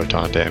your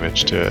photon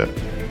damage to it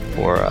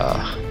for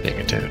being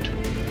attuned.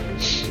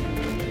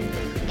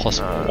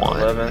 +1.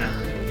 11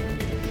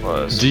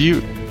 plus. Do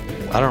you...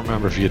 I don't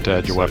remember if you had to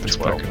add your weapon 12.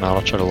 spec or not.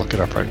 I'll try to look it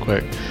up right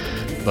quick.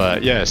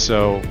 But yeah,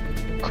 so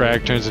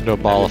Crag turns into a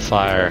ball of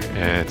fire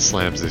and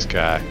slams this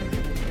guy.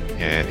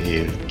 And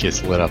he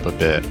gets lit up a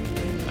bit.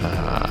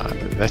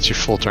 That's your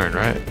full turn,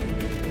 right?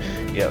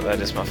 Yeah,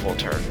 that is my full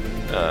turn.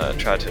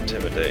 Try to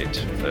intimidate,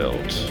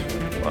 failed.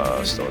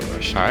 Stellar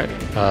rush. Alright.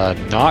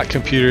 Not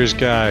Computer's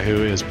guy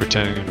who is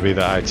pretending to be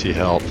the IT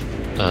help.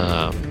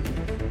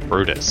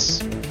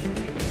 Brutus.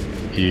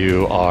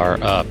 You are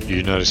up.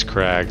 You notice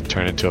Crag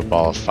turn into a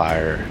ball of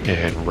fire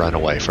and run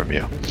away from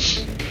you.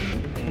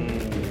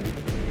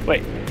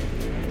 Wait,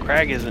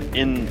 Crag isn't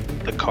in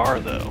the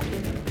car though.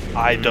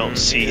 I don't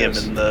see him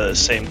in the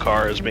same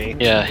car as me.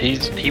 Yeah,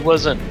 he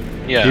wasn't.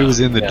 Yeah, he was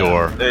in the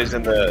door. He's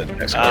in the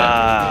next car.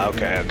 Ah,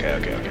 okay.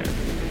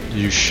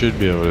 You should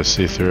be able to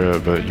see through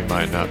it, but you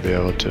might not be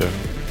able to. I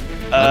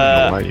don't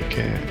know why you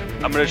can't.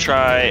 I'm gonna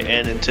try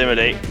and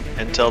intimidate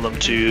and tell them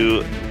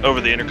to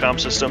over the intercom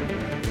system,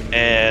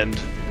 and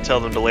tell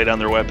them to lay down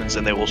their weapons,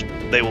 and they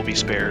will be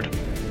spared.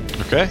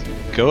 Okay,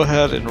 go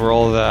ahead and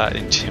roll that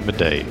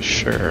intimidate.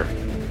 Sure.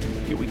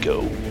 Here we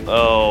go.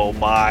 Oh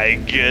my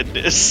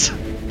goodness,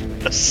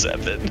 a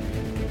 7.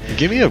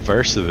 Give me a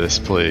verse of this,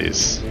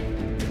 please.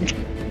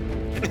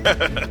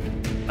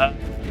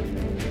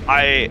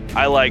 I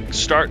like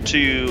start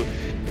to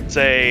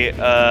say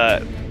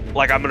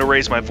like I'm gonna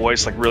raise my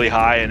voice like really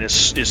high, and as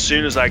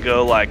soon as I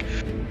go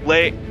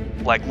lay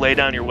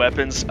down your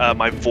weapons,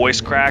 my voice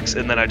cracks,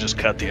 and then I just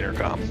cut the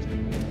intercom.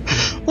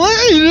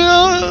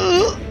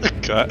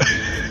 Cut.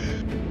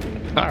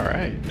 All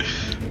right.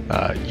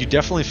 You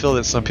definitely feel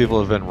that some people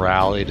have been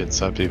rallied and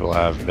some people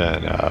have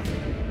been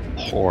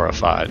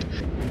horrified.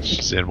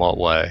 In what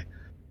way?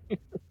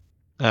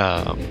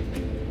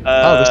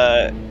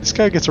 This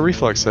guy gets a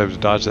reflex save to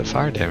dodge that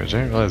fire damage. I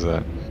didn't realize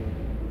that.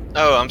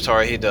 Oh, I'm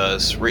sorry, he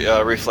does.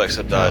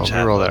 Reflexive dodge. Let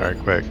me roll that right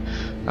quick.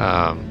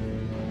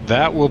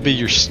 That will be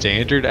your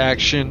standard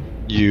action.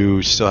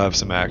 You still have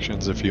some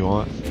actions if you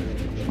want.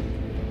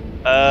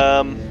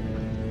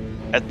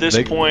 At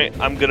this point,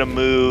 I'm gonna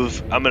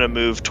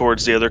move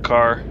towards the other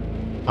car.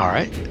 All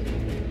right.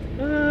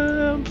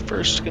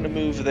 First, gonna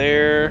move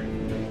there.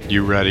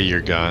 You ready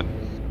your gun?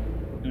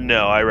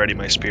 No, I ready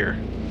my spear.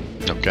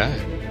 Okay.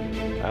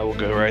 I will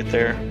go right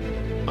there.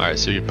 Alright,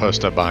 so you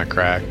post up behind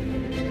Crag.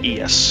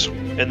 Yes.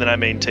 And then I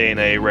maintain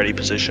a ready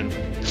position.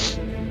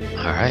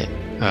 Alright.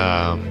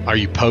 Are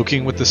you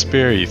poking with the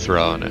spear or are you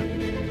throwing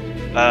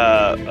it?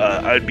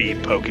 I'd be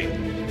poking.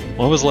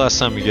 When was the last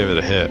time you gave it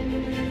a hit?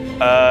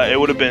 It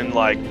would have been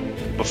like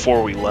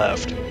before we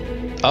left.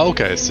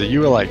 Okay, so you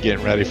were like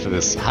getting ready for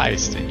this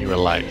heist and you were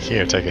like,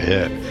 here, take a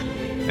hit.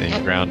 And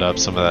you ground up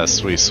some of that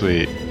sweet,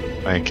 sweet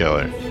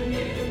painkiller.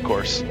 Of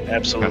course.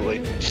 Absolutely.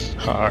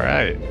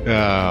 Alright.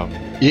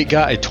 It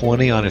got a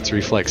 20 on its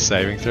reflex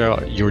saving throw.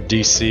 Your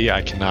DC,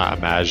 I cannot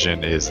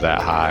imagine, is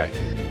that high.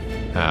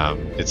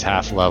 It's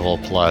half level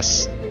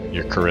plus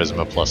your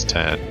charisma plus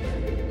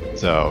 10.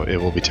 So it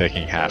will be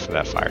taking half of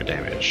that fire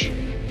damage.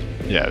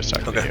 Yeah, I was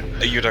talking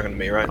to you. You're talking to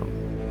me, right?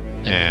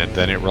 And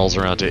then it rolls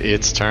around to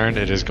its turn.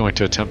 It is going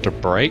to attempt to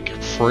break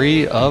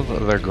free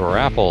of the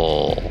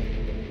grapple.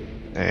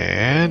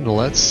 And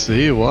let's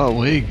see what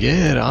we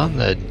get on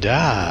the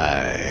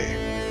die.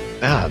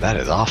 Ah, that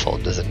is awful.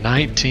 Does a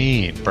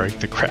 19 break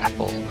the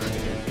grapple?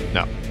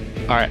 No.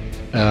 Alright.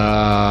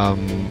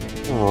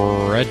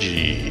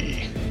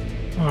 Reggie.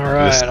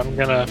 Alright, I'm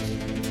gonna...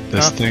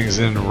 This thing's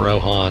in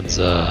Rohan's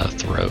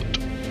throat.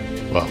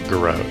 Well,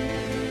 Garrote.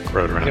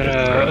 Garrote around I'm his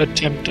gonna throat.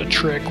 attempt a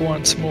trick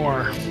once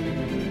more.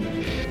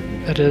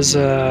 That is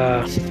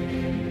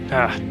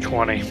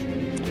 20.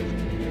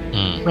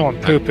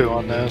 Rolling poo-poo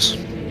on those.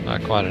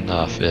 Not quite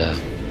enough, yeah.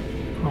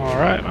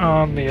 Alright,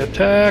 on the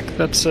attack,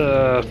 that's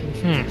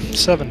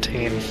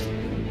 17.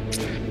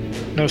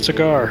 No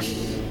cigar.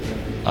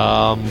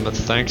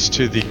 Thanks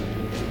to the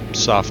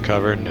soft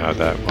cover, no,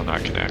 that will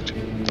not connect.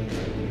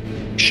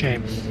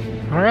 Shame.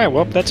 Alright,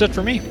 well, that's it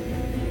for me.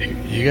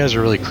 You guys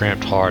are really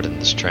cramped hard in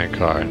this train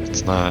car, and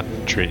it's not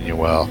treating you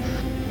well.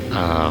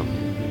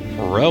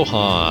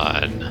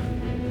 Rohan.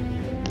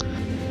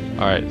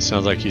 Alright,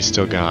 sounds like he's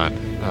still gone.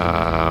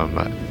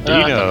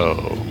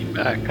 Dino.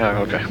 Back.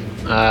 Oh, okay.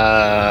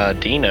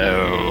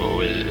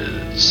 Dino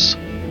is.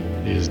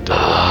 He's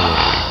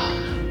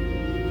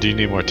delaying. Do you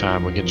need more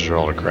time? We can just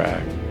roll a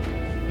Crag.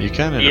 You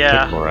kind of in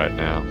a pickle right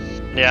now.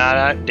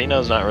 Yeah,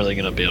 Dino's not really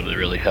going to be able to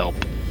really help,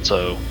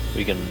 so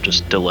we can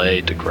just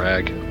delay to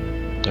Crag.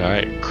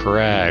 Alright,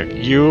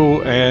 Crag.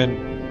 You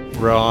and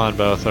Rohan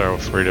both are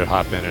free to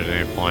hop in at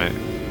any point.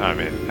 I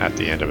mean, at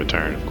the end of a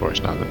turn, of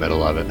course, not in the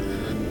middle of it.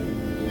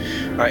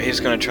 Alright, he's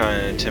going to try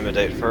and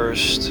intimidate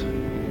first.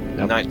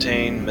 Yep.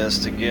 19,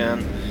 missed again.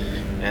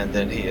 And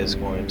then he is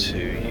going to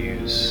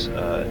use,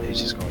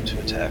 he's just going to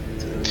attack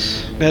with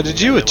this. Now, did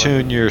you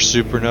attune your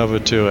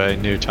supernova to a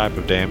new type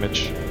of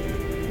damage?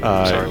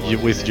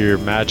 With your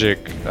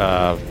magic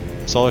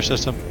solar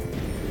system?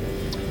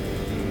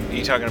 Are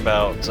you talking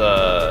about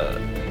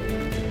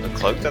the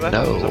cloak that I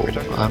have? Is that what you're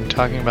talking about? I'm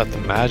talking about the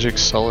magic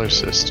solar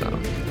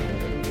system.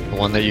 The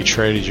one that you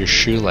traded your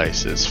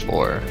shoelaces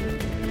for.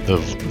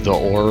 The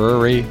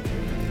orrery.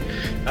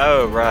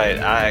 Oh, right.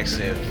 I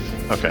actually have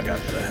Okay. forgot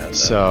that I had that.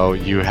 So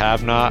you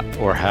have not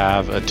or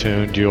have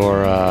attuned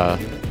your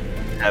Have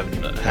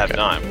okay.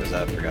 not, because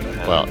I forgot I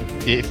had well,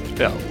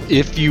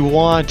 if you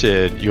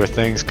wanted, your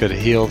things could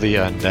heal the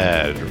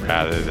undead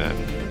rather than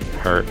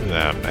hurt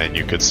them, and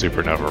you could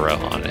supernova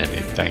Rohan, and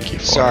thank you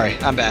for Sorry,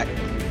 it. I'm back.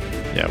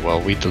 Yeah,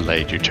 well, we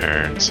delayed your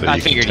turn, so I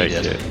you can figured you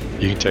take did.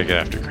 it. You can take it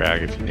after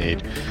Crag if you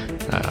need.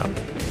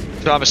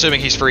 So I'm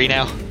assuming he's free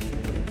now?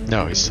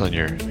 No, he's still in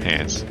your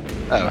hands.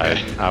 Oh,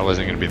 okay. I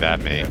wasn't going to be that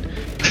mean.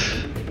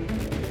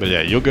 But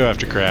yeah, you'll go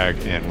after Crag,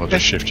 and we'll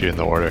just shift you in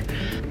the order.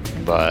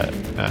 But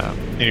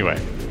anyway,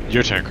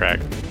 your turn,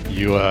 Crag.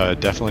 You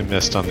definitely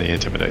missed on the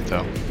Intimidate,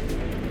 though.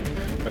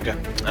 Okay.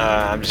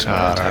 I'm just going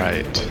to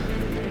attack. Alright.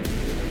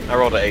 I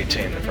rolled an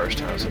 18 the first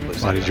time, so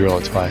please. Why did you roll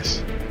it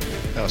twice?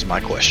 That was my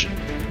question.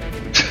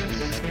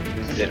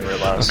 Didn't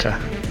realize. Okay.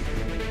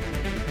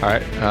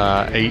 Alright,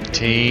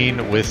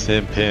 18 with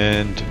him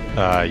pinned.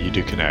 You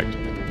do connect.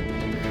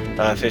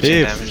 15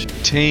 damage.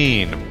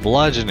 15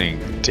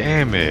 bludgeoning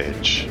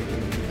damage.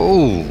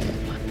 Ooh.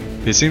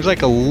 It seems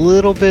like a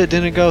little bit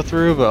didn't go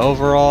through, but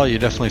overall, you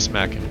definitely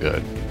smack him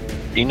good.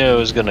 Dino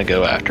is going to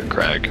go after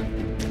Crag.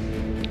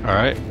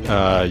 Alright,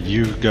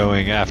 you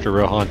going after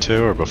Rohan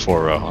too, or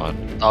before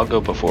Rohan? I'll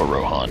go before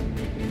Rohan.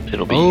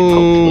 It'll be Oh,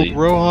 hopefully.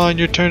 Rohan,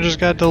 your turn just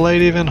got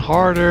delayed even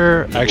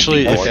harder. it'll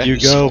Actually, be if more you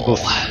go useful.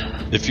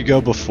 if you go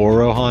before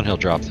Rohan, he'll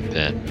drop the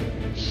pin.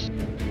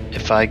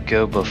 If I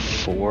go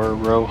before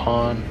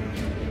Rohan,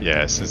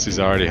 Yeah, since he's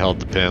already held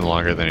the pin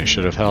longer than he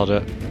should have held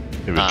it,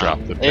 he would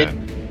drop the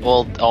pin.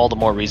 well, all the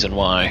more reason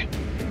why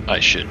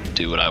I should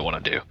do what I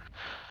want to do.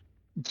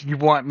 You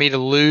want me to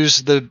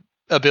lose the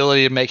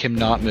ability to make him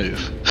not move?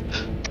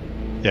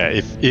 Yeah,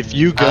 if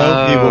you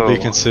go, he will be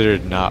Oh.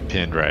 considered not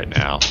pinned right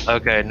now.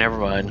 Okay, never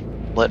mind.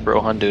 Let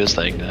Rohan do his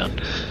thing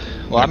then.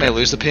 Well, I may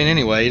lose the pin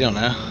anyway. You don't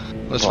know.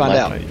 Let's Well, find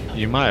that out.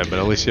 You might, but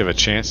at least you have a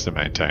chance to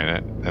maintain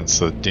it, and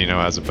so Dino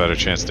has a better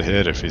chance to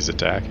hit if he's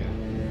attacking.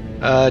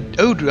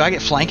 Do I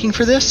get flanking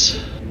for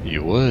this?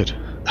 You would.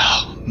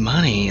 Oh,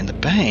 money in the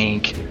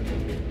bank.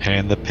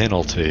 And the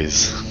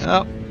penalties.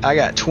 Oh, I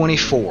got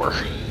 24.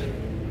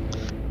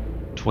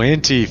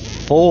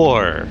 24.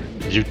 4.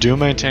 You do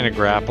maintain a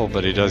grapple,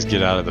 but he does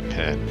get out of the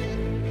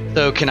pin.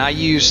 So can I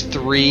use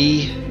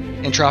 3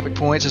 entropic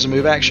points as a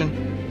move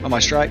action on my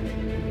strike?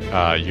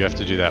 You have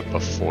to do that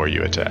before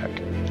you attack.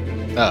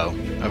 Oh,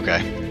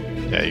 okay.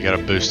 Yeah, you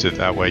gotta boost it.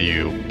 That way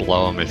you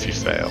blow him if you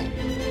fail.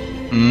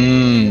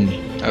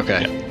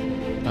 Okay.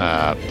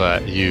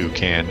 But you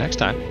can next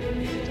time.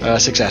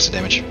 6 acid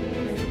damage.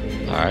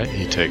 Alright,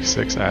 he takes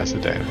 6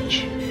 acid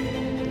damage.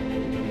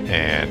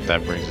 And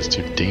that brings us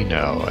to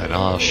Dino, and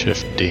I'll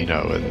shift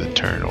Dino in the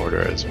turn order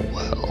as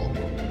well.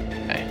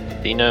 Okay.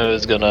 Dino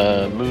is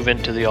gonna move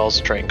into the All's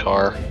train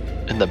car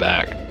in the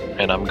back,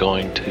 and I'm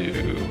going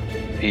to.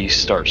 He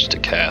starts to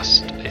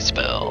cast a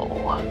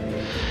spell.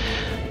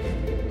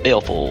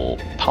 Baleful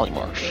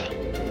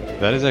Polymorph.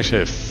 That is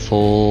actually a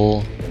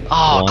full.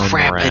 Oh one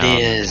crap! It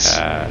round is.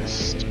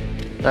 Cast.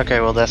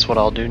 Okay, well that's what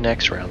I'll do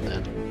next round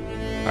then.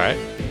 Alright.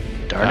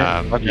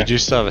 Darn it. Okay. You do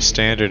still have a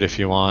standard if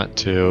you want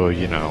to,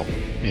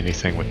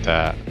 anything with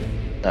that.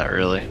 Not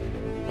really.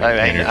 I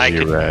Energy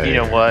could. ray. You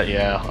know what?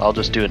 Yeah, I'll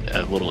just do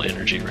a little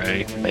energy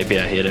ray. Maybe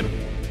I hit him.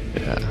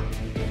 Yeah.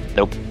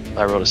 Nope.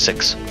 I rolled a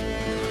 6.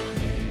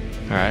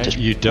 Alright. Just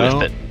You whiff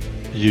don't. it.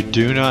 You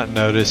do not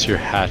notice your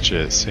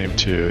hatchets seem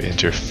to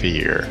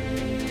interfere.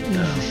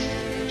 No.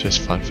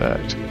 Just fun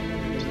fact.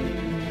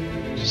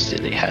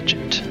 Silly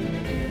hatchet.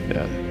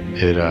 Yeah.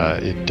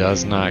 It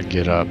does not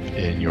get up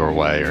in your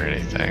way or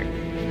anything.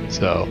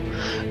 So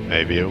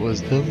maybe it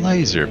was the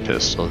laser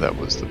pistol that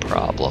was the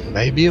problem.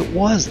 Maybe it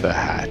was the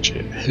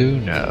hatchet. Who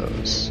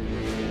knows?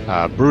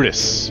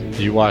 Brutus,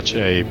 you watch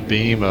a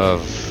beam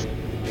of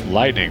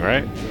lightning,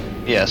 right?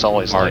 Yeah, it's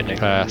always Arc lightning.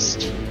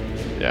 past.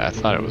 Yeah, I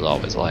thought it was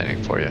always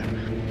lightning for you.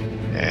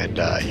 And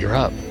you're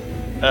up.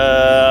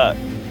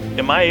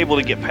 Am I able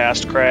to get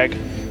past Crag?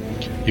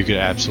 You could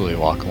absolutely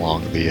walk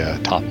along the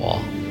top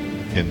wall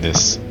in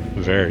this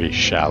very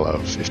shallow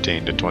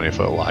 15 to 20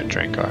 foot wide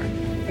train car.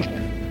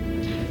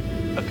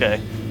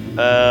 Okay.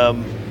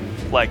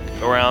 Like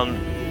around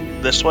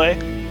this way?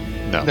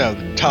 No. No,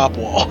 the top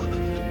wall.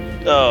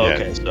 Oh, Yeah,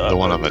 okay. So the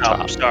one on the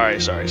top. Sorry.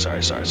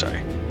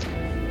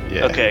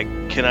 Yeah. Okay,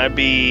 can I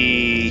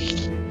be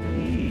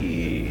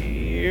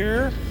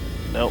here?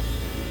 Nope.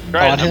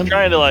 On him? I'm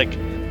trying to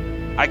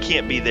I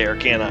can't be there,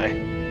 can I?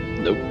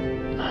 Nope.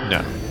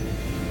 No.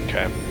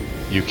 Okay.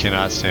 You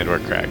cannot stand where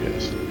Crag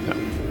is. No.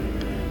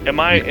 Am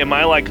I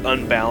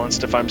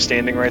unbalanced if I'm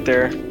standing right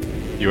there?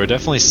 You are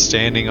definitely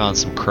standing on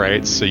some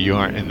crates, so you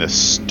aren't in the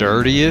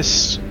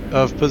sturdiest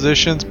of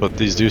positions, but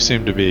these do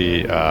seem to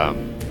be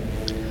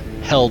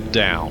held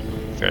down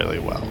fairly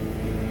well.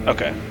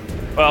 Okay.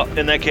 Well,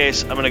 in that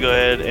case, I'm gonna go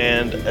ahead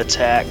and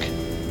attack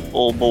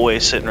old boy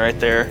sitting right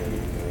there.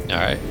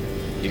 Alright.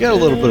 You got a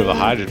little bit of a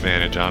height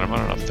advantage on him. I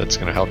don't know if that's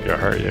going to help you or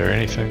hurt you or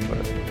anything,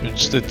 but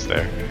it's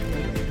there.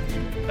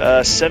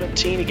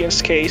 17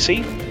 against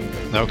Casey.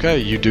 Okay,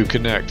 you do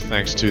connect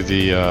thanks to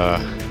the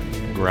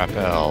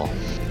grapple.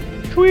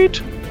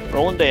 Sweet.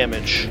 Rolling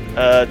damage.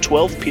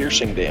 12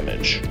 piercing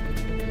damage.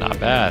 Not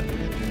bad.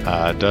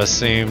 Does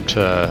seem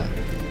to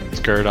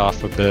skirt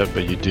off a bit,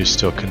 but you do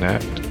still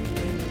connect.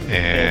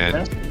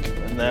 And Fantastic.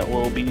 And that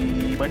will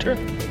be my turn.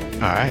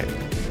 alright.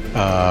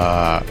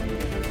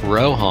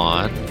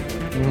 Rohan,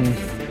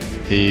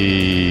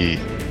 he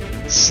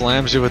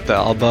slams you with the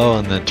elbow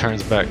and then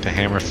turns back to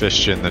hammer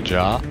fist you in the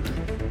jaw.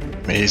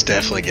 I mean, he's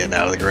definitely getting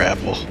out of the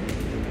grapple.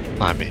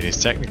 I mean, he's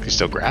technically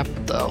still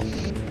grappled though.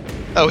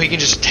 Oh, he can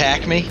just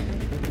attack me?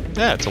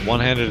 Yeah, it's a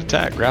one-handed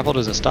attack. Grapple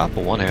doesn't stop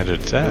a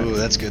one-handed attack. Ooh,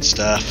 that's good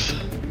stuff.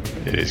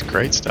 It is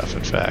great stuff,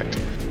 in fact.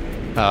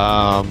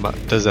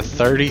 Does a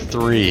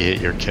 33 hit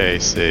your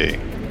KC?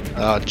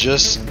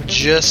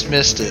 Just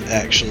missed it,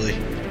 actually.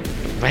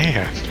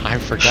 Man, I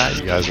forgot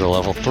you guys were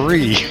level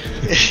 3.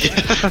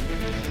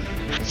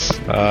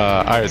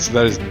 Alright, so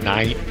that is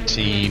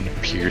 19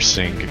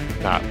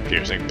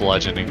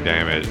 bludgeoning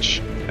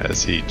damage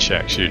as he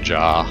checks your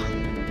jaw.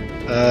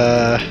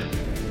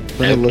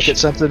 Let me look at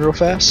something real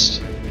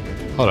fast.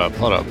 Hold up.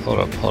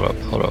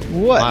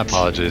 What? My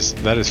apologies.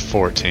 That is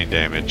 14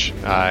 damage.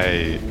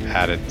 I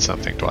added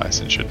something twice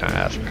and shouldn't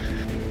have.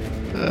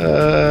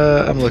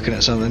 I'm looking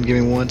at something. Give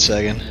me 1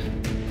 second.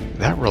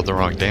 That rolled the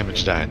wrong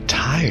damage die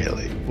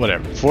entirely.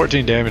 Whatever.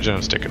 14 damage and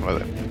I'm sticking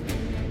with it.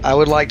 I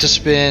would like to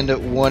spend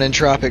 1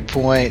 entropic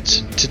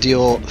point to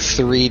deal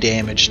 3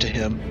 damage to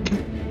him.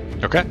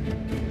 Okay.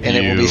 And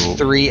it will be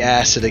 3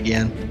 acid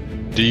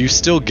again. Do you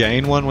still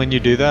gain 1 when you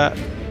do that?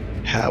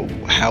 How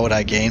would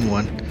I gain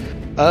 1?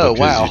 Oh, because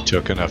wow. you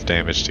took enough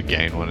damage to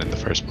gain 1 in the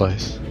first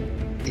place.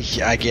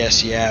 Yeah, I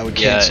guess, yeah, it would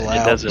cancel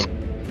out.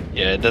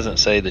 It doesn't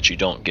say that you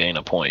don't gain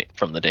a point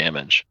from the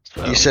damage.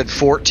 So. You said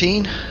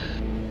 14?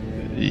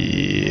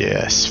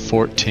 Yes,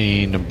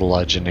 14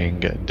 bludgeoning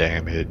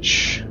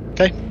damage.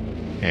 Okay.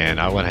 And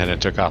I went ahead and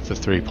took off the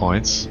 3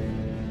 points.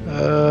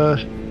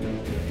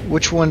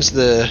 Which one's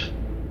the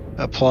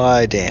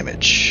apply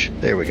damage?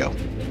 There we go.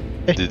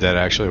 Did that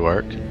actually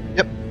work?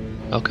 Yep.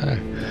 Okay.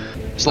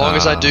 As long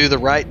as I do the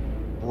right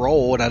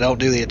roll and I don't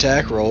do the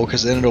attack roll,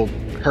 because then it'll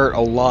hurt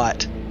a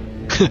lot.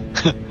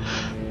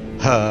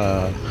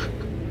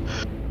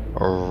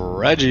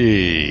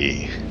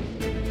 Reggie.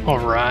 All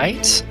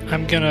right.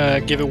 I'm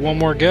gonna give it one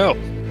more go.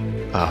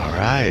 All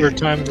right. Third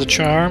time's the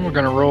charm. We're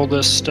gonna roll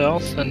this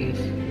stealth and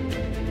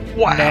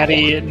Wow.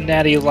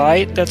 natty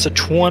light. That's a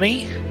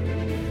 20.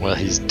 Well,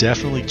 he's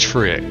definitely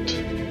tricked.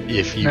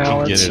 If you Now can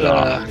get let's it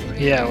off.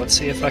 yeah, let's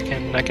see if I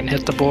can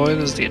hit the boy.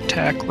 This is the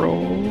attack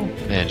roll.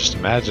 Man, just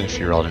imagine if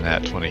you rolled an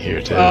at 20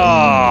 here too.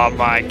 Oh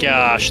my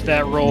gosh,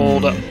 that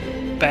rolled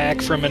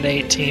back from an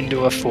 18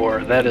 to a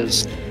 4.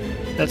 That's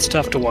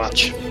tough to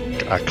watch.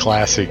 A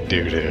classic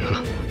doo-doo.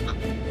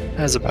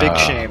 That's a big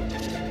shame.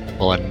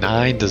 Well, a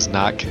 9 does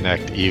not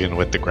connect even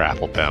with the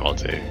grapple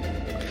penalty.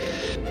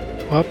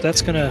 Well,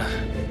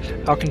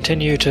 I'll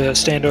continue to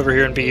stand over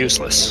here and be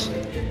useless.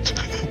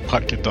 My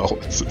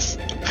condolences.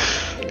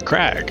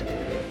 Crag.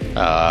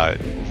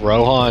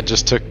 Rohan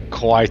just took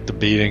quite the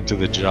beating to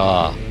the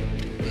jaw.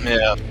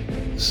 Yeah.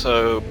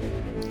 So,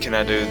 can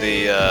I do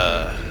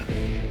the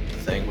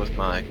thing with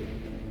my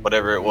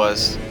whatever it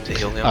was to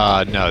heal him?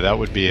 No, that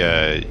would be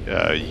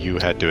you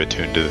had to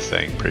attune to the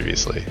thing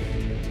previously.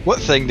 What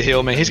thing to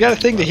heal me? He's got a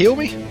thing to heal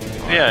me?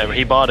 Yeah,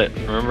 he bought it.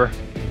 Remember?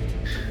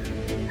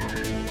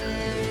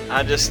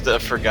 I just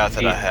forgot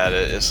that I had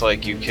it. It's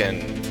like you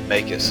can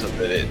make it so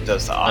that it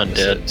does the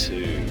opposite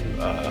to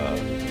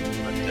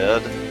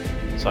undead.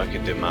 So I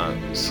could do my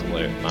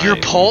Your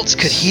pulse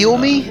could heal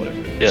me?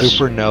 Yes.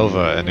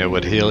 Supernova, and it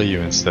would heal you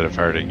instead of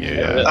hurting you.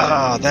 Yeah.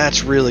 Oh,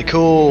 that's really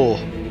cool.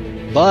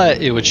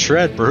 But it would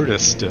shred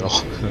Brutus still,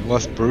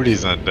 unless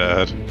Bruty's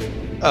undead.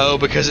 Oh,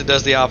 because it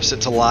does the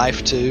opposite to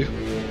life too.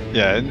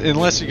 Yeah,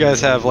 unless you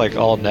guys have like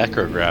all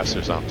necrographs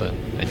or something,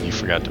 and you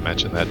forgot to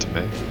mention that to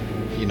me.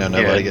 You know,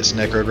 nobody gets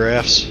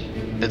necrographs.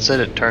 It said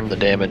it turned the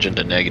damage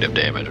into negative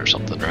damage or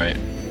something, right?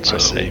 So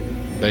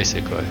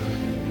basically,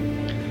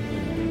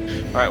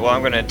 All right. Well,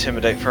 I'm going to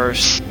intimidate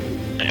first.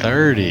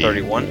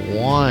 31.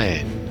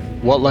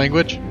 What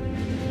language?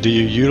 Do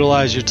you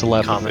utilize your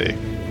telepathy?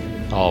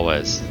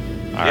 Always.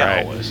 All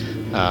right. Always.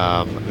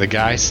 The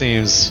guy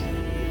seems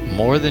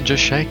more than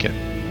just shaken.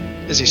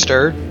 Is he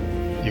stirred?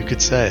 You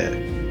could say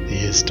it. He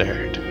is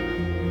stirred.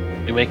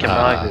 You making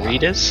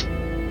margaritas?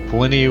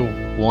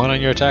 21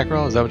 on your attack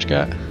roll? Is that what you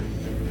got?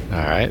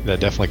 Alright, that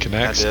definitely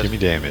connects. I did. Give me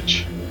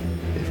damage.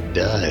 It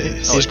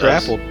does. He's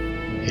grappled.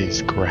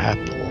 He's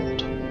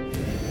grappled.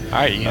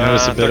 Alright, you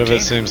notice a bit of 13.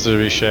 it seems to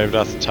be shaved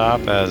off the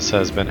top, as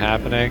has been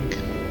happening.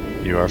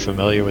 You are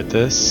familiar with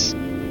this,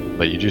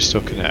 but you do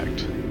still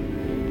connect.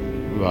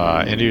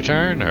 End of your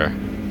turn, or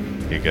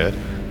you good?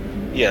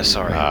 Yeah.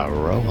 Sorry.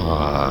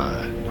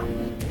 Rohan.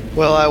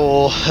 Well, I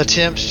will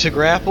attempt to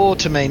grapple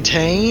to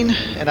maintain,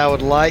 and I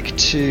would like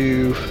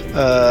to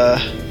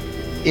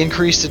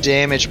increase the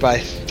damage by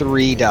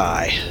 3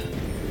 die.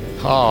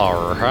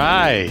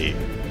 Alright.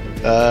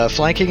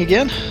 Flanking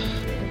again?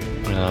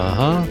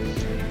 Uh-huh.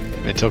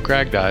 Until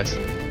Crag dies.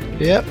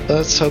 Yep,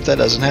 let's hope that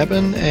doesn't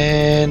happen.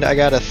 And I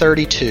got a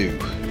 32.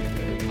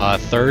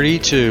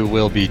 32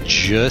 will be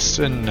just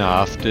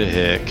enough to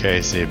hit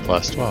KC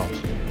plus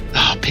 12.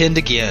 Ah, pinned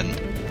again.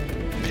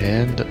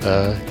 Pinned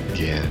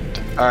again.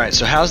 Alright,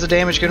 so how's the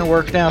damage going to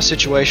work now?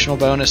 Situational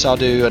bonus, I'll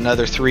do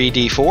another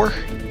 3d4.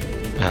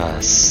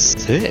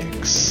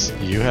 6.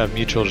 You have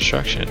mutual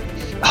destruction.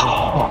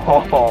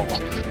 Oh,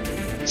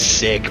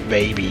 sick,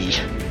 baby.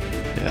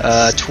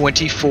 Yes.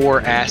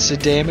 24 acid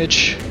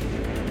damage.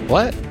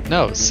 What?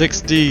 No,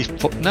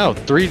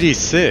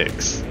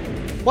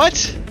 3d6.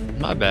 What?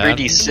 My bad.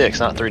 3d6,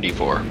 not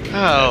 3d4.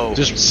 Oh,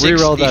 Just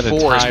reroll that 64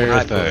 is what entire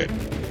I thing.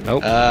 put.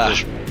 Nope.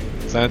 Just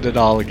send it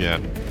all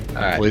again.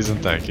 Alright, Please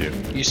and thank you.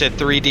 you said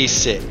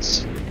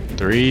 3d6.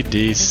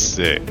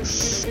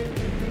 3d6.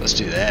 Let's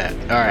do that.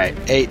 Alright,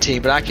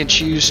 18, but I can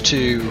choose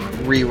to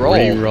re-roll.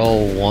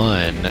 Reroll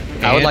 1.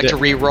 I would like to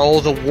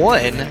re-roll the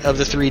 1 of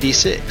the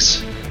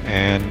 3d6.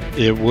 And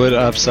it would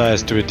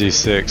upsize to a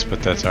d6,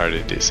 but that's already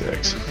a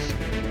d6.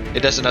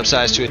 It doesn't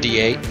upsize to a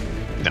d8?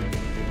 No.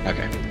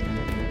 Okay.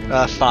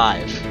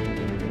 5.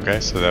 Okay,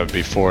 so that would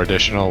be 4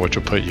 additional, which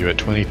will put you at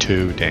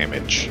 22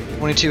 damage.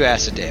 22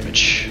 acid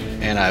damage.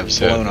 And I've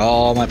So- blown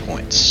all my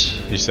points.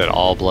 You said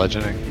all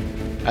bludgeoning?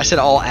 I said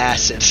all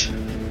acid.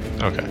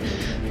 Okay.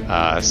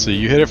 So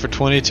you hit it for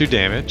 22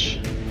 damage.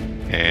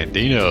 And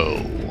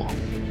Dino.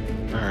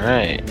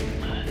 Alright.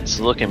 It's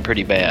looking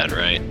pretty bad,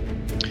 right?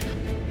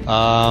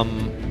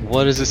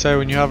 What does it say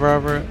when you hover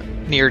over it?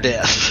 Near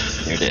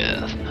death. Near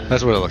death.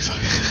 That's what it looks like.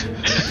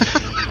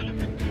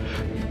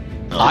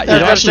 Oh, I- I it was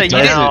gonna actually say,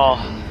 doesn't-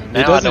 now It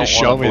I doesn't don't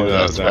show wanna me blow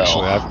those, that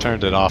actually. spell. I've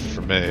turned it off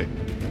for me.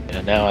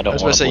 Yeah, now I don't I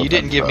was want about to say, blow you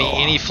didn't that give me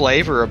spell. any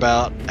flavor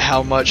about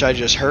how much I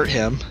just hurt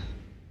him.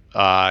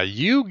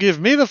 You give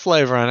me the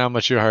flavor on how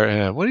much you hurt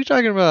him. What are you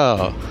talking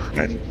about?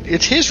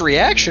 It's his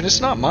reaction,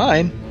 it's not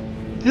mine.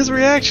 His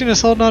reaction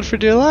is holding on for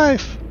dear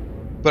life.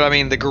 But I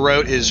mean, the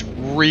garrote is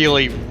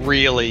really,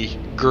 really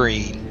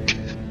green.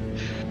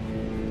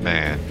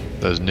 Man,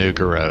 those new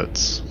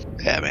garrotes.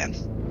 Yeah, man.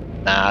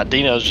 Nah,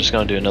 Dino's just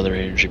gonna do another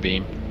energy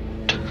beam.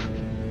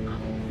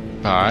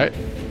 Alright.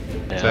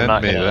 Yeah,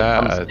 Send me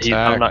that I'm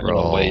attack not gonna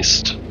roll.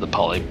 waste the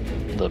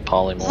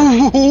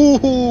polymorph.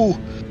 Ooh,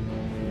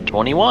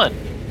 21.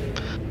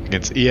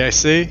 against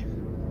EAC.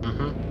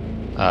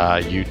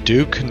 Mm-hmm. You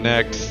do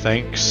connect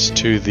thanks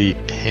to the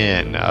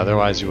pin.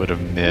 Otherwise, you would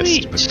have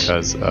missed Sweet.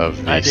 because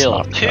of the I deal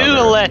soft 2 cover.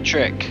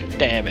 electric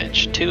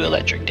damage. 2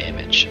 electric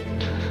damage.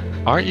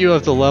 Aren't you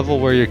of the level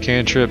where your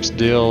cantrips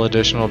deal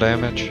additional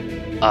damage?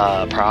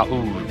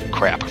 Ooh,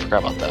 crap! I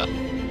forgot about that.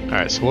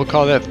 Alright, so we'll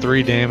call that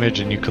 3 damage,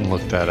 and you can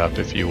look that up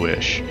if you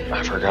wish.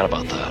 I forgot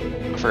about that.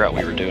 I forgot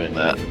we were doing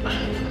that.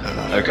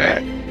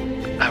 Okay.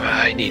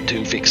 I need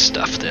to fix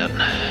stuff then.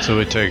 So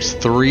it takes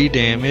 3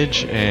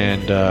 damage,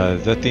 and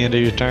is that the end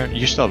of your turn?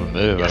 You still have a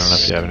move. Yes. I don't know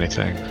if you have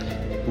anything.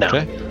 No.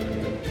 Okay.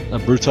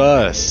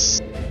 Brutus.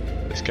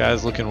 This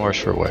guy's looking worse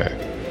for wear.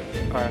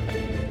 Alright.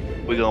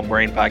 We gonna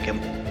brain pack him.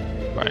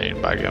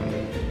 Brain bag him.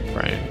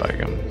 Brain bag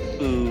him.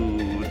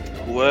 Ooh,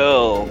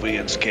 12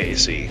 against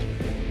Casey.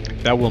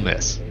 That will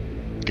miss.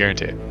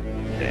 Guarantee it.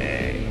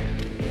 Dang.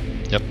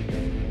 Yep.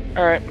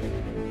 Alright.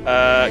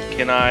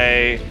 Can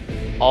I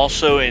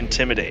also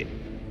intimidate?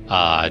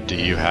 Do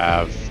you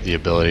have the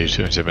ability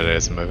to intimidate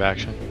as a move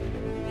action?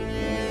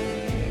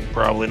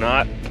 Probably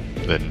not.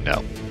 Then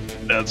no.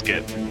 That's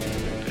good.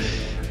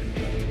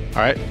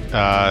 Alright,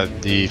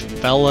 the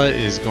fella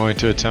is going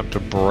to attempt to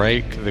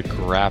break the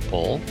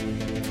grapple,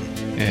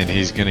 and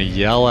he's going to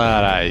yell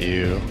out at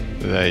you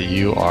that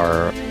you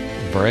are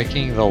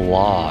breaking the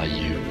law,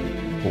 you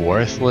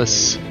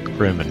worthless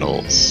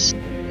criminals.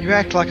 You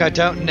act like I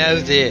don't know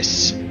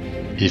this.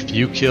 If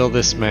you kill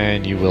this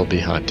man, you will be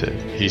hunted.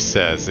 He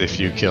says, if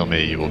you kill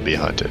me, you will be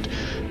hunted.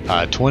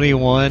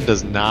 21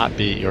 does not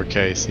beat your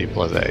KC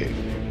plus 8.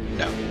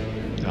 No.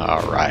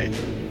 Alright.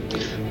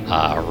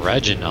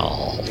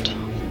 Reginald.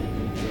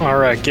 All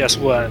right, guess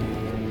what?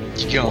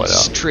 You gonna What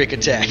else? trick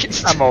attack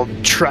it. I'm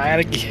gonna try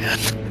it again.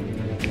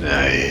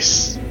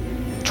 Nice.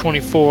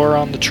 24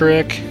 on the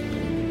trick.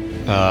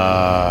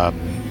 That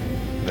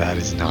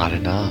is not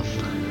enough.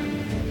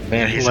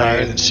 Man, he's Right.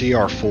 higher than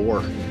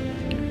CR4.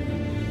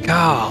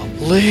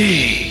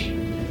 Golly.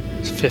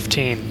 It's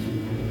 15.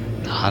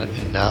 Not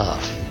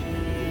enough.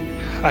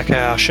 Okay,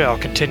 I shall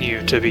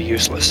continue to be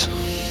useless.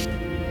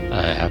 It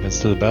happens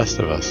to the best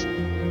of us.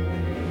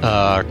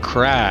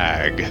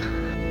 Crag.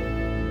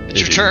 It's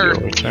your It is turn.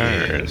 Your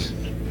turn.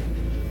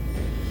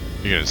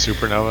 You get a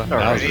supernova?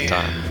 Now's the Alrighty.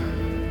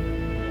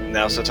 time.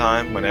 Now's the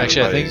time when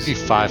Actually, I think if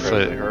everybody's you 5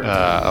 foot incredibly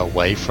hurt.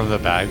 away from the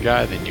bad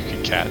guy, then you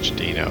can catch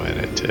Dino in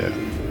it too.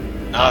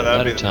 Oh, that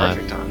would be better the time.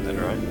 perfect time then,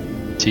 right?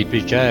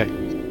 TPK.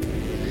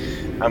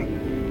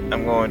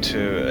 I'm going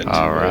to.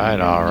 Alright.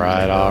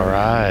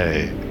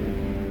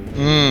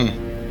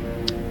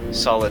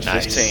 Solid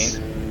Nice.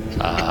 15.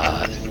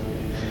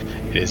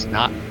 It is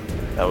not.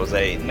 That was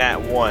a nat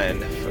 1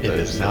 for It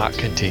does not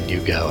continue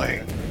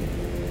going.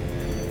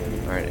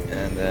 Alright,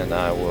 and then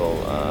I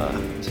will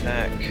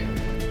attack.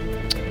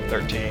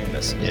 13.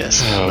 That's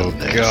Yes. Oh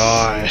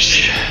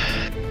gosh.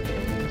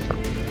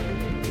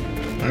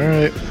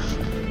 Alright.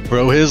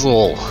 Bro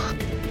Hizzle.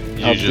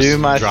 You I'll just do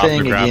my drop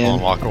thing the grapple again.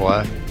 and walk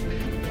away.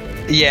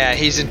 Yeah,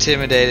 he's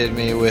intimidated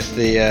me with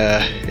the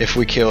if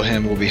we kill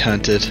him, we'll be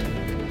hunted.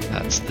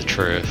 That's the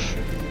truth.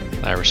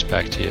 I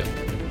respect you.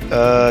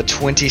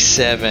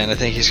 27. I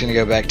think he's gonna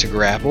go back to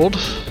grappled.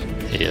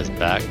 He is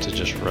back to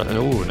just run.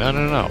 Oh,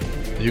 no.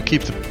 You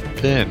keep the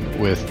pin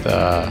with with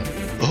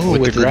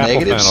the grapple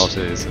negatives?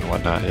 penalties and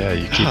whatnot. Yeah,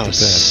 you keep Oh, the pin.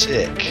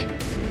 sick.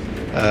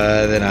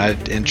 Then I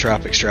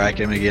entropic strike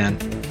him again.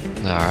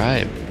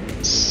 Alright.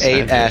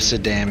 8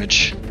 acid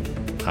damage.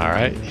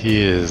 Alright,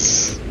 he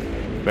is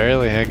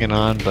barely hanging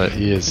on, but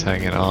he is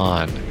hanging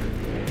on.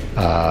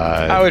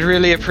 I would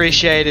really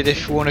appreciate it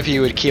if one of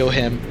you would kill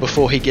him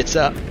before he gets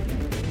up.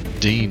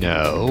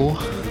 Dino,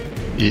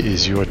 it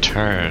is your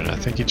turn. I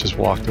think he just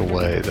walked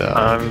away though.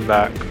 I'm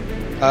back.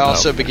 I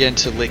also begin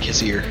to lick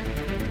his ear.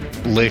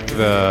 Lick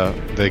the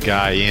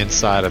guy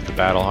inside of the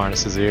battle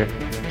harness's ear?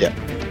 Yeah.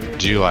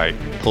 Did you like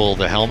pull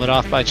the helmet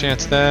off by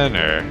chance then,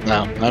 or?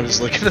 No, I'm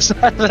just licking the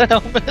side of the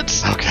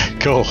helmet. Okay,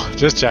 cool.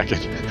 Just checking.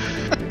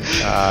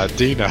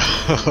 Dino,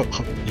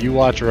 you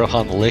watch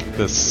Rohan lick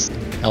this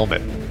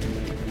helmet.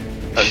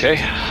 Okay.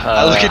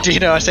 I look at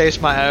Dino, I say it's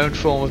my own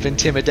form of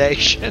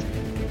intimidation.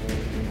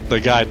 The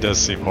guy does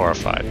seem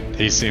horrified.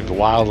 He seemed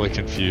wildly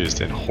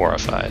confused and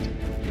horrified.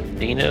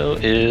 Dino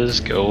is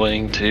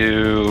going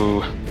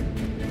to.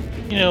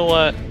 You know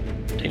what?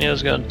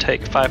 Dino's going to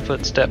take 5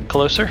 foot step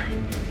closer.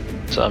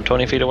 So I'm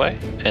 20 feet away.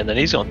 And then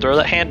he's going to throw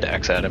that hand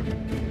axe at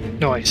him.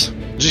 Nice.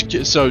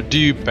 So, do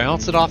you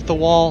bounce it off the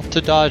wall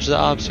to dodge the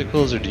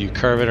obstacles, or do you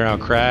curve it around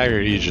Crag,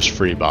 or do you just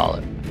free ball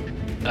it?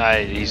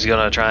 He's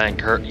going to try and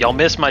Y'all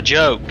missed my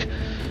joke.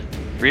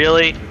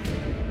 Really?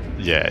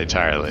 Yeah,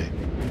 entirely.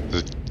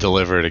 Just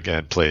deliver it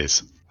again,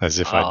 please. As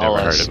if I'd Oh, never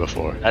heard that's- it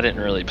before. I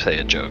didn't really say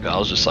a joke. I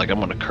was just like, I'm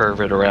going to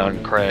curve it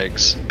around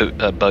Craig's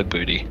bug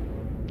booty.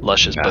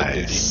 Luscious bug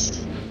booty.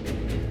 Nice.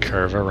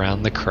 Curve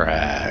around the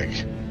Crag.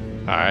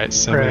 Alright,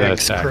 send me that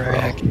Craig's attack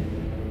Crag. roll.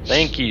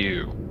 Thank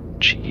you.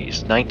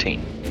 Jeez, 19.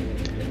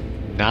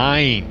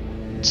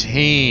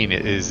 19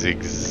 is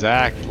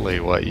exactly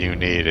what you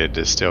needed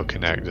to still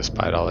connect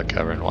despite all the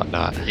cover and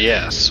whatnot.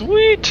 Yeah,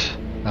 sweet.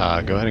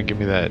 Go ahead and give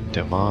me that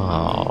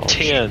damage.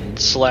 10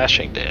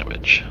 slashing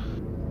damage.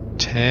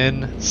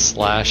 10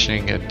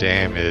 slashing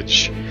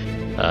damage.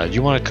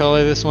 You want to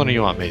color this one, or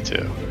you want me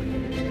to?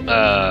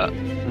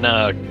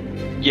 No.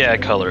 Yeah,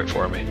 color it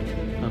for me.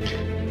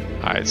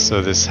 Alright,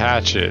 so this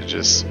hatchet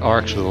just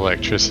arcs with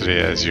electricity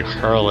as you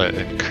hurl it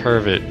and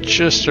curve it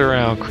just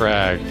around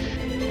Crag,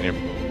 and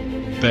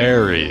it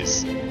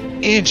buries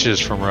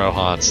inches from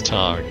Rohan's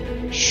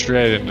tongue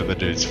straight into the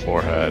dude's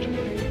forehead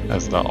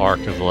as the arc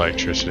of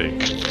electricity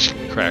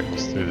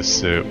crackles through the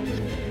suit.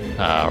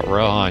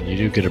 Rohan, you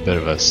do get a bit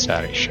of a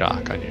static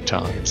shock on your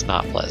tongue. It's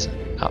not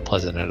pleasant. Not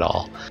pleasant at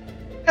all.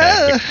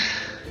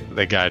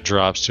 The guy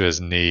drops to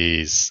his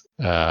knees.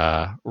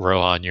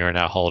 Rohan, you are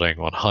now holding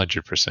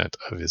 100%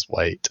 of his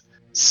weight,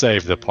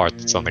 save the part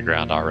that's on the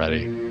ground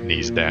already,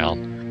 knees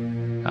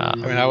down. I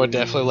mean, I would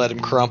definitely let him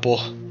crumple.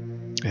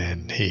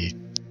 And he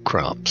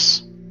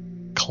crumps.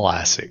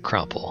 Classic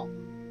crumple.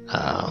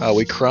 Are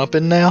we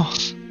crumping now?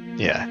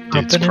 Yeah,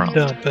 dude's crumped.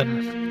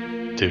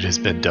 Dumping. Dude has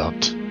been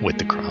dumped with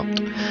the crump.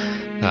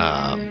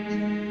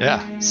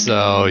 Yeah,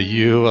 so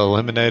you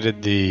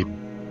eliminated the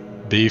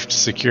beefed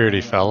security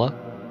fella.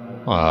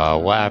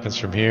 What happens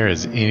from here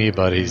is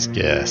anybody's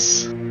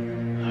guess.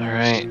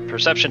 Alright,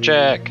 perception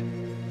check.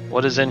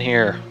 What is in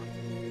here?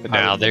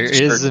 Now there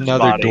search is his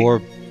another body.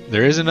 door.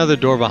 There is another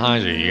door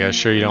behind you. You guys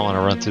sure you don't want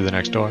to run through the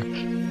next door?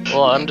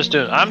 Well, I'm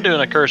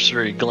doing a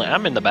cursory glance.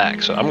 I'm in the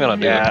back, so I'm gonna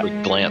do Yeah. a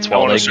quick glance I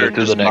while wanna they go search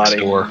through his the next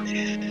body. door.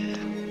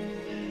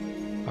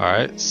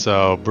 Alright,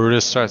 so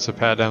Brutus starts to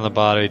pat down the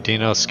body.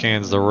 Dino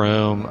scans the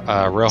room.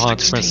 Rohan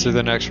sprints through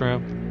the next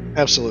room.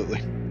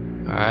 Absolutely.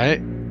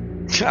 Alright,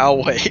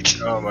 I'll wait.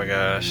 Oh my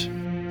gosh.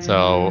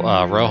 so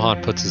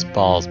Rohan puts his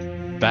balls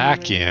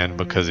back in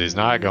because he's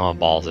not going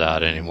balls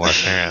out anymore,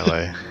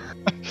 apparently.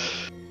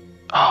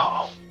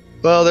 Oh,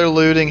 Well, they're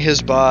looting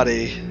his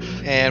body,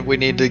 and we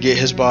need to get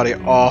his body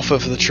off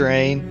of the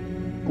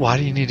train. Why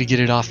do you need to get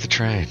it off the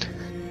train?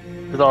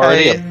 there's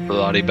already Hey. a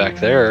body back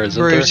there,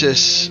 isn't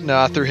Brutus. No,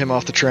 I threw him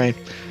off the train.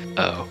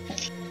 there? Oh.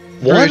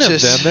 One of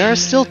Brutus. them. There are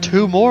still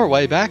two more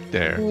way back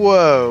there.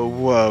 Whoa,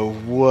 whoa,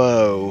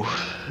 whoa.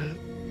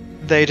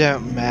 They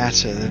don't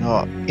matter. They're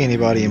not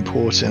anybody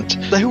important.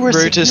 They were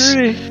Brutus.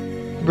 security.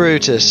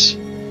 Brutus,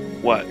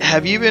 What?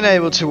 have you been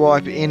able to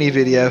wipe any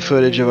video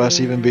footage of us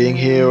even being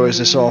here, or is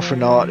this all for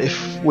naught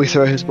if we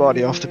throw his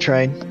body off the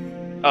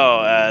train?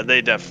 Oh,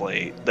 they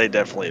definitely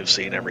have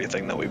seen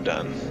everything that we've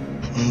done.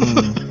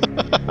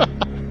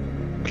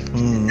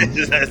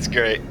 That's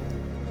great.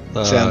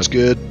 Sounds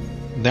good.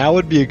 Now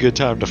would be a good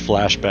time to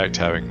flashback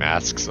to having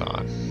masks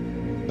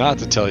on. Not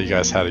to tell you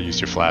guys how to use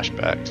your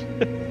flashbacks.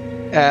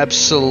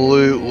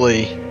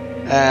 Absolutely.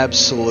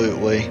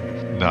 Absolutely.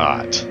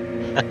 Not.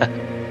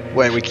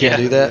 Wait, we can't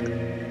do that?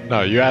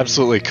 No, you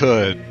absolutely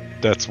could.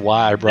 That's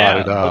why I brought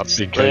Yeah, it up, let's-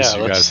 in case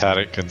yeah, you guys let's-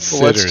 hadn't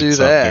considered let's do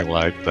something that.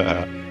 like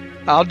that.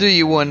 I'll do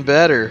you one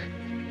better.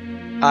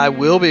 I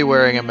will be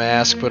wearing a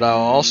mask, but I'll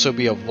also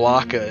be a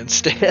Vlaka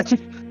instead.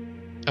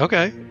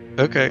 Okay.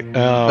 Okay.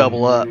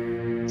 Double up.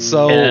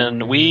 So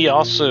And we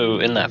also,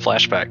 in that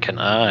flashback, can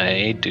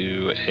I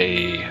do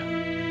a...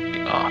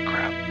 Oh,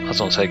 crap. I was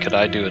gonna say, could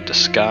I do a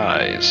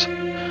disguise?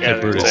 hey,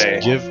 Brutus,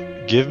 say-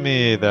 give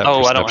me that Oh,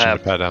 I perception don't have-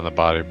 to pat down the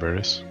body,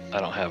 Brutus. I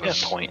don't have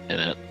Yes. a point in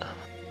it.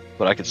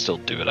 But I could still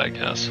do it, I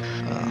guess.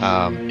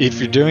 If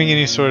you're doing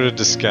any sort of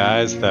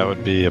disguise, that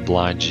would be a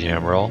blind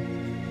GM roll.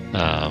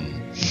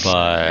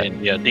 But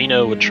And yeah,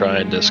 Dino would try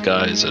and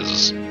disguise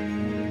as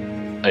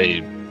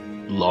a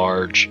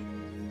large...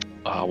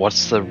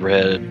 what's the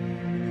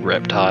red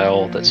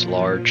reptile that's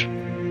large?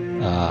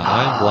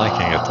 I'm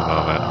blanking at the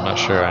moment. I'm not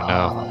sure I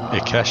know.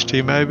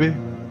 Ikeshti, maybe?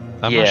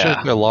 I'm not sure Yeah.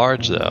 if they're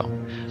large, though.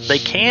 They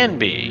can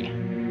be,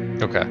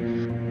 Okay.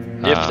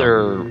 if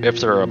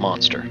they're a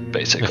monster,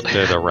 basically. If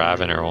they're the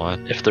Ravener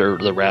one. If they're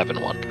the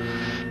Raven one.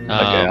 Okay,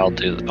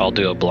 I'll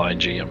do a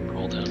blind GM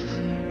roll then.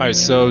 Alright,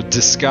 so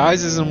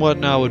disguises and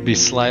whatnot would be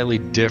slightly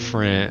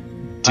different.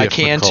 I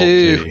can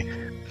too.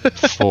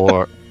 difficulty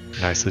for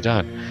nicely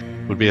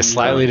done. Would be a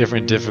slightly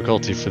different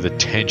difficulty for the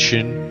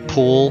tension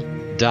pool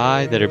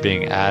die that are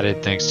being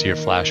added thanks to your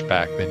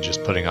flashback than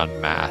just putting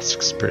on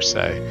masks per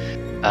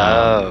se.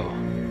 Oh.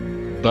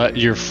 But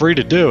you're free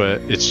to do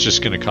it. It's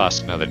just going to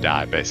cost another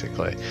die,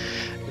 basically.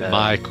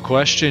 My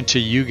question to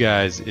you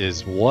guys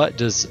is, what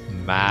does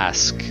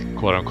mask,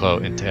 quote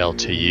unquote, entail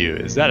to you?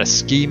 Is that a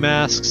ski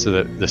mask so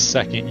that the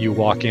second you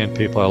walk in,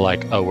 people are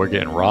like, oh, we're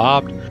getting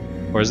robbed?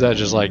 Or is that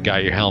just like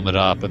got your helmet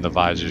up and the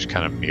visor's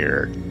kind of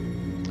mirrored?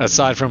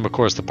 Aside from, of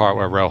course, the part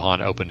where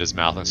Rohan opened his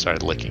mouth and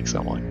started licking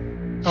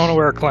someone. I want to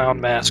wear a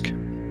clown mask.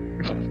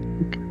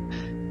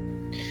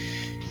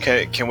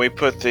 Can we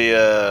put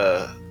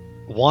the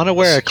Want to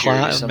wear a security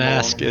clown symbol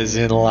mask on? as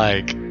in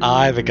like,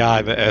 I, the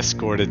guy that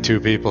escorted two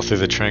people through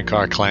the train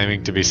car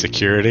claiming to be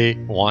security,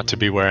 want to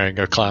be wearing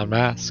a clown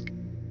mask?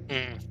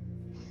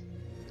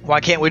 Why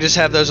can't we just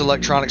have those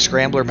electronic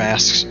scrambler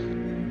masks?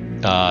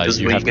 Because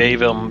You we have gave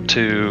them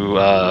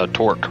to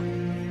Torque.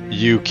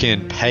 You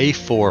can pay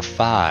for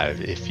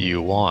 5 if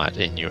you want,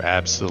 and you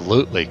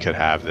absolutely could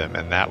have them,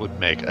 and that would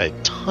make a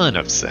ton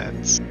of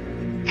sense.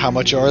 How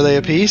much are they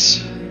a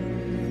piece?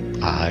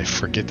 I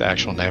forget the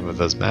actual name of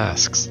those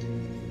masks.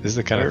 This is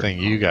the kind of thing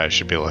you guys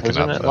should be looking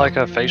Isn't up. it though. like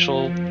a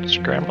facial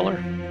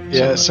scrambler?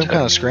 Yeah, it's some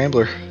kind of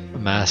scrambler. A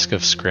mask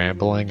of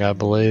scrambling, I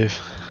believe.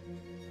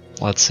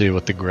 Let's see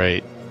what the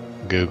great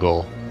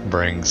Google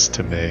brings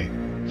to me.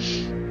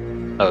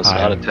 Oh, it's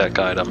not a tech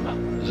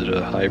item. Is it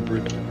a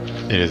hybrid?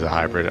 It is a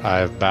hybrid. I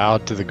have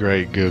bowed to the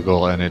great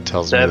Google, and it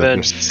tells me that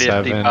there's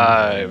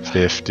 755.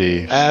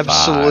 755.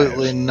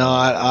 Absolutely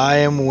not. I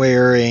am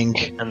wearing.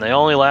 And they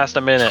only last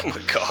a minute. Oh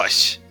my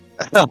gosh.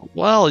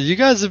 Well, you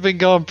guys have been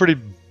going pretty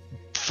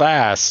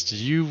fast.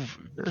 You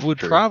would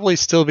probably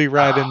still be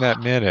right in that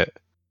minute.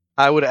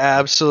 I would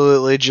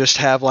absolutely just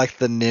have like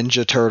the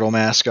Ninja Turtle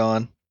mask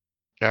on.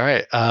 All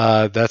right,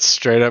 that's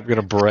straight up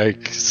gonna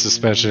break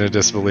suspension of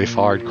disbelief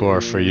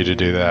hardcore for you to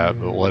do that,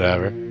 but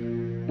whatever.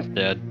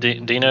 Yeah,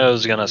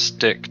 Dino's gonna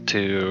stick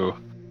to.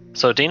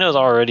 So Dino's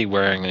already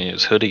wearing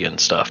his hoodie and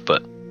stuff,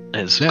 but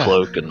his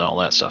cloak and all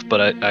that stuff.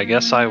 But I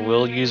guess I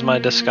will use my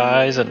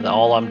disguise, and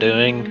all I'm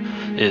doing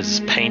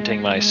is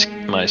painting my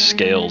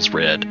scales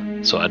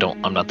red, so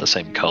I'm not the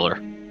same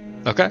color.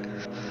 Okay.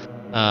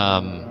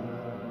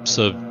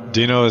 So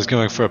Dino is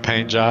going for a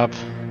paint job.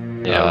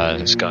 Yeah,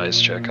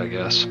 disguise check, I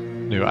guess.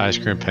 New ice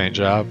cream paint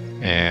job,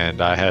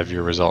 and I have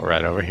your result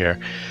right over here.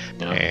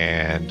 Yeah.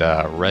 And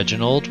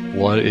Reginald,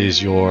 what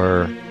is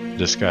your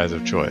disguise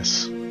of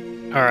choice? All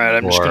right,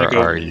 I'm just Or gonna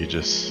go. are you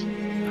just?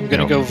 I'm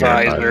gonna go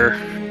care about visor.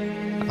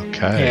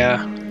 Okay.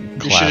 Yeah. You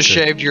should have Classic.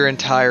 shaved your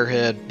entire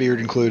head, beard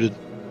included.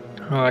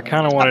 Well, I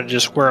kind of wanted to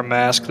just wear a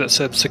mask that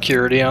said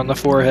security on the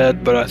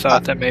forehead, but I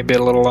thought that may be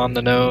a little on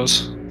the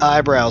nose.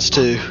 Eyebrows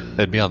too.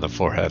 They'd be on the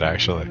forehead,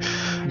 actually.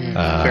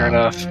 Fair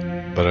enough.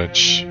 But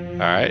all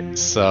right.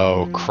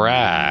 So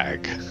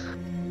Crag.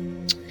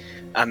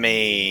 I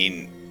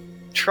mean,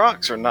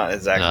 trucks are not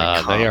exactly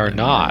common. They are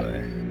not.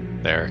 Anyway.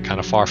 They're kind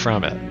of far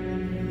from it.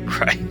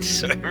 Right.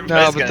 So everybody's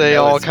No, but gonna they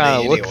know all it's kind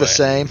of me look anyway. the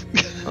same.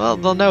 Well,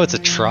 they'll know it's a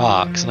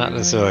Trox, not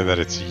necessarily that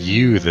it's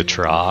you, the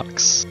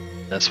Trox.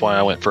 That's why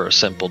I went for a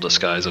simple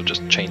disguise of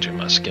just changing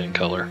my skin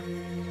color.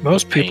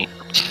 Most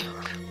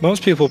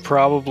people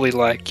probably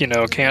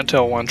can't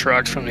tell one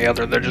truck from the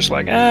other. They're just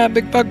like,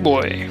 big bug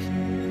boy.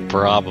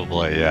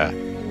 Probably, yeah.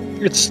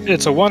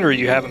 It's a wonder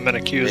you haven't been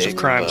accused Big of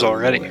crimes bug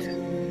already. boy.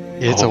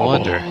 It's a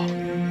wonder.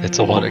 It's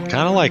a wonder.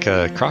 Kind of like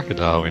a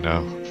crocodile,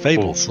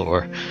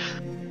 Fablesaur.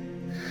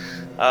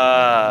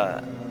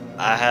 I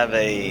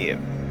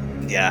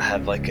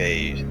have like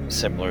a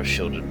similar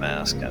shielded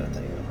mask kind of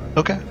thing.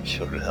 Okay.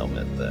 Shielded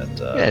helmet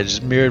that. Yeah,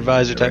 just mirrored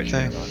visor type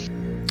Regiment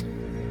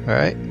thing. on. All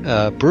right.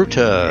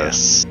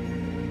 Brutus.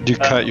 Do you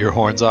cut your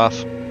horns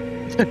off?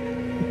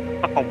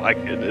 Oh my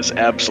goodness,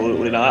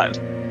 absolutely not.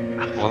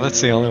 Well, that's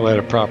the only way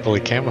to properly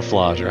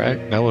camouflage, right?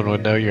 No one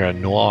would know you're a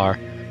noir.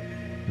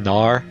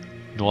 Noir?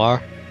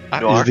 Noir.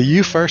 Is the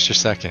you first or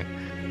second?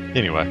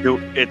 Anyway.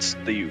 It's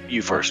the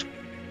you first.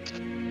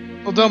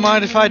 Well, don't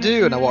mind if I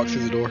do, and I walk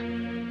through the door.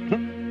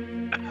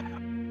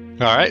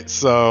 All right,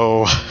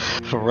 so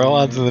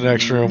Rowan's in the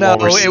next room No, while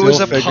we're it still was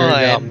a figuring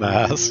out pun.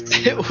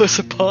 masks. It was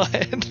a pun.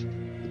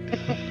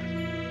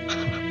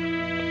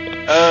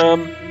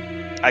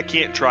 I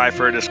can't try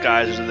for a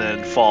disguise and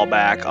then fall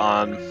back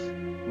on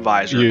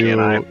visor, can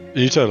I?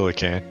 You totally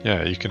can.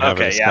 Yeah, you can have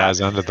a Okay,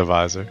 disguise under the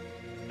visor.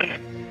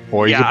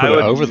 Or you Yeah, can put I it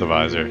would- over the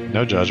visor.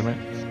 No judgment.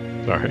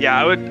 Sorry.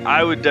 Yeah,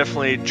 I would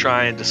definitely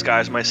try and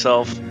disguise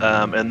myself,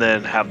 and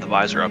then have the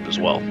visor up as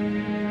well.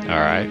 All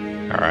right.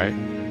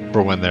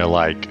 For when they're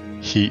like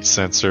heat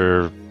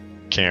sensor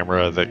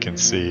camera that can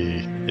see.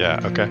 Yeah,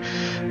 okay.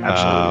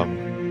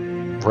 Absolutely.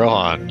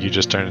 Rohan, you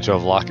just turned into a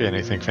Vlaka.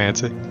 Anything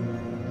fancy?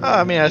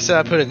 I mean, I said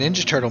I put a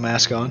Ninja Turtle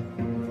mask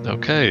on.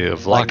 Okay, a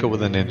Vlaka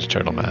with a Ninja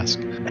Turtle mask.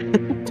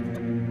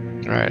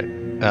 All right.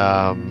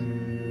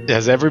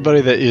 Has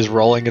everybody that is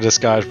rolling a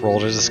disguise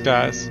rolled a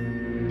disguise?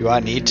 Do I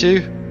need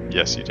to?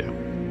 Yes, you do.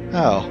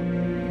 Oh.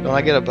 Don't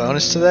I get a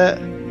bonus to that?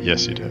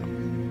 Yes, you do.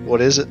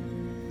 What is it?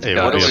 It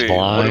What would be are a we-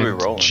 blind what are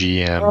we rolling?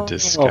 GM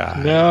disguise.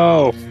 Oh,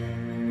 no.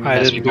 I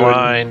Has didn't to be do a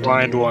blind.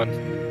 blind one.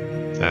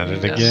 Done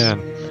it Yes. again.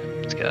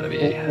 It's gotta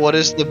be. What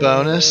is the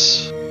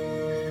bonus?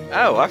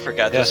 Oh, I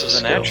forgot Yes, this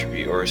was an skill.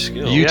 attribute or a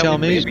skill. You Yeah, tell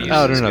we me. maybe use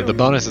Oh, the no. skill. The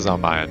bonus is on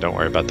mine. Don't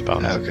worry about the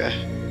bonus. Okay.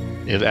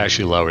 It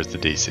actually lowers the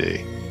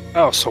DC.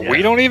 Oh, so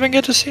we don't even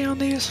get to see on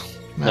these?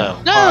 No.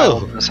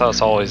 No! That's how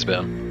it's always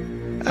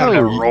been. I've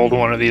never rolled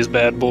one of these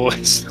bad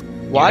boys.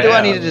 Why do I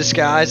Yeah. need a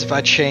disguise if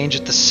I change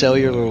at the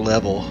cellular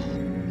level?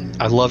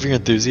 I love your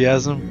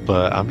enthusiasm,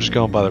 but I'm just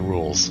going by the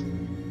rules.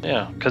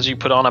 Yeah, because you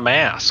put on a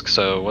mask.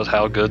 So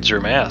how good's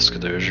your mask?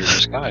 There's your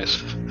disguise.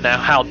 Now,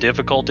 how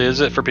difficult is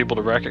it for people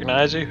to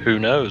recognize you? Who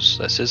knows?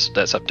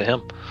 That's up to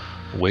him.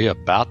 We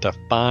about to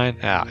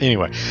find out.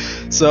 Anyway,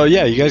 so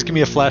yeah, you guys give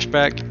me a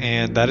flashback,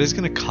 and that is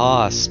going to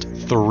cost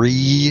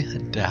 3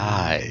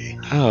 die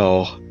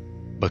Oh.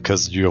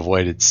 because you have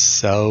waited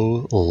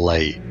so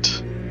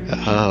late.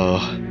 Oh.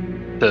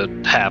 To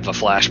have a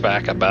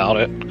flashback about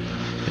it.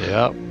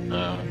 Yep.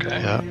 Oh,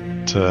 okay. Yep.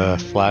 To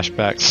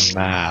flashback to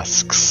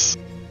masks.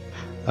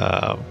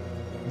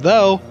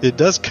 though it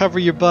does cover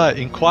your butt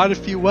in quite a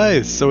few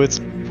ways, so it's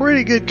a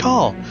pretty good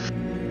call.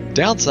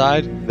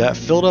 Downside, that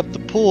filled up the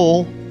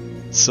pool,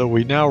 so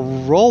we now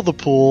roll the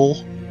pool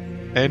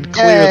and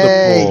clear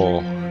Yay! the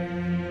pool.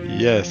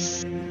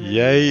 Yes,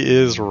 yay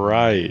is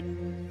right.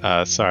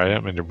 Sorry, I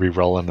didn't mean to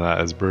re-roll into that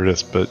as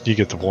Brutus, but you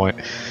get the point.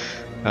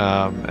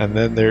 And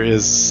then there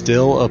is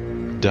still a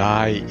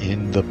die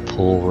in the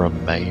pool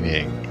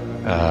remaining.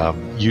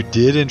 You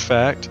did, in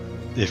fact,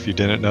 if you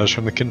didn't notice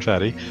from the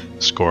confetti,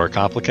 score a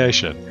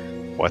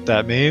complication. What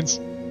that means,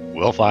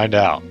 we'll find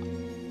out.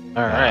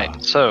 All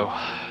right. So,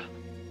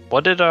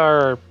 what did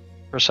our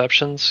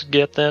perceptions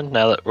get then?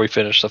 Now that we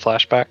finished the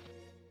flashback.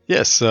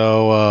 Yeah,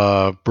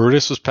 so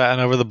Brutus was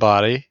patting over the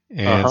body,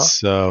 and Uh-huh.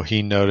 so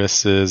he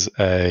notices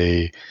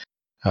a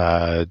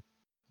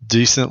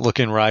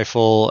decent-looking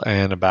rifle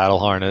and a battle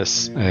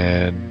harness,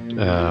 and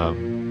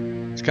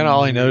it's kind of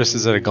all he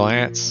notices at a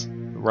glance.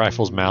 The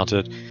rifle's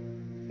mounted,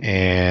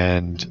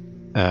 and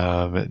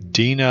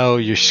Dino,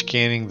 you're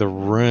scanning the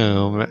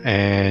room,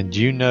 and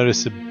you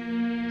notice a...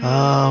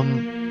 all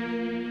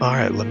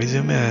right, let me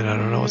zoom in. I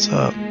don't know what's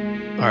up.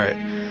 All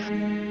right.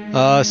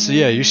 So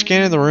yeah, you're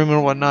scanning the room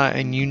and whatnot,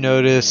 and you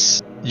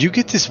notice you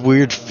get this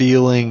weird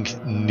feeling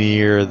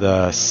near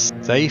the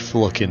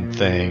safe-looking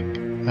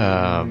thing.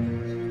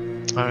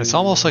 It's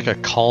almost like a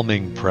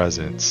calming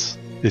presence.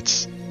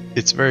 It's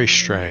very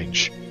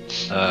strange.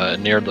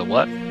 Near the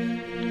what?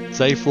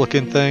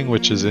 Safe-looking thing,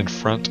 which is in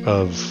front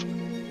of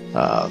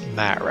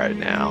Matt right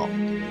now.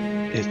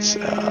 It's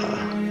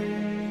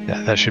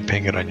yeah, that should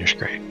ping it on your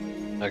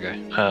screen. Okay.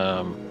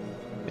 Yeah,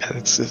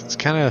 it's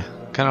kind of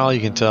all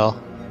you can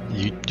tell.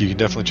 You can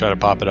definitely try to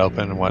pop it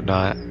open and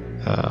whatnot.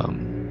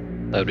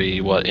 That'd be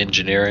what,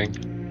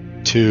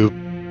 engineering? To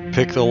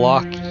pick the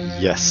lock,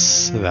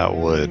 yes, that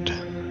would.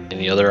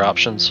 Any other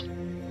options?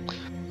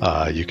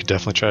 You could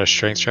definitely try to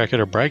strength check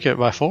it or break it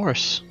by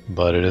force,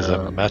 but it is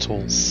a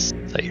metal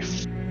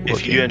safe.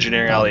 If you do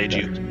engineering, I'll aid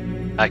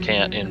you. I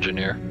can't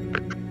engineer.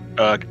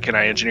 Can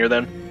I engineer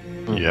then?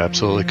 You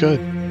absolutely could.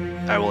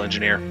 I will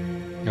engineer.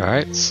 All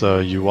right, so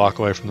you walk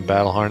away from the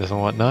battle harness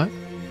and whatnot.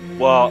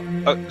 Well,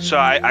 so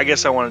I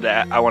guess I wanted to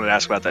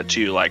ask about that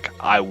too. Like,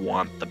 I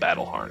want the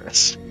battle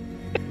harness.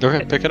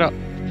 Okay, pick it up.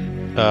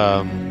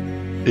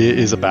 It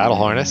is a battle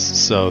harness,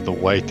 so the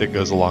weight that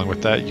goes along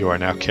with that you are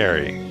now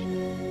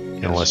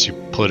carrying, unless you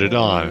put it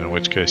on, in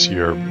which case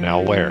you're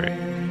now wearing.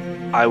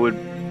 I'm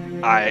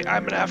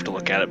gonna have to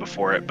look at it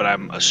before it, but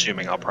I'm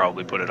assuming I'll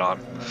probably put it on.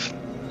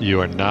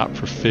 You are not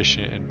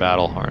proficient in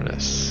battle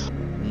harness.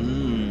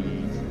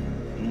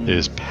 It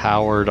is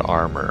powered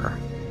armor.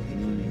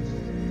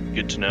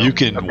 Good to know. You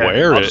can Okay,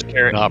 wear I'll it, just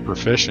carry it. not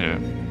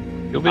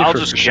proficient. You'll be I'll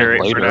just carry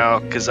it later. for now,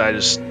 because I'll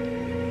just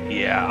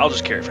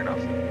carry it for now.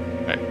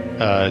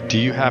 Do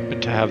you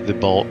happen to have the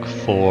bulk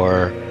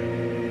for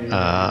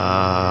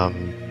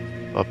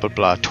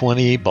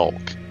 20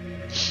 bulk?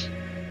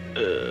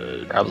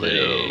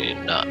 Probably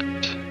not.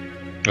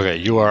 Okay,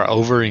 you are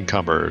over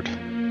encumbered.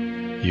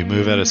 You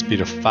move at a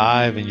speed of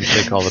 5 and you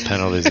take all the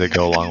penalties that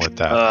go along with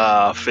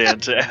that.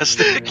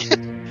 Fantastic.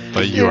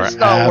 But you are It's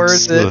not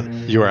worth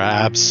it. You are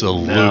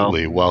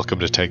absolutely welcome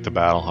to take the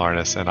battle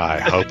harness, and I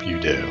hope you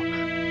do.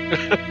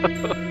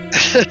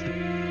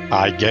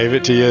 I gave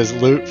it to you as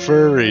loot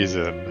for a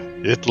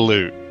reason. It's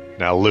loot.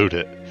 Now loot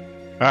it.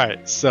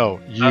 Alright, so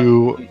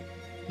you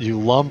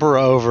lumber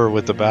over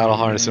with the battle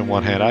harness in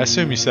one hand. I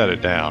assume you set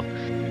it down.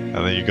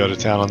 And then you go to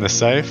town on this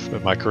safe.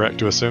 Am I correct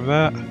to assume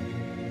that?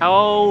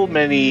 How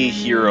many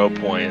hero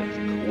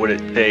points would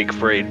it take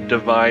for a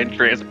divine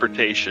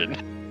transportation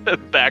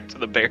back to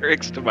the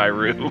barracks to my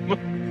room?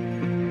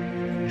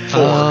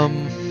 4.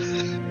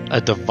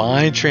 A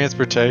divine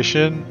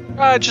transportation?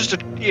 Just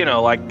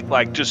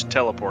just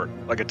teleport,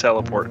 like a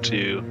teleport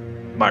to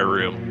my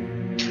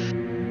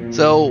room.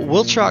 So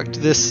we'll chalk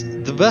this.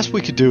 The best we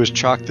could do is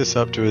chalk this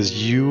up to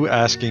as you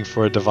asking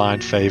for a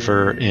divine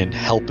favor in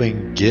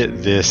helping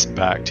get this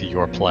back to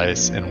your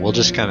place, and we'll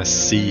just kind of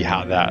see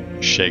how that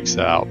shakes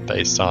out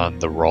based on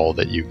the roll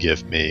that you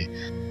give me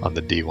on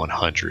the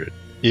D100.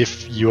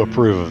 If you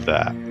approve of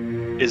that,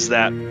 Is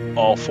that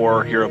all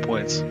 4 hero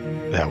points?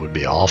 that would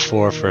be all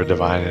 4 for a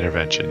divine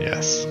intervention.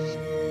 Yes.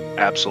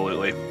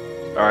 Absolutely.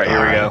 All right,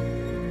 here we go.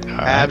 All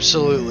right.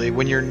 Absolutely.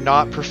 When you're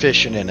not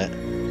proficient in it.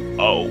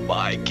 Oh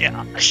my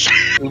gosh!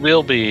 We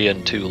will be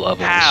in 2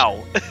 levels.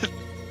 How?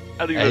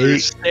 I don't even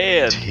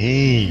understand.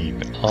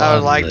 18. I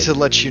would like on to the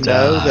let you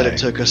know that die. it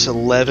took us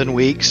 11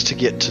 weeks to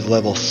get to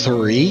level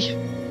 3.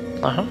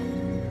 Uh-huh.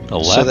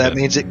 11. So that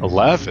means it.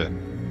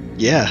 11.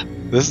 Yeah.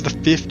 This is the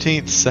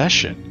 15th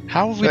session.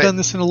 How have we Right. done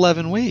this in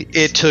 11 weeks?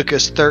 It took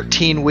us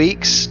 13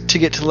 weeks to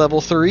get to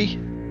level 3.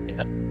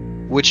 Yeah.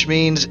 Which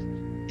means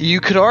you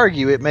could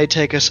argue it may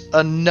take us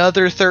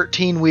another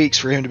 13 weeks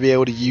for him to be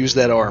able to use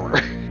that armor.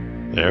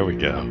 There we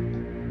go.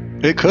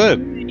 It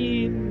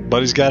could, but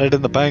he's got it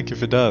in the bank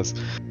if it does.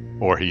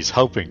 Or he's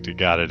hoping to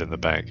got it in the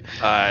bank.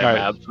 I'm All right.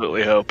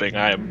 absolutely hoping.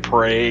 I am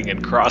praying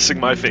and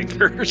crossing my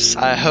fingers.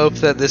 I hope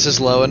that this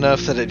is low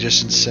enough that it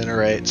just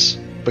incinerates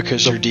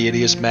because your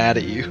deity is mad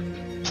at you.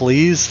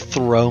 please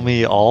throw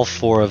me all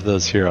 4 of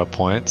those hero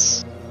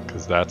points,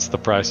 because that's the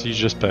price you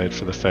just paid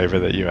for the favor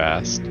that you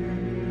asked.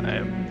 I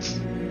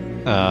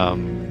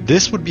am.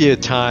 This would be a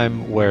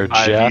time where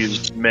Jeff... I've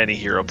used many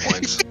hero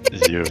points.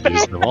 You've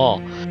used them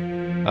all.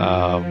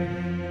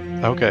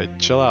 Okay,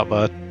 chill out,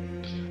 bud.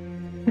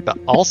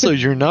 Also,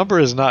 your number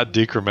is not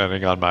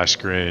decrementing on my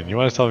screen. You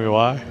want to tell me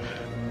why?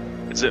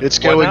 Is it It's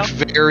what going now?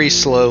 very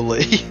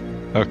slowly.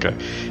 Okay.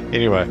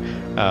 Anyway,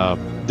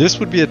 this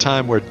would be a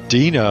time where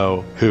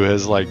Dino, who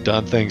has like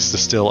done things to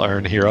still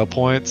earn hero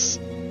points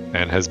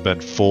and has been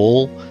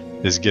full,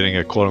 is getting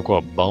a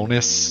quote-unquote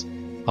bonus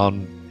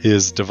on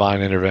his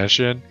divine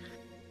intervention.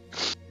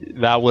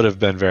 That would have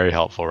been very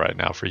helpful right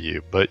now for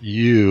you, but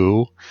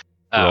you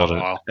rolled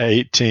an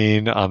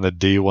 18 on the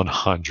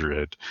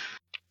D100.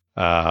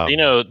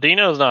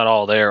 Dino's not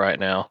all there right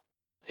now.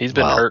 He's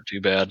been hurt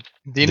too bad.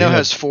 Dino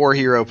has 4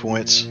 hero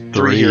points.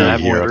 3 hero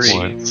hero points.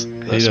 points. He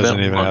That's doesn't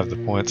been even fun. have the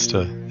points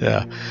to.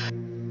 Yeah.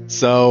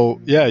 So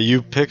yeah,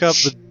 you pick up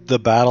the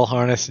battle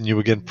harness and you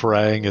begin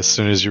praying as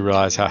soon as you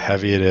realize how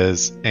heavy it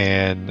is,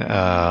 and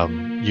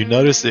you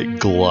notice it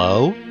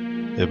glow.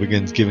 It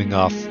begins giving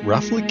off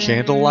roughly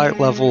candlelight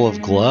level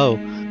of glow,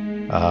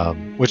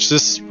 which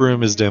this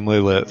room is dimly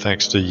lit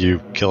thanks to you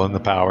killing the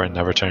power and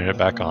never turning it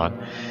back on,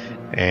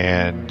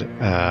 and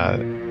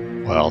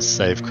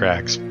save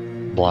cracks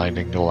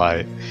blinding the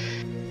light.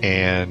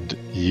 And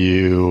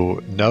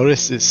you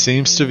notice it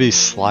seems to be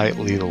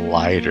slightly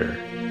lighter.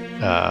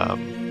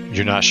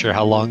 You're not sure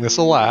how long this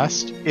will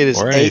last. It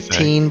is or anything,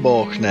 18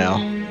 bulk now.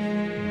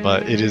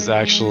 but it is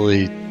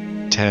actually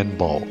 10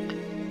 bulk.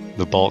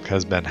 The bulk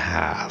has been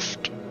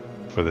halved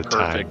for the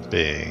time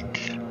being.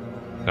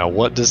 Now,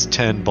 what does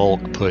 10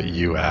 bulk put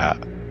you at?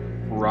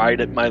 Right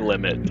at my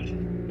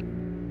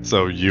limit.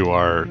 So you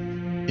are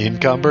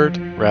encumbered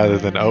rather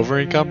than over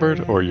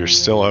encumbered, or you're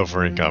still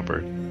over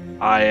encumbered?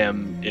 I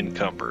am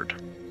encumbered.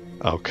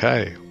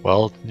 Okay,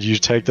 well, you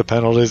take the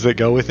penalties that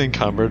go with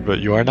encumbered, but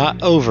you are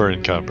not over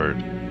encumbered.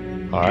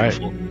 Alright.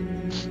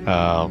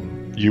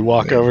 You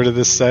walk over to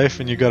this safe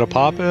and you go to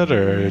pop it,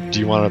 or do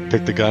you want to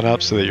pick the gun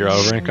up so that you're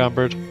over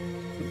encumbered?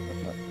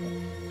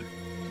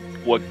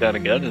 What kind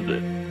of gun is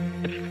it?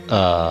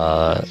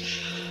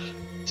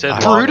 Said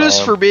Brutus,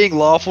 long for being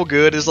lawful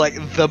good, is like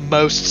the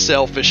most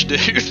selfish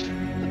dude.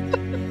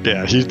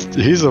 Yeah,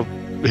 he's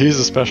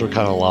a special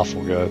kind of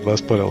lawful good.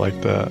 Let's put it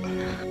like that.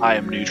 I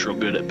am neutral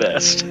good at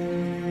best.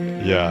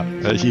 Yeah,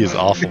 he is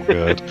awful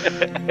good.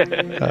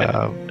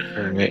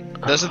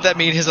 Doesn't that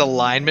mean his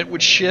alignment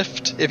would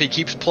shift if he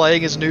keeps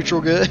playing as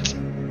neutral good?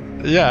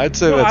 Yeah, I'd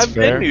say No, that's I've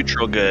fair. been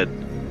neutral good.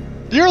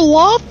 You're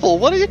lawful.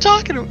 What are you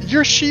talking about?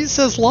 Your sheet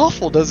says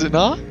lawful, does it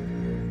not?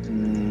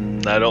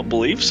 I don't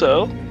believe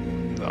so.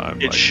 No,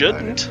 I'm It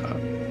shouldn't.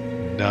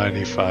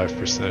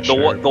 95% The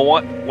sure.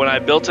 one when I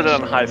built it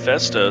on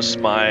Hephaestus,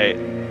 I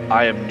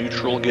am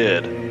neutral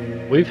good.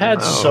 We've had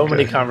Oh, so okay.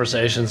 many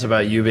conversations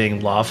about you being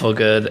lawful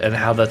good and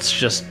how that's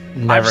just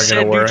never I've going to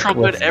said work. neutral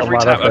with good every a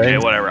lot time. of Okay,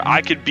 things. whatever.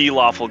 I could be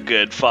lawful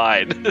good.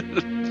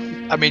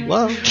 Fine. I mean,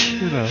 Well,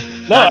 you know.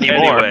 No,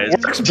 Anyways, it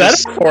works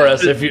just- better for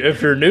us if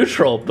you're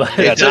neutral, but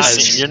Yeah, it just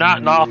just, you're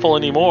not awful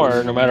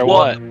anymore, no matter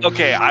Well, what.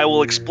 okay, I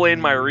will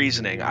explain my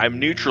reasoning. I'm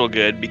neutral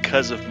good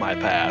because of my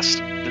past.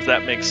 Does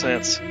that make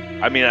sense?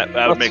 I mean,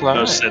 that would make no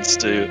That's sense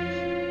to.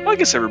 Well, I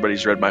guess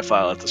everybody's read my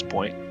file at this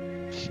point.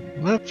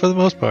 Well, for the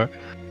most part.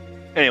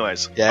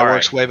 Anyways, yeah, it all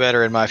works way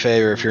better in my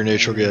favor if you're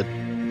neutral good.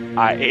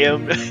 right. I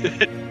am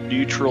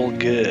neutral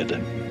good.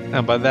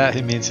 And by that,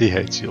 he means he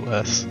hates you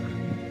less.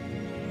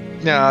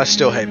 No, I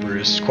still hate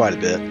Brutus quite a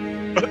bit.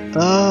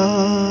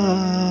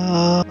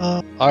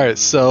 Alright,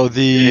 so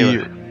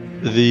the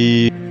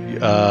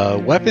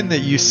weapon that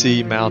you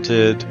see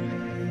mounted,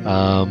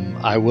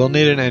 I will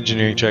need an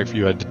engineering check for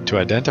you to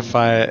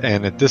identify it,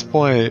 and at this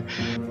point,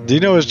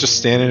 Dino is just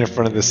standing in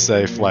front of this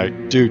safe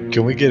like, dude,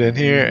 can we get in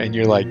here? And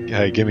you're like,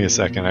 hey, give me a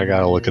second, I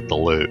gotta look at the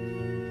loot.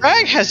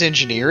 Rag has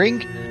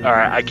engineering. All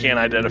right, I can't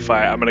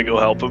identify it. I'm gonna go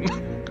help him.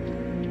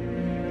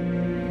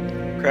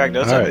 Crag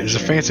does Alright, have it's a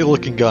engineering. fancy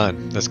looking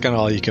gun. That's kind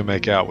of all you can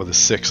make out with a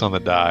 6 on the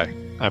die.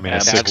 I mean,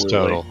 a 6 Absolutely.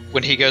 total.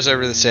 When he goes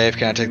over to the safe,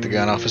 can I take the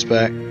gun off his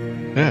back?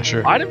 Yeah,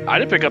 sure. I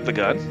didn't pick up the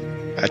gun.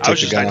 I I took was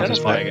the just gun off his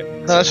back. identifying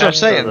it. No, that's what I'm Attached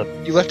to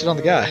saying. You left it on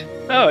the guy.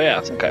 Oh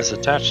yeah. Okay. It's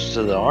attached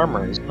to the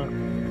armor, isn't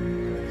it?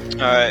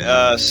 All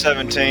right,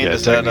 17. Yeah,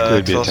 Does that technically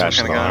it'd be tell us what attached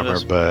to kind the of gun it armor,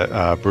 is?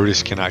 but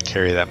Brutus cannot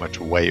carry that much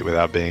weight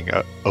without being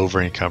over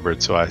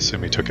encumbered, so I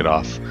assume he took it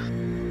off.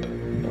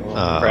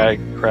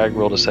 Crag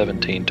rolled a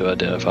 17 to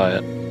identify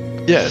it.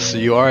 Yeah, so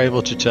you are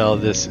able to tell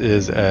this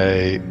is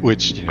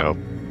which,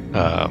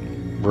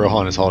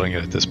 Rohan is holding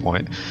it at this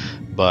point,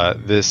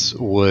 but this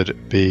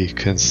would be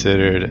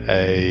considered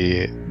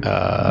a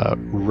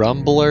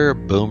Rumbler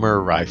Boomer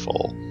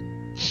rifle.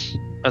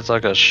 That's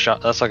like a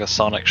shot. That's like a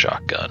sonic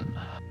shotgun,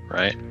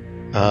 right?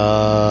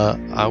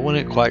 I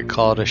wouldn't quite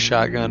call it a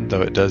shotgun,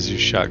 though it does use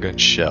shotgun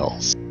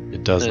shells.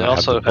 It does It not have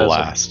also the has a-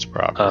 blast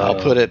properly. I'll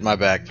put it in my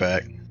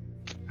backpack.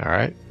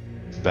 Alright.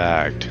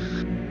 Bagged.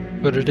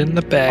 Put it in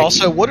the bag.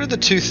 Also, what are the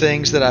 2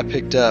 things that I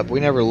picked up? We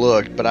never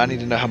looked, but I need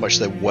to know how much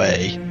they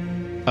weigh.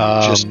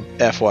 Just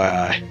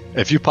FYI.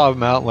 If you pop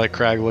them out and let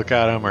Crag look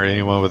at them, or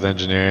anyone with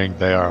engineering,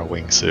 they are a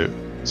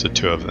wingsuit. So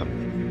 2 of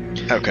them.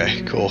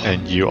 Okay, cool.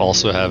 And you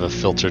also have a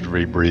filtered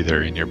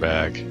rebreather in your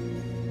bag.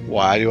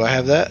 Why do I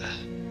have that?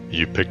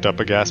 You picked up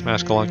a gas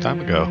mask a long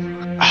time ago.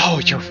 Oh,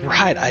 you're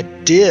right. I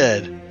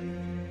did.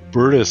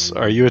 Brutus,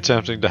 are you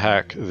attempting to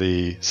hack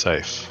the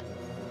safe?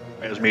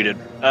 I was muted.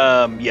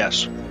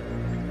 Yes.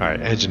 All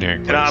right,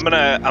 engineering. And I'm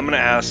please. gonna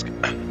ask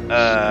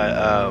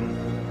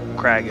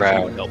Crag if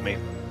he would help me.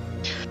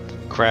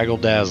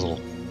 Craggle Dazzle,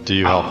 do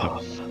you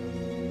help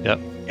him? Yep.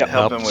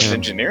 Help him with him.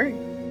 engineering?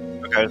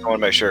 Okay, I just want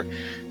to make sure,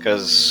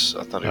 because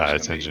I thought it was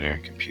It's gonna be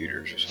engineering.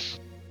 computers or something.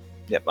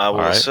 Yep, I will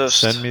All right, assist.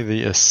 send me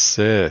the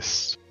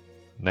assist.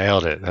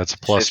 Nailed it. That's a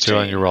 +2 on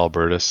 15. your roll,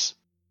 Brutus.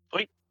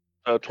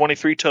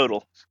 23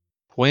 total.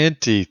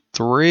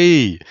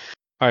 23.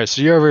 All right,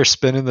 so you're over here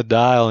spinning the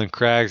dial, and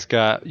Crag's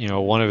got,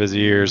 one of his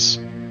ears.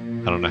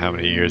 I don't know how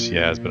many ears he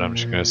has, but I'm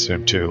just going to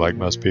assume 2, like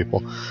most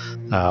people.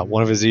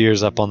 One of his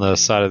ears up on the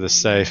side of the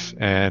safe,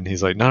 and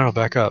he's like, no,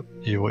 back up.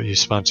 You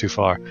spun too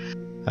far.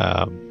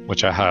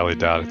 Which I highly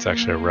doubt. It's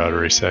actually a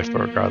rotary safe,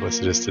 but regardless,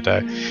 it is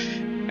today.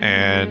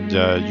 And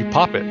you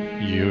pop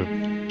it. You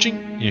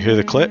hear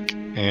the click,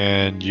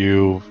 and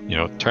you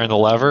turn the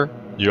lever.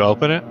 You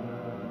open it.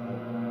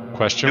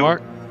 Question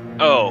mark?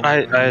 Oh, I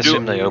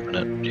assume they open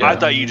it. Yeah. I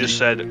thought you just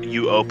said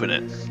you open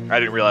it. I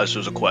didn't realize it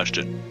was a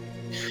question.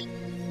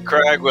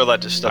 Crag will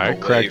let us step All right,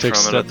 away Crag from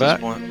takes a it step at this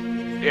back.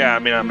 point. Yeah, I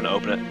mean, I'm gonna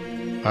open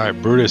it. All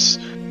right, Brutus,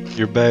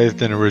 you're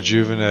bathed in a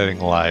rejuvenating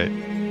light,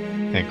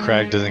 and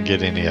Crag doesn't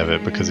get any of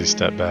it because he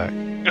stepped back.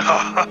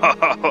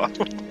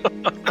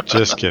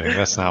 Just kidding.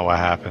 That's not what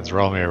happens.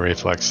 Roll me a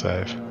reflex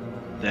save.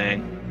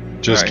 Dang.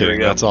 Just All right, here we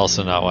kidding. go. That's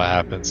also not what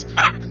happens.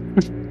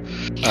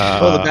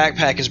 Well, the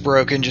backpack is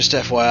broken, just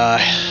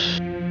FYI.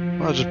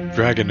 I'll just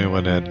drag a new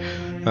one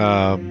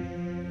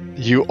in.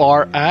 You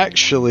are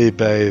actually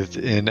bathed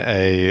in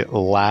a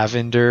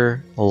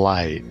lavender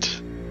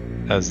light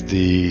as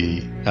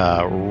the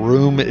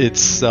room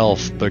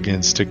itself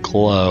begins to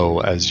glow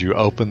as you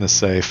open the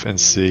safe and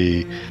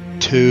see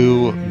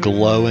 2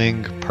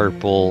 glowing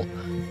purple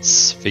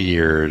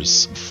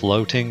spheres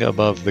floating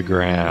above the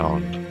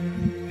ground.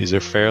 These are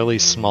fairly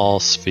small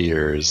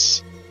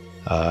spheres.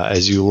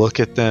 As you look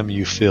at them,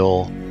 you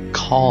feel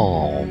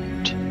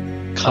calmed,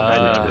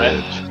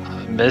 comforted.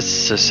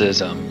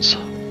 Mysticisms. A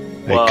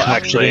Well,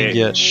 comforting actually-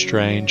 yet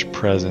strange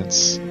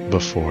presence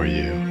before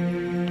you.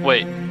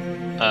 Wait.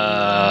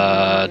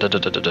 I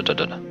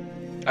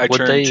Would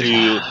turn they-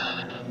 to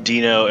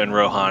Dino and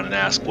Rohan and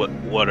ask,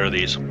 "What are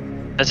these?"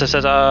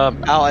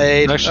 I'll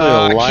aid. It's actually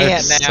I a life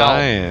can't now.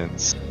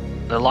 science.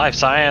 The life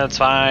science,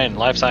 fine.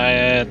 Life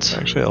science.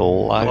 It's actually a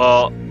life.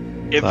 Well,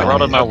 if I it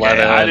rolled an okay,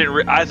 11. I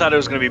didn't. I thought it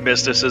was gonna be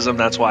mysticism.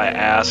 That's why I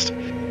asked.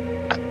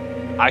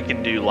 I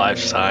can do life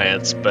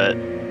science, but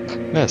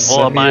Yes, Well,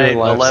 send me my your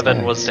life 11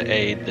 science. was to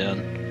aid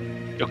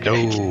then.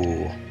 Okay.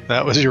 No,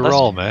 that was your Let's-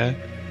 roll, man.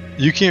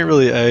 You can't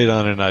really aid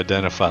on an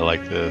identify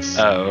like this.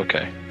 Oh,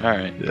 okay. All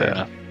right. Fair Yeah.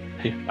 enough.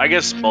 I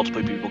guess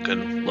multiple people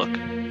can look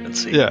and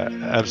see. Yeah,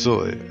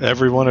 absolutely.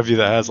 Every one of you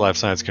that has life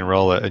science can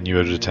roll it, and you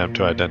would attempt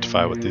to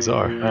identify what these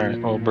are. All right.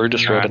 Well,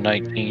 Brutus rolled a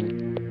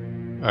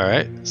 19. All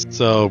right.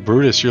 So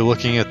Brutus, you're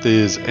looking at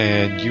these,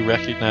 and you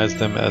recognize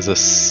them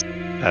as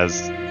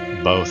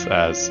both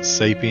as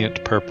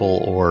sapient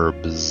purple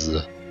orbs.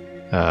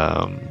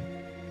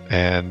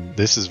 And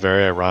this is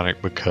very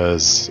ironic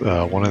because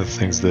one of the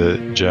things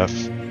that Jeff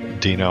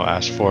Dino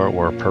asked for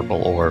were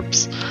purple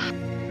orbs,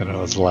 and I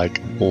was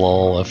like,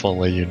 "Lol! If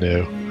only you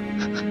knew."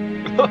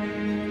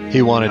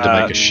 He wanted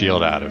to make a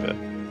shield out of it,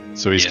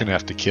 so he's gonna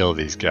have to kill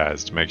these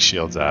guys to make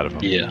shields out of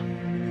them. Yeah.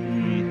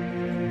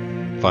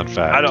 Fun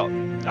fact. I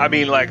don't. I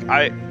mean, like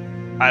I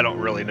don't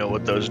really know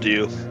what those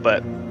do,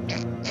 but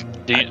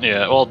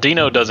Yeah. Well,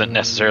 Dino doesn't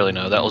necessarily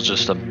know. That was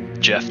just a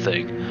Jeff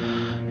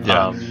thing.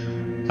 Yeah.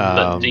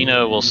 But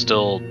Dino will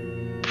still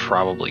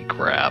probably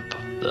grab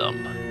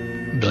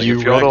them. Like, You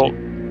if y'all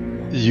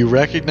don't- You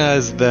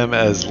recognize them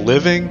as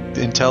living,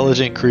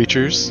 intelligent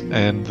creatures,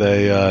 and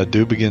they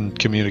do begin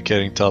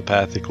communicating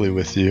telepathically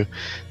with you.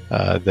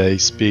 They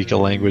speak a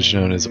language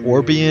known as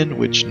Orbian,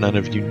 which none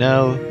of you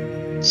know,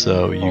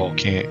 so you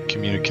can't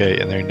communicate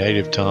in their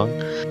native tongue,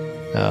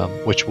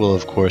 which will,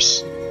 of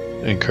course,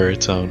 incur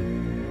its own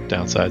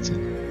downsides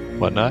and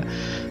whatnot.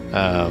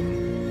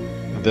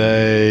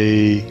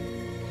 They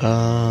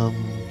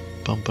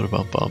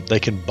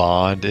can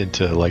bond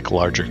into like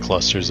larger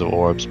clusters of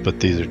orbs, but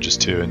these are just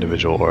 2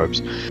 individual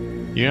orbs.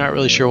 You're not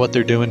really sure what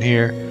they're doing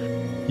here.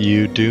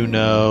 You do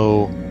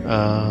know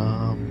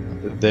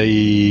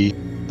the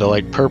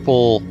like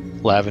purple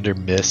lavender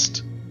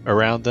mist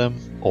around them,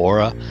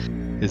 aura,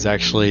 is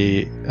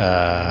actually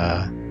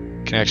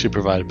can actually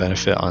provide a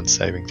benefit on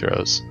saving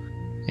throws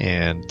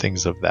and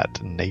things of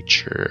that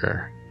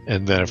nature.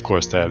 And then, of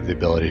course, they have the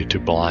ability to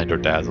blind or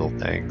dazzle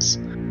things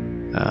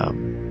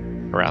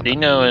around them.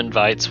 Dino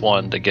invites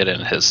one to get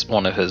in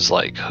one of his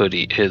like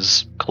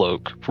his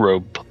cloak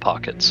robe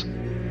pockets.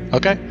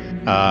 Okay.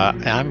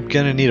 I'm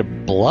gonna need a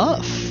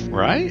bluff,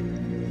 right?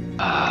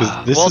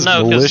 Because this well, is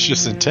no, 'cause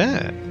malicious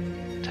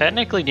intent.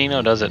 technically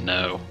Dino doesn't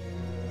know.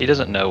 He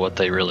doesn't know what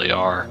they really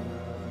are,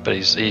 but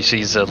he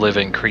sees a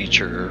living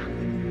creature,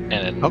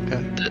 and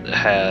Okay.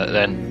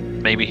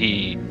 and maybe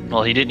he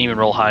didn't even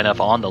roll high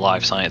enough on the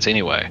life science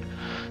anyway.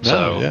 No,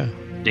 So yeah.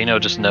 Dino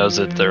just knows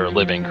that they're a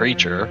living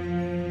creature,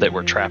 that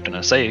we're trapped in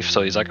a safe.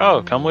 So he's like,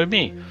 "Oh, come with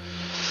me."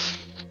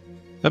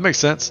 That makes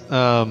sense.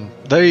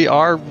 They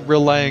are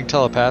relaying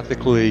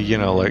telepathically,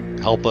 like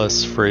help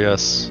us, free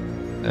us,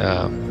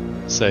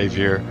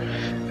 savior,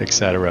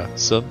 etc.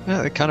 So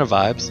yeah, it kind of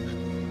vibes.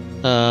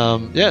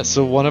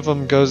 So one of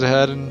them goes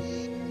ahead and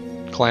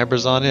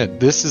clambers on in.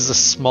 This is a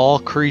small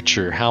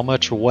creature. How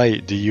much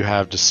weight do you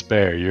have to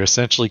spare? You're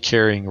essentially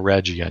carrying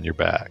Reggie on your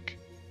back.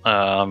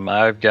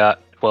 I've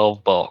got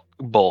 12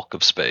 bulk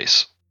of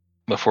space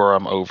before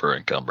I'm over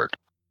encumbered.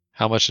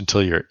 How much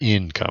until you're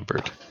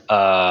encumbered?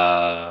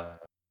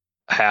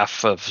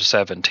 Half of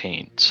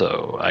 17.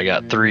 So I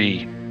got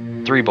three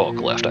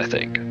bulk left, I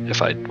think.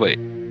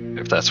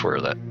 If that's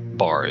where that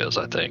bar is,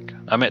 I think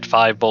I'm at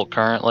 5 bulk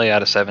currently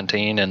out of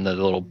 17, and the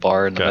little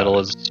bar in the middle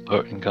is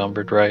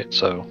encumbered, right?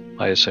 So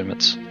I assume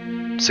it's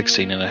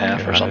 16 and a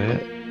half or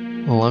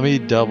something. Well, let me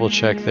double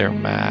check their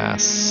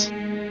mass.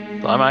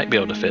 I might be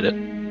able to fit it.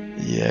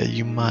 Yeah,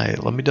 you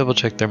might. Let me double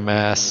check their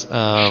mass.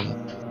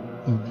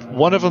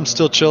 One of them's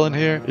still chilling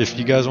here. If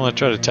you guys want to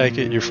try to take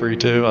it, you're free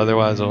to.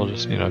 Otherwise, I'll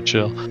just,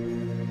 chill.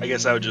 I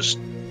guess I would just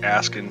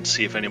ask and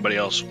see if anybody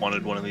else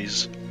wanted one of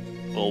these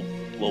little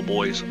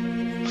boys.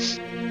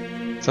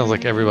 Sounds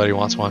like everybody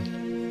wants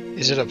one.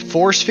 Is it a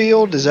force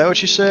field? Is that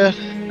what you said?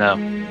 No.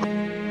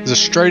 It's a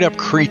straight up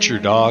creature,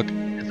 dog.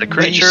 The But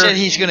creature. you said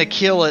he's gonna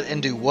kill it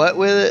and do what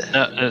with it?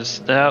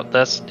 No,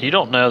 that's you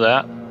don't know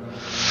that.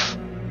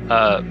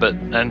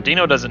 And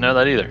Dino doesn't know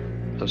that either.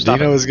 So stop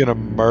Dino it. is gonna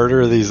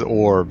murder these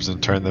orbs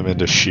and turn them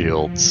into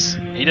shields.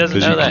 He doesn't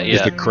know that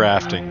It's yet. the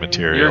crafting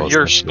material.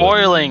 You're essentially.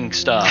 spoiling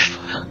stuff.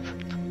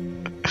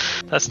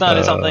 That's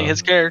not something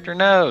his character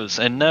knows.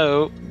 And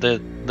know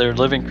that they're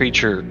living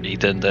creature,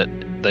 Ethan, that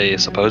they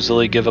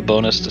supposedly give a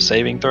bonus to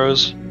saving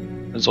throws,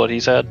 is what he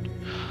said.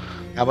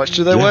 How much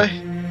do they Yeah. weigh?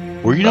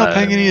 Were you not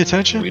paying any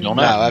attention? We don't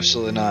No, know.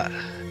 absolutely not.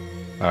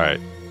 All right,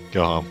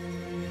 go home.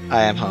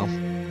 I am home.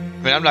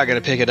 I mean, I'm not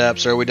gonna pick it up.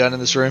 So are we done in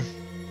this room?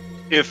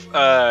 If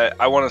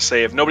I want to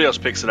say, if nobody else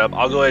picks it up,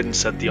 I'll go ahead and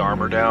set the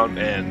armor down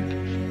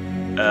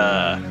and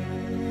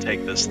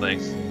take this thing.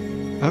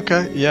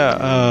 Okay,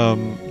 yeah.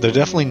 They're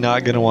definitely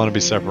not going to want to be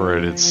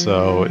separated.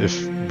 So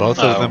if both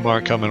of them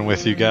aren't coming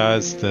with you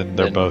guys, then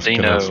they're Then both going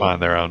Dino- to find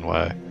their own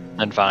way.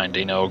 And fine,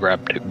 Dino will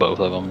grab both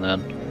of them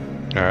then.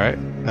 All right.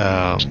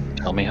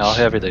 Tell me how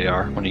heavy they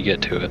are when you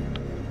get to it.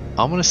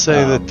 I'm going to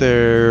say that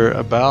they're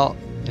about,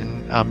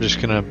 and I'm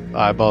just going to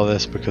eyeball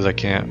this because I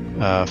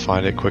can't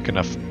find it quick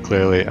enough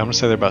clearly. I'm going to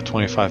say they're about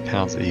 25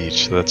 pounds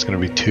each. So that's going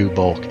to be 2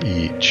 bulk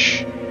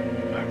each.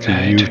 So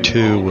Okay, you 2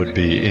 two bulk would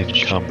be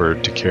each.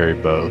 encumbered to carry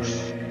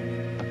both.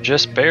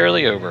 Just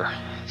barely over.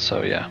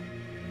 So yeah.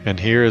 And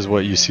here is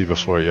what you see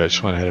before you. I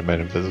just went ahead and made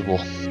invisible.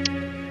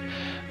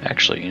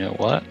 Actually, you know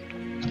what?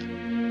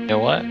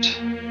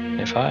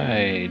 If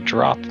I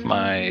drop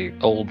my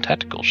old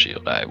tactical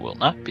shield, I will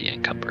not be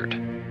encumbered.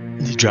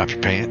 You drop your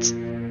pants.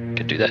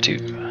 Could do that too.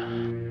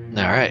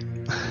 All right.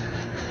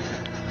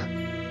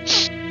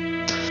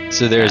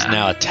 So there's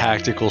now a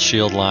tactical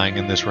shield lying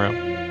in this room.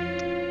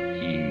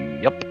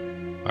 Yep.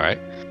 All right.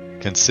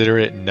 Consider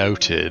it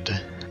noted.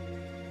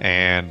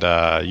 And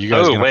you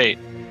guys. Oh wait,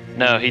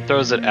 no, he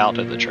throws it out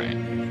of the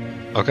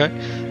train. Okay.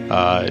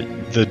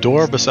 The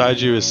door beside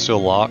you is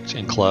still locked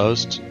and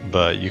closed,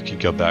 but you could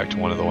go back to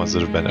one of the ones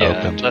that have been Yeah,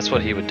 opened. that's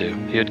what he would do.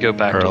 He would go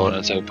back to Hurl one it.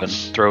 that's open,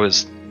 throw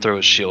his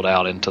shield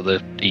out into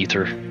the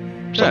ether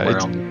somewhere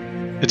else.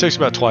 It takes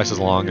about twice as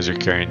long as you're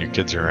carrying your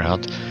kids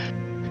around.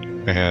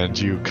 And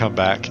you come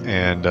back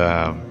and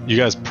you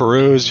guys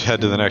peruse,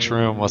 head to the next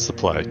room. What's the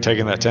play?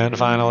 Taking that 10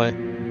 finally?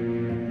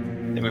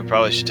 I think we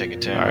probably should take a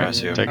 10. All right, Right,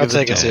 so take I'll it to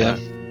take a 10.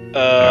 10.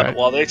 Alright.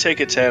 While they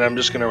take a 10, I'm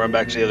just going to run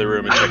back to the other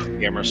room and check the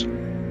cameras.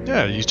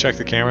 Yeah, you check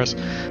the cameras.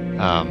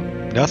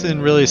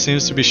 Nothing really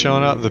seems to be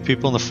showing up. The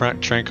people in the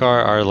front train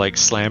car are like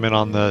slamming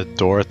on the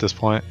door at this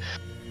point.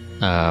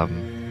 But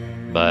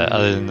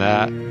other than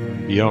that,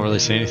 you don't really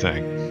see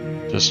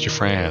anything. Just your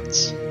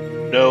friends.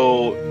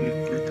 No,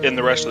 in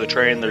the rest of the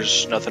train,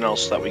 there's nothing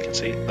else that we can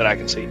see, that I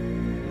can see.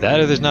 That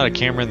or there's not a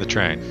camera in the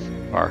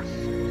train car.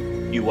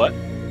 You what?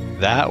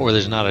 That or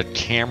there's not a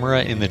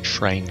camera in the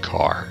train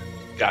car.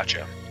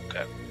 Gotcha.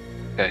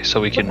 Okay,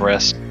 so we can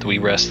rest. We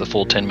rest the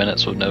full 10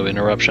 minutes with no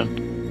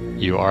interruption.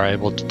 You are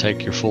able to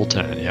take your full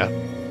 10, yeah.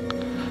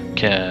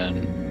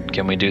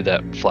 Can we do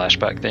that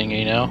flashback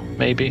thingy now?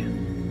 Maybe.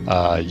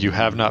 You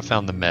have not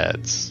found the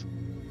meds.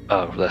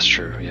 Oh, that's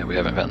true. Yeah, we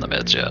haven't found the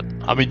meds yet.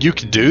 I mean, you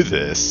can do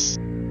this.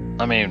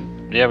 I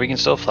mean, yeah, we can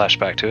still flash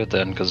back to it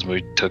then, because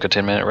we took a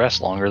 10-minute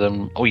rest longer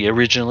than we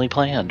originally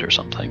planned or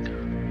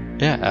something.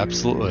 Yeah,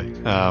 absolutely.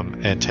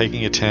 And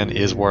taking a 10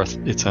 is worth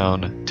its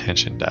own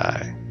tension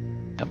die.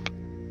 Yep.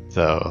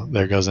 So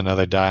there goes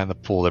another die in the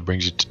pool that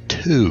brings you to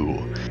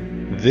 2.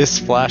 This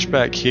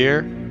flashback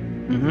here,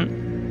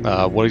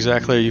 What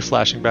exactly are you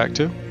flashing back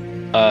to?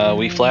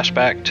 We flash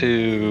back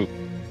to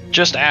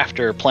just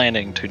after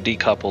planning to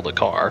decouple the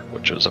car,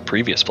 which was a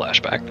previous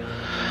flashback.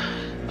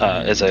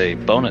 As a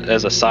bonus,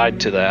 as a side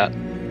to that,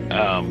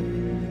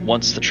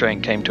 once the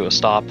train came to a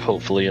stop,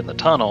 hopefully in the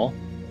tunnel,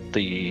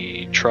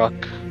 the truck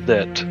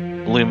that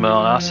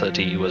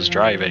Luminosity was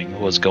driving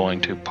was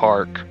going to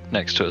park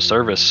next to a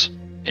service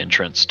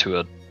entrance to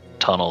a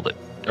tunnel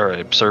or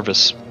a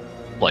service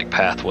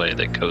pathway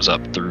that goes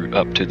up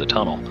to the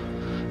tunnel,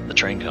 the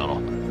train tunnel.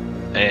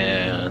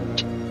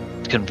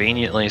 And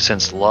conveniently,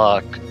 since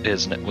Luck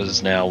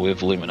was now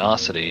with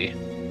Luminosity,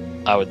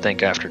 I would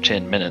think after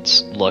 10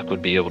 minutes, Luck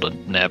would be able to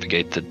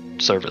navigate the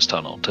service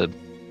tunnel to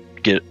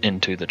get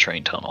into the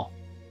train tunnel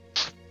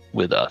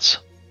with us.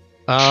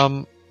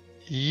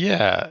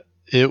 Yeah,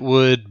 it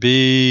would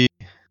be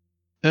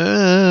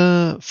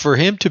for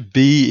him to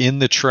be in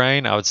the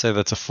train. I would say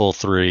that's a full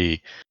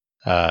 3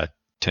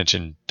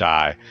 tension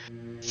die.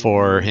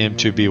 For him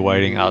to be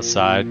waiting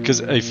outside,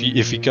 because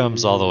if he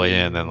comes all the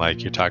way in, then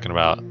you're talking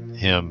about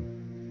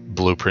him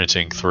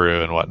blueprinting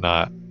through and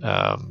whatnot,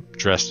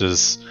 dressed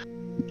as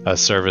a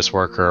service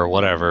worker or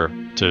whatever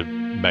to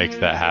make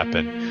that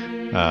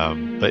happen.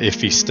 But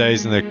if he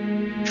stays in the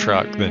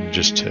truck, then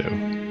just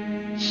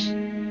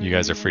 2. You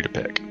guys are free to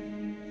pick.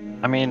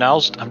 I mean,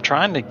 I'm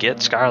trying to get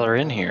Skylar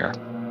in here.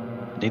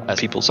 Need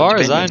people's as far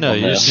as I opinions know, on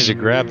you just this. need to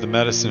grab the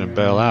medicine and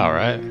bail out,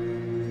 right?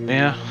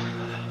 Yeah.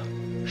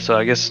 So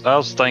I guess I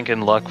was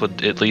thinking Luck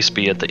would at least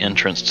be at the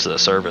entrance to the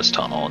service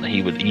tunnel, and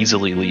he would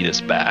easily lead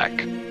us back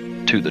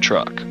to the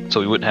truck, so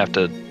we wouldn't have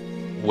to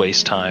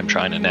waste time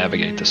trying to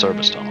navigate the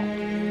service tunnel.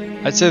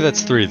 I'd say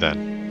that's 3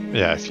 then.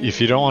 Yeah,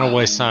 if you don't want to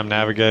waste time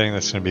navigating,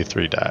 that's going to be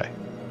 3 die.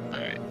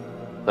 Alright.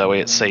 That way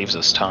it saves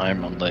us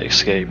time on the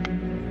escape.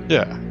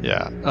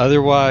 Yeah.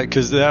 Otherwise,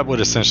 because that would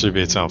essentially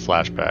be its own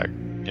flashback.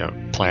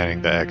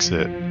 Planning the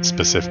exit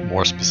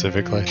more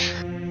specifically,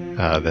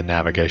 the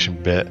navigation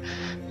bit.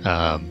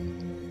 I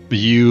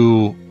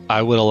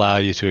would allow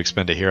you to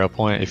expend a hero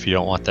point if you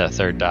don't want that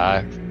 3rd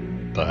die,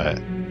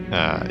 but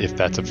if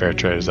that's a fair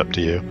trade, it's up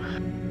to you.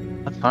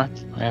 That's fine.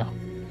 Yeah.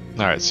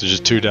 Alright, so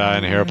just 2 die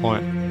and a hero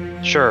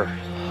point? Sure.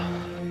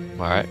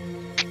 Alright.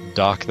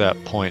 Dock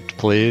that point,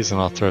 please, and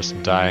I'll throw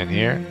some die in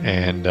here.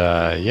 And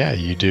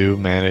you do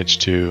manage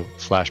to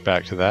flash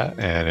back to that,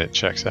 and it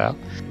checks out.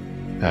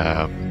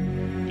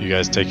 You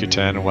guys take your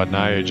 10 and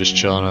whatnot. You're just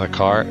chilling in the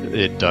car.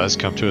 It does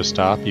come to a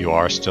stop. You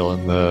are still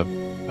in the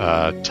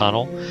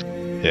tunnel.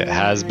 It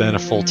has been a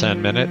full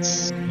 10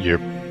 minutes. You're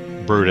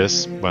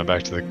Brutus went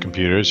back to the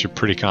computers. You're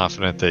pretty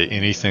confident that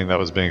anything that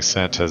was being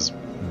sent has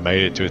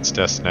made it to its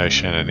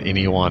destination, and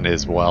anyone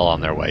is well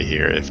on their way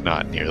here, if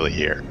not nearly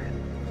here.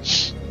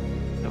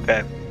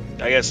 Okay.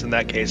 I guess in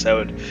that case, I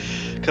would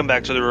come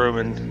back to the room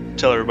and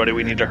tell everybody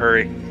we need to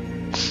hurry.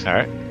 All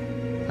right.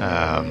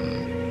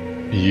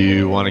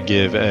 You want to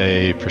give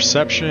a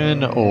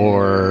perception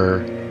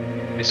or?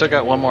 We still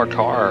got one more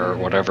car or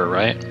whatever,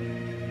 right?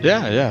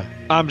 Yeah.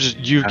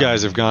 You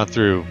guys have gone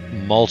through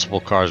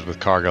multiple cars with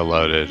cargo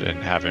loaded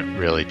and haven't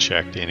really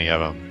checked any of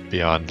them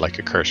beyond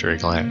a cursory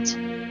glance.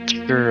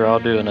 Sure, I'll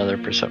do another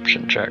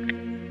perception check.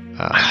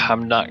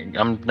 I'm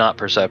not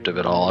perceptive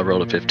at all. I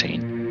rolled a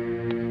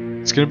 15.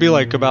 It's going to be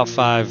about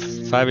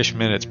 5-ish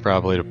minutes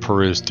probably to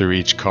peruse through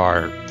each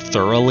car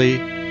thoroughly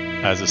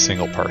as a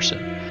single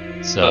person.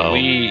 So but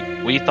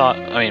we thought.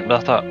 I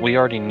thought we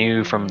already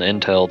knew from the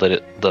intel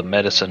that the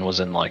medicine was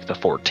in the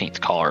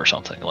 14th car or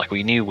something.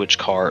 We knew which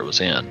car it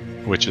was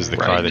in. Which is the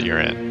car that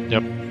you're in?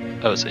 Yep.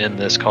 Oh, it's in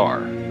this car.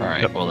 All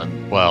right. Yep. Well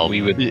then. Well,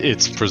 we would.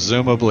 It's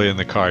presumably in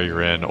the car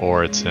you're in,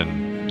 or it's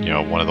in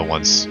one of the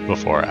ones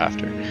before or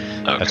after.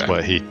 Okay. That's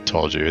what he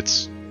told you.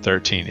 It's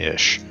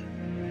 13-ish.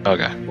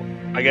 Okay.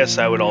 I guess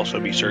I would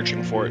also be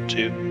searching for it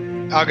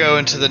too. I'll go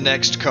into the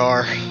next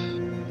car.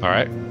 All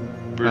right.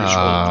 Brutus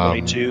rolled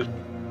 22.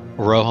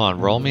 Rohan,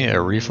 roll me a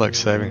reflex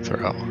saving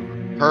throw.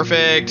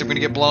 Perfect. I'm gonna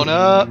get blown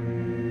up.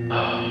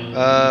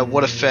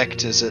 What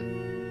effect is it?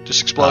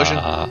 Just explosion?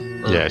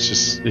 Yeah,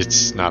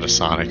 it's not a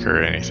sonic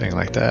or anything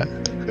like that.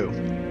 Cool.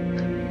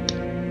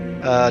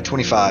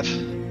 25.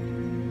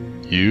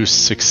 You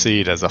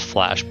succeed as a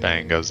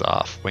flashbang goes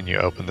off when you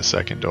open the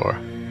second door.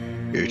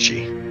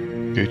 Gucci.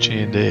 Gucci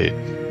indeed.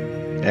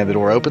 And the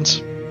door opens?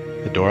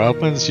 The door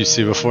opens. You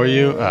see before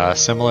you a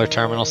similar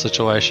terminal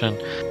situation.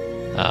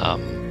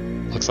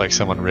 Looks like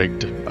someone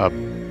rigged up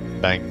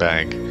Bang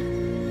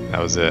Bang. That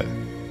was it.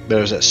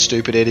 There was that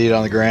stupid idiot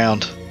on the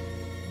ground.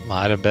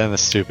 Might have been the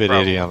stupid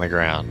idiot on the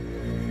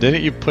ground.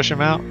 Didn't you push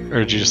him out, or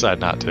did you decide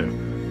not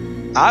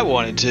to? I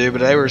wanted to, but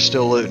they were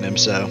still looting him,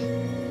 so.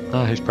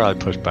 Oh, he's probably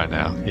pushed by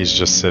now. He's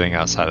just sitting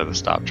outside of the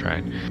stop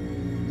train.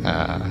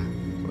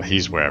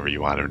 He's wherever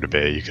you want him to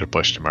be. You could have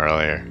pushed him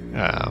earlier.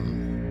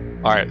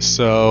 Alright,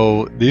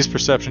 so these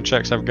perception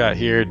checks I've got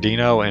here,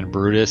 Dino and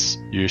Brutus,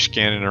 you're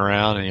scanning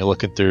around and you're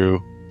looking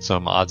through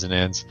some odds and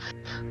ends.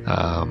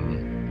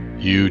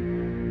 You,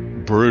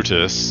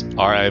 Brutus,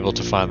 are able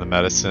to find the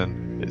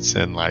medicine. It's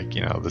in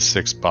the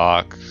 6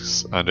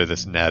 box under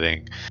this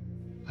netting.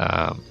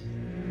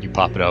 You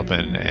pop it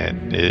open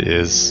and it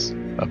is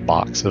a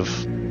box of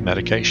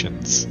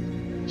medications.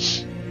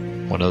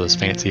 One of those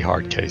fancy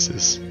hard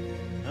cases.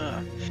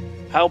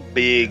 How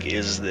big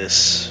is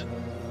this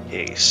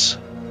case?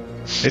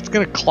 It's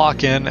going to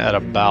clock in at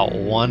about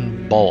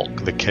 1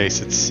 bulk, the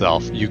case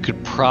itself. You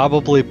could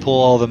probably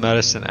pull all the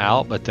medicine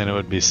out, but then it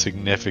would be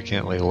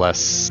significantly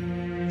less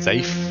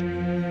safe.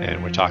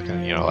 And we're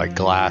talking, like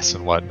glass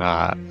and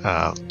whatnot.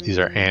 These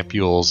are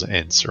ampules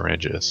and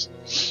syringes.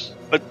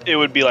 But it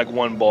would be like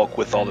 1 bulk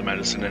with all the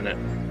medicine in it.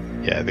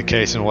 Yeah, the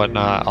case and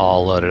whatnot,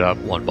 all loaded up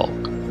 1 bulk.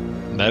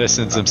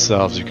 Medicines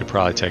themselves, you could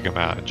probably take them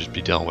out and just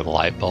be dealing with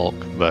light bulk,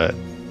 but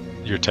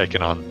you're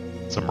taking on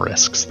some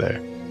risks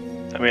there.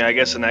 I mean, I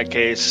guess in that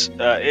case,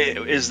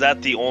 is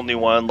that the only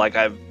one? Like,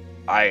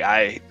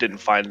 I didn't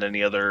find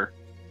any other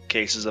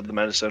cases of the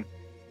medicine.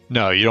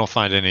 No, you don't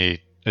find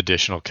any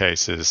additional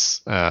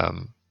cases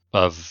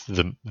of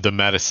the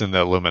medicine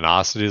that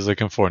Luminosity is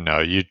looking for. No,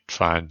 you'd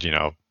find,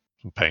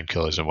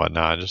 painkillers and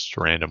whatnot, just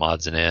random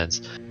odds and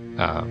ends.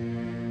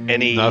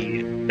 Any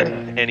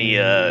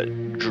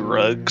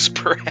drugs,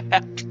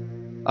 perhaps?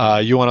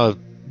 You want to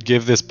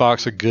give this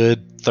box a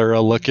good,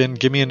 thorough look in?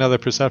 Give me another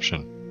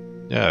perception.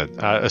 Yeah,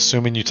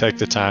 assuming you take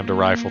the time to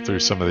rifle through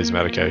some of these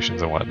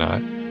medications and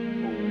whatnot.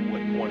 What,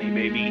 20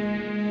 maybe?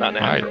 Not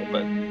natural,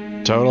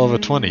 but... Total of a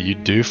 20. You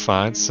do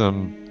find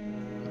some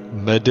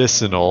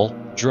medicinal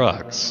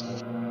drugs.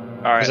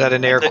 All right. Is that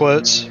in air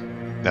quotes?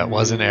 That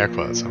was in air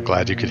quotes. I'm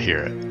glad you could hear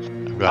it.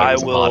 I'm glad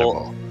it was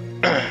audible.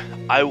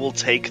 I will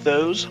take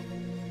those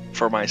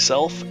for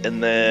myself,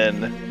 and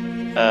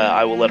then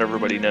I will let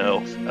everybody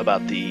know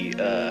about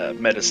the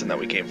medicine that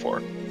we came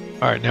for.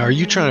 All right, now are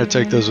you trying to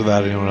take those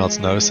without anyone else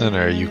noticing,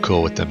 or are you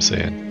cool with them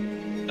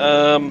seeing?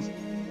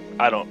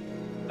 I don't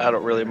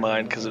really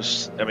mind because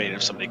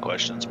if somebody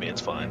questions me, it's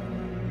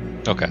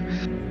fine. Okay.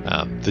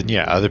 Then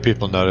yeah, other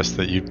people notice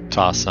that you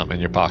toss some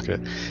in your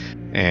pocket,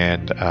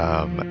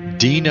 and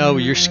Dino,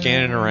 you're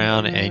scanning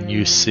around and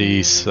you see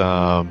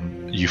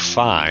you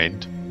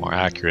find, more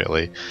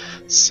accurately,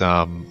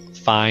 some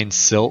fine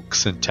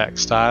silks and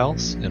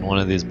textiles in one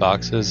of these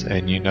boxes,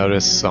 and you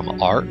notice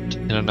some art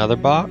in another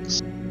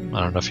box. I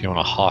don't know if you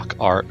want to hawk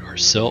art or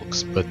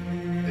silks, but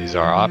these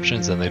are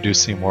options and they do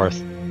seem worth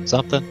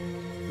something.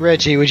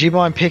 Reggie, would you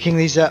mind picking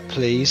these up,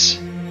 please?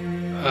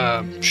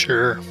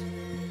 Sure.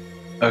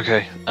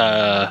 Okay.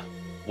 How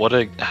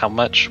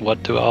much?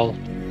 What do I'll?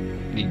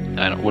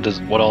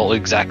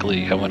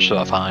 Exactly? How much do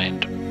I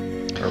find,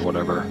 or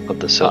whatever,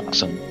 of the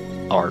silks and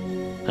art,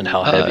 and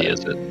how heavy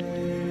is it?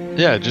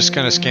 Yeah, just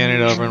kind of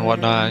scanning it over and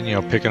whatnot,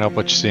 picking up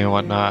what you see and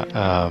whatnot.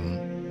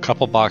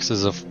 Couple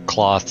boxes of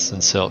cloths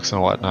and silks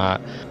and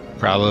whatnot.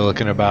 Probably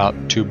looking about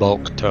 2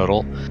 bulk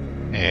total,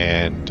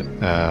 and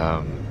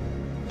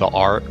the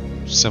art,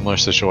 similar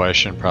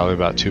situation, probably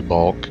about 2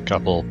 bulk. A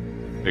couple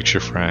picture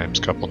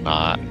frames, couple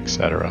not,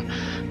 etc.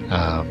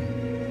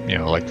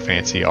 Like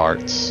fancy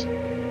arts,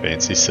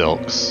 fancy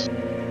silks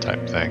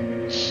type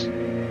thing.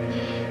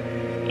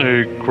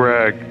 Hey,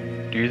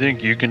 Craig, do you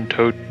think you can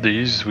tote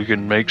these? We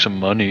can make some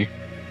money.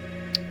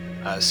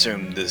 I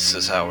assume this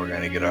is how we're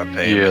going to get our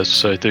payment.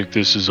 Yes, I think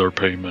this is our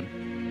payment.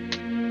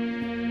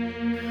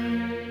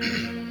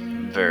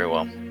 Very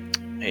well.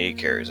 He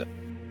carries it.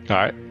 All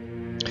right.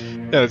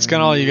 Yeah, that's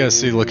kind of all you guys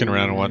see looking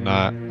around and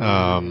whatnot.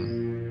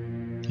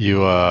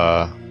 You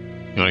want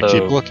to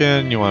keep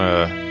looking? You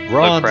want to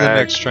roll on to the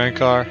next train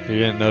car? You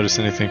didn't notice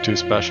anything too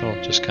special?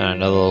 Just kind of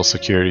another little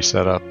security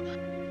setup.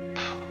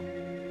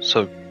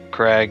 So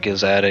Craig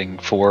is adding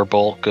 4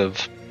 bulk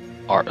of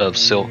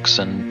silks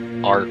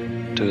and art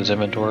to his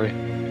inventory,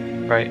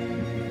 right?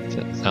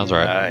 Sounds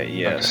right.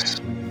 Yes.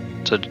 Okay.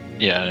 So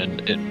yeah,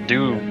 and it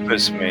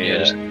puts me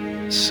at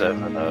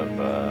 7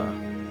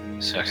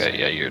 of 6. Okay,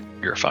 yeah,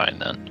 you're fine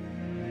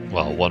then.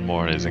 Well, 1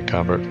 more and he's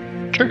encumbered.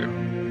 True,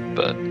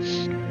 but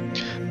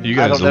you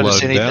guys I don't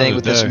notice anything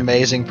with this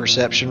amazing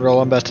perception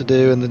roll I'm about to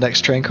do in the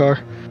next train car.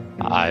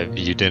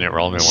 You didn't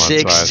roll me one,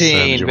 16, so I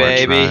assumed you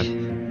baby.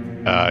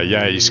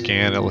 Yeah, you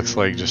scan. It looks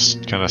like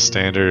just kind of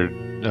standard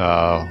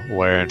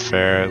wear and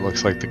fare. It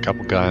looks like the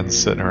couple guns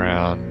sitting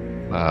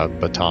around,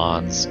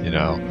 batons,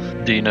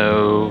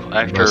 Dino,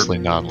 mostly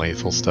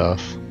non-lethal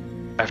stuff.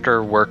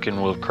 After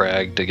working with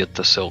Craig to get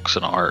the silks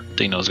and art,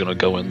 Dino's gonna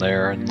go in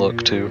there and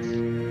look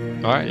too.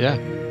 All right, yeah.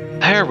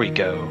 There we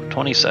go,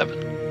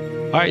 27.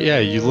 All right, yeah.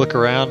 You look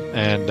around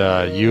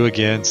and you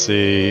again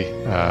see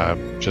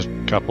just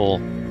a couple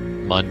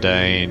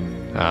mundane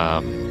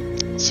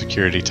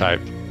security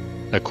type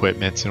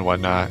equipments and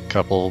whatnot.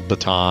 Couple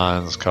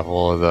batons,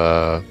 couple of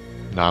the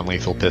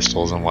non-lethal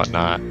pistols and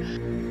whatnot.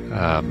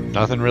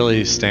 Nothing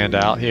really stand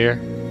out here,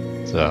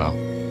 so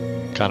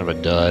kind of a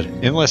dud.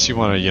 Unless you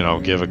want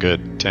to, give a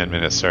good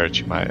 10-minute search,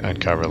 you might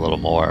uncover a little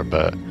more.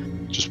 But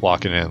just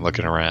walking in,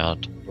 looking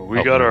around.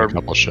 We got a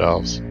couple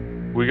shelves.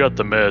 We got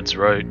the meds,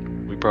 right?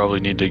 We probably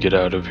need to get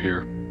out of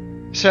here.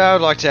 So I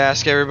would like to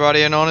ask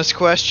everybody an honest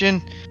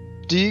question.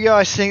 Do you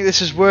guys think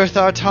this is worth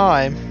our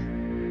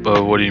time?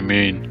 What do you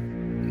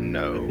mean?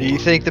 No. Do you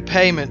think the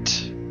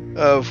payment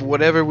of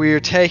whatever we are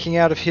taking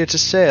out of here to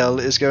sell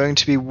is going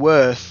to be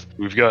worth?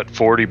 We've got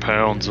 40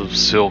 pounds of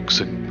silks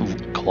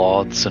and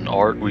cloths and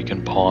art we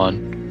can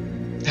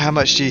pawn. How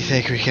much do you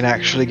think we can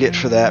actually get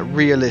for that,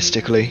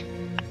 realistically?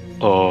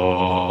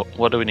 Oh,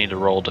 what do we need to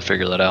roll to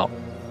figure that out?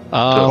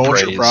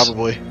 Culture, praise.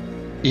 probably.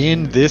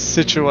 In this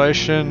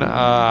situation,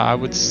 I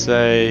would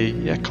say,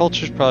 yeah,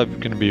 culture's probably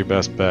going to be your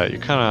best bet.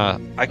 You're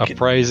kind I of can-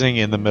 appraising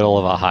in the middle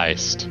of a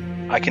heist.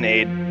 I can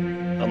aid,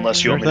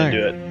 unless you Sure want me thing.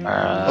 to do it. Well,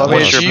 I mean,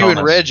 what's it's your you and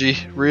bonus? Reggie,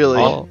 really.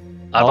 I've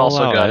I'll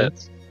also allow got it.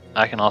 it.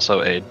 I can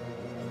also aid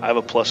I have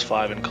a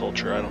 +5 in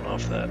culture. I don't know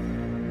if that.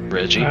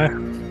 Reggie.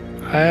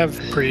 I have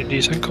pretty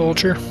decent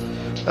culture.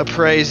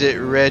 Appraise it,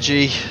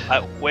 Reggie.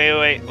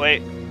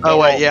 Wait. Oh,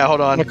 wait, yeah,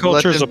 hold on. My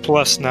culture's let a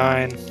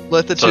 +9.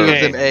 let the two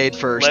Okay, of them aid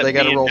first. let They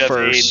got to me and roll Jeff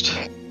first.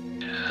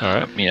 All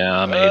right. Yeah,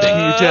 I'm aiding.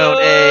 You don't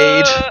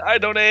aid. I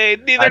don't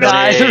aid. Neither I do don't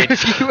I. Neither aid.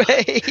 of you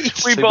aid.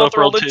 We We both both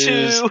rolled a rolled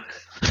twos.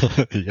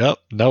 2. Yep.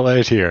 No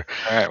aid here.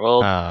 All right, well,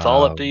 it's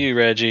all up to you,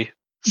 Reggie.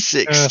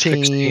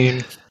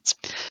 16.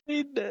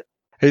 16.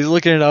 He's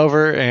looking it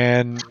over,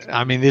 and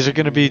I mean, these are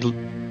going to be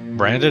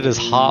branded as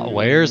hot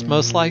wares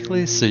most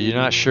likely, so you're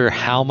not sure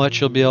how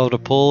much you'll be able to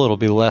pull. It'll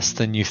be less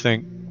than you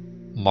think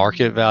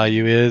market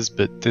value is,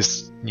 but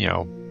this,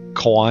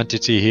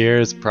 quantity here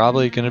is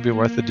probably going to be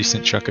worth a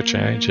decent chunk of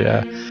change.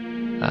 Yeah,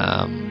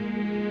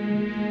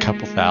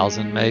 couple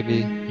thousand maybe.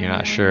 You're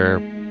not sure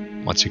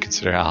once you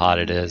consider how hot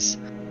it is.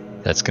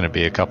 That's going to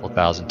be a couple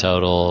thousand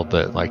total,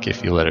 but like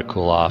if you let it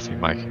cool off, you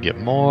might get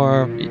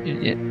more.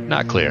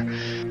 Not clear.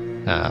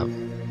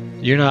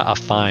 You're not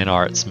a fine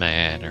arts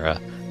man or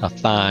a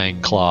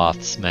fine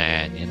cloths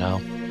man,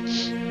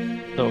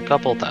 So a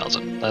couple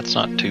thousand. That's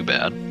not too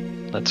bad.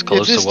 That's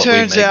close If this to what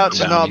turns we make out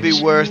for to not be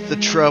bounties. worth the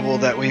trouble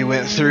that we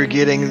went through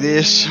getting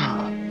this,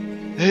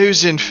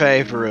 who's in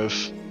favor of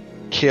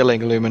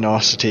killing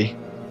Luminosity?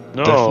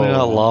 definitely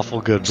not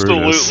lawful good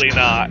Brutus. Absolutely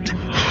not.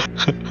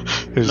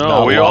 Who's No,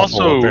 not we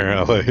lawful, also-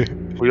 apparently.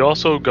 We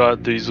also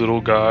got these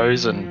little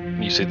guys,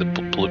 and you see the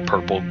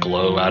purple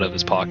glow out of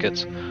his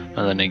pockets, and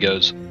then he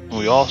goes,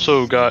 "We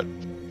also got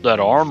that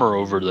armor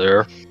over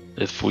there.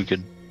 If we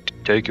could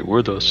take it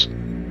with us."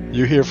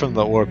 You hear from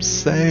the orb,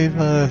 "Save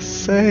us,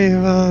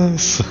 save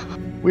us."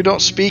 We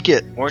don't speak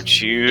it.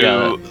 Weren't you?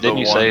 Yeah, the didn't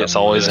you one say that it's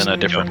always wanted in a us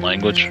to different go?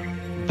 language?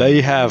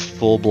 They have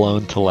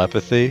full-blown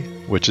telepathy,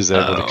 which is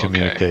able Oh, to okay.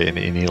 communicate in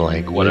any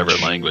language. Whatever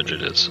language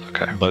it is.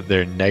 Okay, But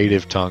their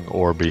native tongue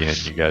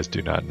Orbian, you guys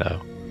do not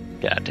know.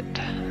 got it.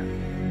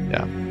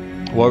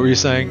 What were you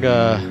saying,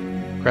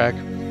 Craig?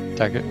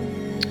 Tackett?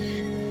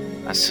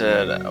 I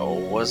said,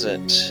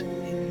 wasn't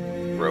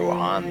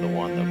Rohan the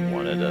one that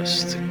wanted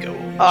us to go?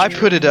 I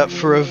put it up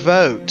for a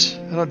vote.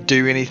 I don't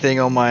do anything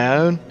on my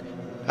own.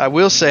 I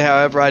will say,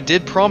 however, I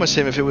did promise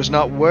him if it was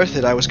not worth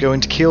it, I was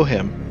going to kill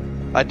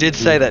him. I did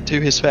say that to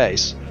his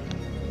face.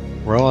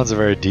 Rowan's a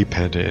very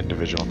dependent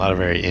individual, not a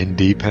very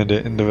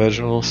independent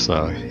individual,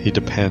 so he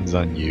depends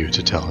on you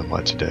to tell him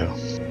what to do.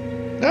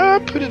 I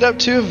put it up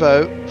to a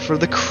vote for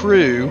the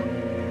crew,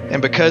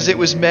 and because it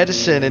was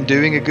medicine and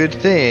doing a good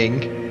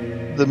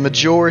thing, the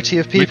majority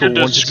of people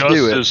wanted to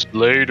do it. this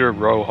later,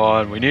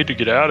 Rohan. We need to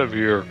get out of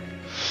here.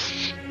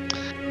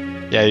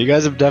 Yeah, you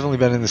guys have definitely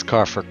been in this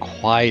car for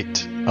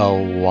quite a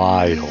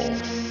while.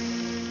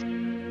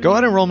 Go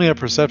ahead and roll me a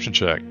perception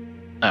check.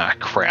 Ah,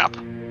 crap.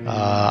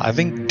 I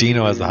think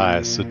Dino has the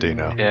highest, so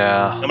Dino.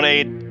 Yeah. I'm gonna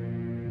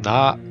aid.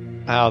 Not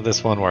how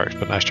this one works,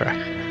 but nice try.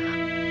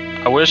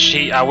 I wish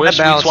we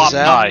balances swapped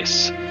out.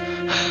 dice.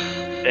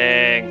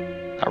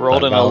 Dang. I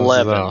rolled That an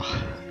balances 11.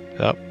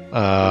 out.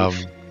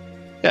 Yep.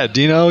 Yeah,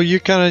 Dino, you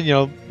kind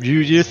of,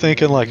 you're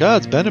thinking like, oh,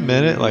 it's been a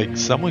minute. Like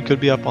someone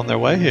could be up on their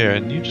way here,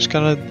 and you just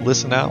kind of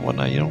listen out and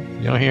whatnot. You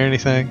don't hear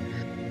anything.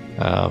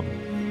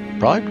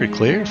 Probably pretty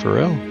clear for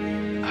real.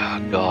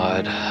 Oh,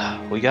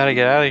 God. We gotta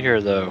get out of here,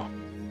 though.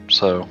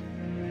 So,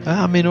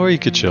 I mean, or you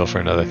could chill for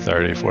another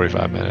 30,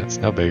 45 minutes.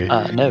 No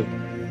biggie. no.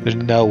 There's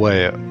no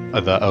way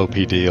the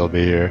OPD will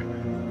be here.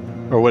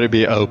 Or would it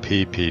be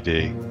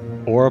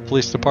OPPD? Or a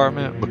police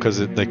department? Because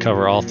they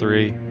cover all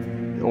three.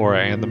 Aura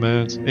and the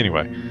moons.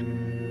 Anyway.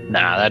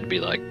 Nah, that'd be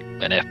like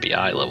an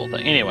FBI level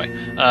thing. Anyway,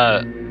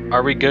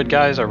 are we good,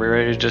 guys? Are we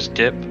ready to just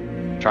dip?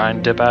 Try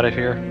and dip out of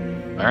here?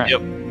 Alright.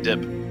 Yep,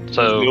 dip.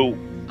 So, Go.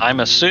 I'm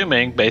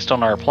assuming, based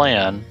on our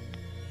plan,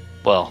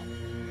 well,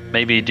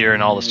 maybe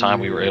during all this time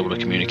we were able to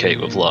communicate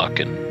with Luck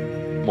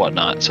and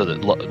whatnot, so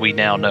that we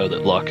now know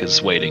that Luck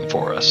is waiting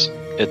for us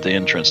at the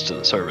entrance to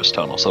the service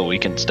tunnel, so we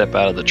can step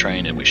out of the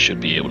train and we should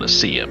be able to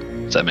see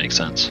him. Does that make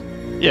sense?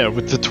 Yeah,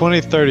 with the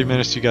 20-30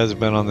 minutes you guys have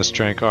been on this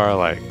train car,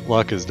 like,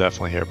 Luck is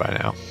definitely here by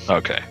now.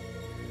 Okay.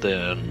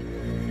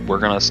 Then we're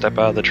gonna step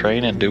out of the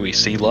train, and do we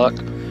see Luck?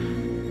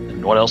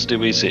 And what else do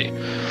we see?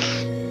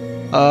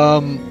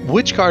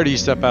 Which car do you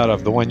step out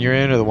of? The one you're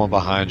in or the one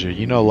behind you?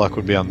 You know Luck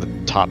would be on the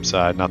top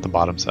side, not the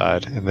bottom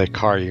side, and the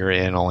car you're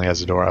in only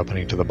has a door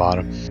opening to the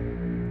bottom.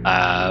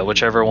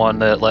 Whichever one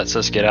that lets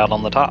us get out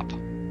on the top.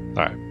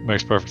 Alright,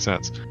 makes perfect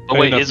sense. But I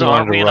wait, didn't know if you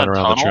aren't wanted we to in run a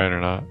around the tunnel? train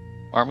or not.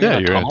 Aren't we Yeah,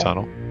 in a you're in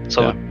tunnel? a tunnel.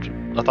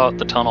 So I thought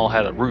the tunnel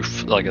had a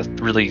roof, like a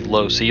really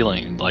low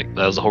ceiling. Like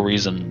that was the whole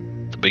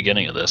reason at the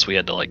beginning of this we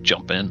had to like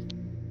jump in.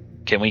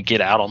 Can we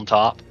get out on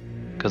top?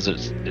 Because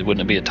it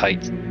wouldn't be a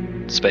tight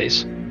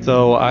space?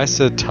 So I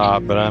said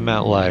top, but I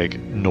meant like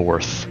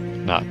north,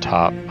 not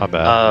top. My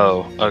bad.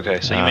 Oh, okay.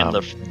 So you mean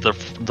Um,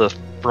 the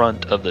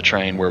front of the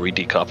train where we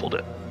decoupled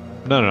it?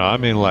 no, I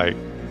mean like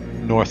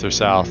north or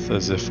south,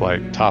 as if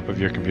like top of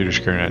your computer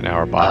screen right now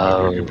or bottom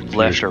Oh, of your computer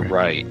left or screen.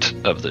 right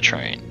of the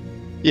train.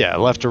 Yeah,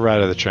 left or right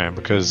of the train,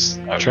 because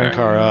Okay. train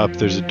car up,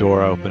 there's a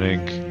door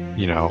opening.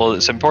 You know, Well,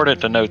 it's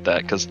important to note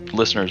that because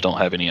listeners don't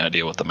have any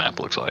idea what the map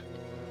looks like.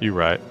 you're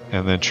right.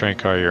 And then train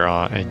car, you're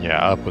on. And yeah,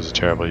 up was a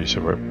terrible use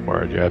of a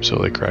word. You're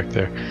absolutely correct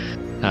there.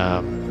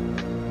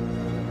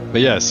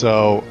 But yeah,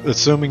 so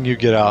assuming you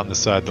get out on the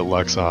side that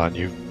Luck's on,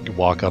 you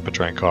walk up a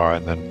train car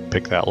and then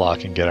pick that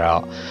lock and get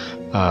out.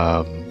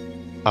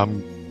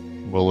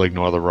 We'll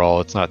ignore the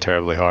roll. It's not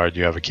terribly hard.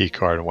 You have a key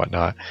card and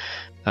whatnot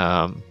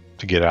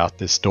to get out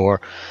this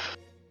door.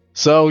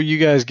 So you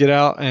guys get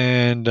out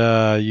and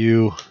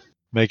you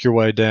make your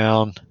way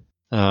down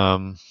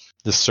the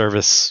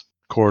service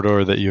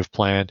corridor that you've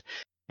planned.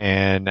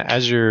 And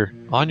as you're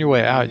on your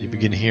way out, you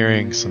begin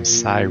hearing some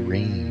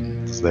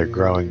sirens. They're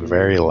growing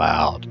very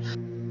loud.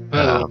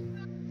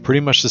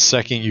 Pretty much the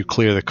second you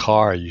clear the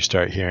car, you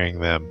start hearing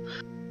them.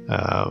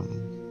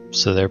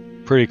 So they're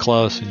pretty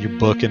close, and you're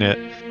booking it.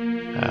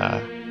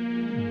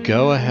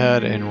 Go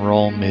ahead and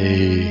roll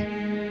me,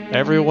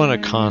 everyone, a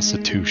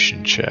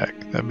Constitution check.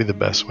 That'd be the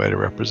best way to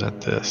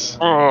represent this.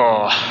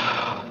 Oh,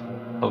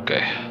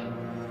 okay.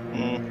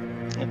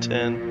 A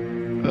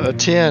 10.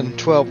 10,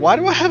 12. Why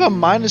do I have a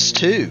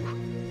 -2?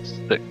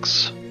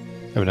 6.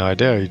 I have no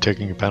idea. Are you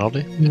taking a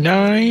penalty?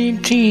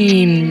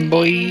 19,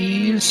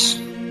 boys.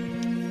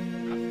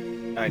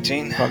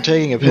 19. If I'm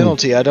taking a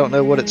penalty, I don't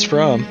know what it's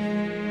from.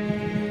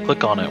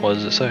 Click on it. What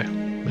does it say?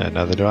 Yeah,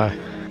 neither do I.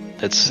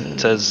 It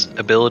says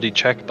ability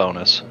check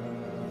bonus.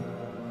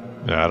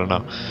 Yeah, I don't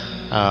know.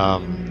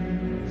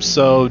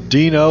 So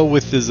Dino,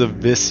 with his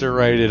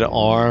eviscerated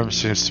arm,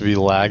 seems to be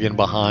lagging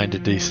behind a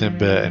decent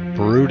bit, and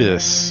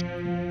Brutus,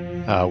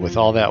 with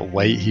all that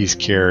weight he's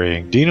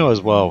carrying, Dino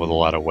as well with a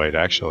lot of weight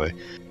actually.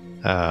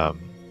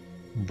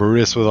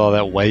 Brutus with all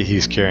that weight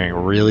he's carrying,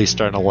 really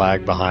starting to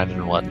lag behind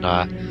and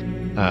whatnot.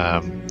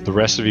 The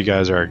rest of you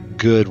guys are a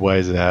good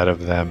ways ahead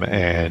of them,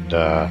 and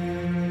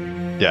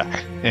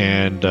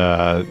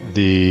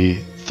the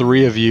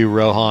three of you,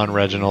 Rohan,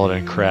 Reginald,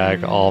 and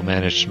Crag, all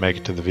managed to make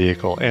it to the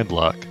vehicle, and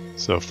Luck.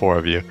 So 4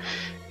 of you.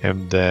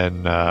 And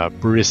then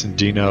Brutus and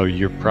Dino,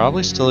 you're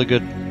probably still a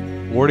good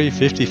 40,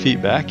 50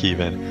 feet back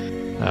even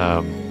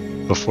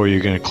before you're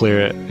going to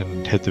clear it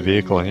and hit the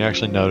vehicle. And you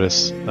actually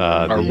notice...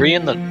 We're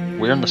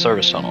in the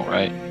service tunnel,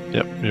 right?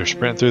 Yep, you're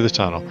sprinting through the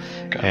tunnel.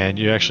 Okay. And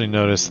you actually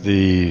notice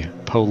the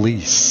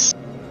police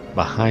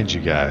behind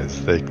you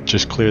guys. They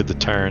just cleared the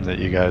turn that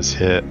you guys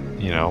hit,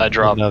 I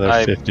dropped another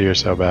 50 or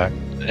so back.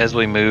 As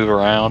we move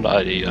around,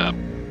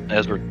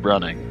 as we're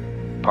running,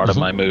 part of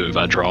my move,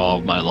 I draw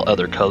my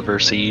other cover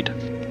seed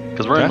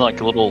because we're in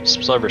like a little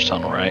service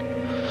tunnel, right?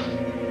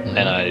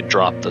 And I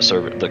drop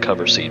the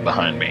cover seed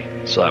behind me,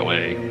 so that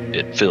way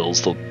it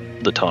fills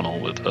the tunnel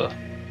with a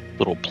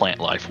little plant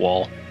life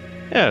wall.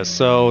 Yeah,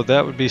 so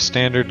that would be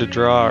standard to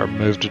draw or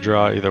move to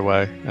draw, either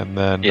way, and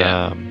then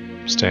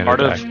standard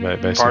to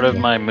activate, basically. Part of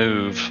my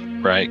move,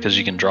 right? Because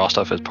you can draw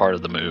stuff as part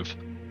of the move,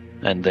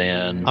 and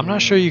then I'm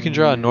not sure you can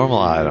draw a normal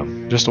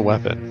item, just a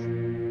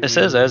weapon. it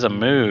says as a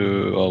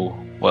move. Oh,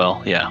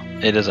 well, yeah,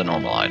 it is a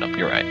normal item.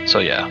 You're right. So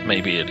yeah,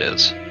 maybe it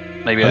is.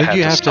 Maybe I have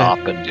to stop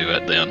and do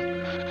it then.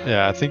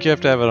 Yeah, I think you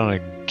have to have it on a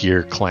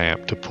gear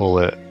clamp to pull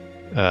it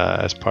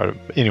as part of...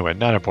 Anyway,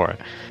 not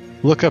important.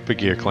 Look up a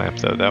gear clamp,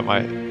 though. That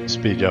might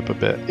speed you up a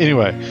bit.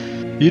 Anyway,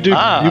 you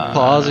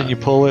pause and you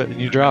pull it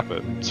and you drop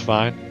it. It's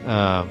fine.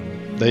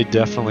 They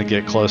definitely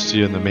get close to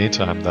you in the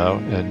meantime, though,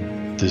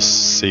 and this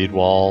seed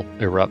wall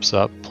erupts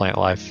up,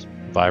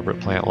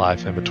 vibrant plant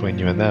life in between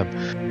you and them.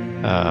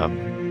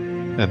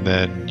 And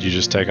then you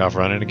just take off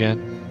running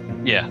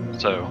again? Yeah,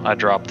 so I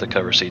dropped the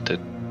cover seat to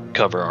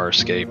cover our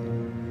escape.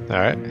 All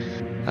right.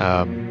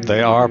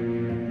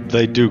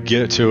 They do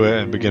get to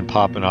it and begin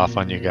popping off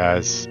on you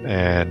guys,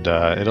 and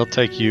it'll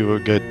take you a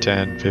good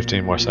 10,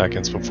 15 more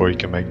seconds before you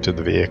can make it to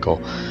the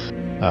vehicle.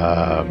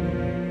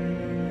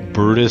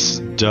 Brutus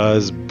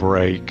does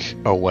break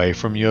away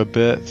from you a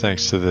bit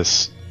thanks to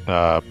this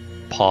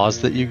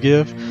pause that you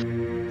give.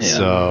 Yeah.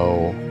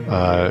 So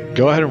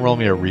go ahead and roll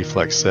me a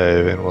reflex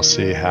save, and we'll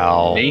see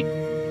how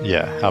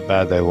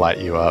bad they light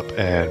you up.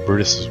 And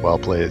Brutus as well,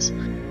 please.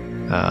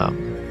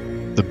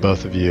 The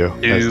both of you.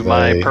 Do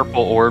my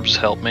purple orbs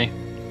help me?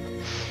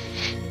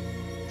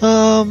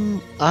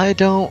 I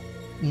don't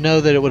know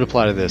that it would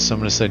apply to this, so I'm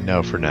going to say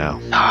no for now.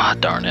 Ah,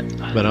 darn it.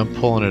 But I'm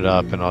pulling it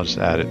up, and I'll just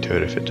add it to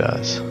it if it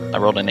does. I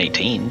rolled an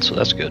 18, so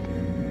that's good.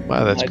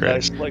 Wow, that's great. My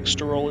dice likes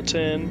to roll a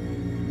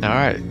 10. All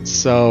right,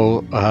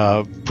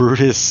 so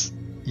Brutus,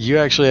 you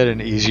actually had an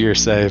easier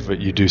save,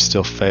 but you do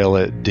still fail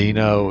it.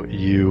 Dino,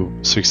 you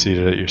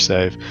succeeded at your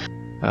save.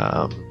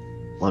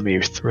 Let me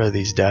throw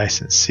these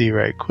dice and see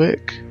right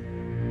quick.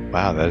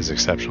 Wow, that is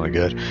exceptionally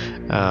good.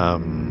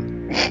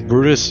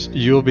 Brutus,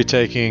 you'll be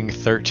taking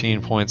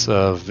 13 points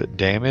of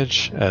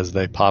damage as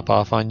they pop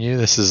off on you.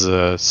 This is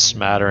a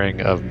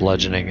smattering of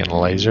bludgeoning and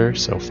laser,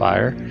 so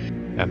fire.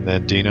 And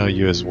then Dino,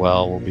 you as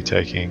well will be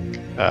taking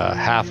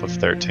half of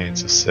 13,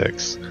 so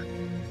 6.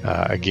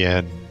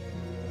 Again,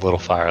 little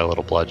fire, a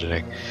little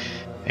bludgeoning.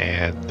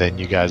 And then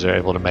you guys are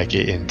able to make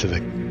it into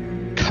the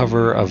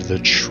cover of the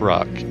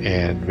truck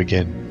and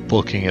begin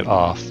booking it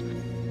off.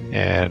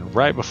 And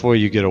right before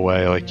you get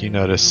away, like you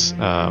notice...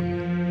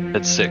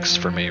 It's 6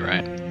 for me,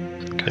 right?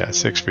 Okay. Yeah,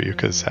 6 for you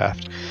because it's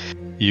halved.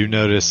 You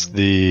notice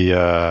the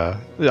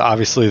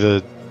obviously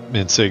the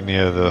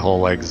insignia, the whole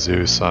like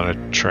Zeus on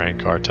a train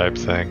car type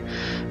thing,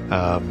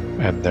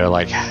 and they're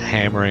like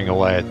hammering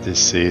away at these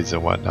seeds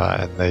and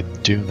whatnot, and they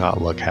do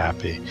not look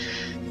happy.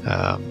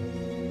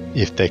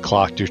 If they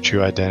clocked your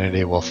true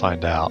identity, we'll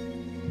find out.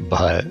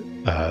 But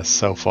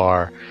so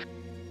far,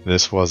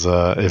 this was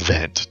a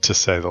event to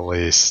say the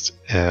least.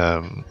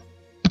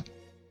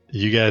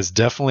 You guys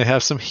definitely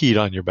have some heat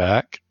on your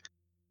back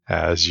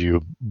as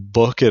you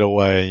book it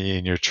away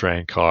in your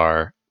in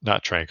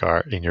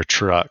your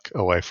truck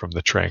away from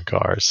the train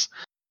cars.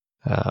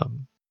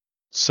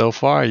 So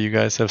far, you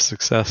guys have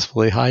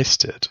successfully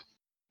heisted.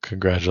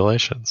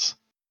 Congratulations.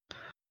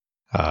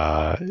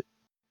 I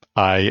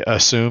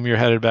assume you're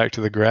headed back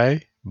to the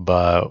Gray,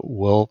 but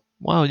you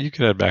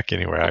can head back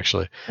anywhere,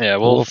 actually. Yeah,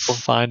 We'll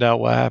find out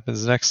what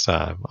happens next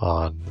time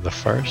on The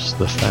First,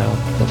 The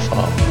Found, The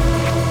Fall.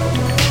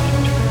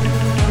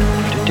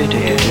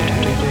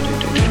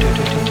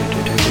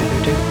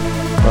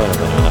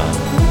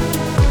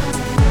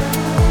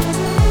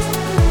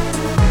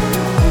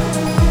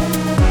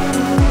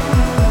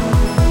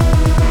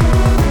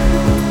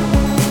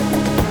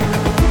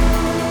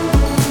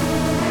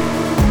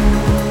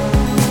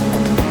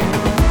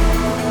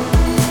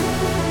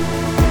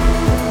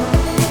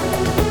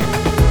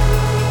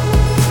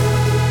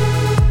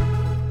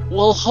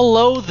 Well,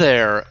 hello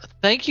there.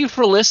 Thank you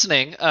for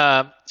listening.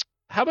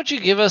 How about you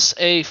give us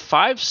a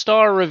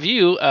 5-star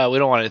review? We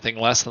don't want anything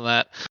less than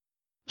that.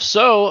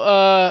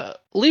 So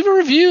leave a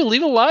review,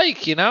 leave a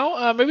like,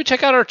 maybe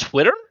check out our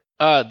Twitter.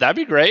 That'd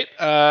be great.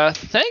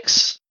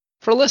 Thanks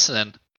for listening.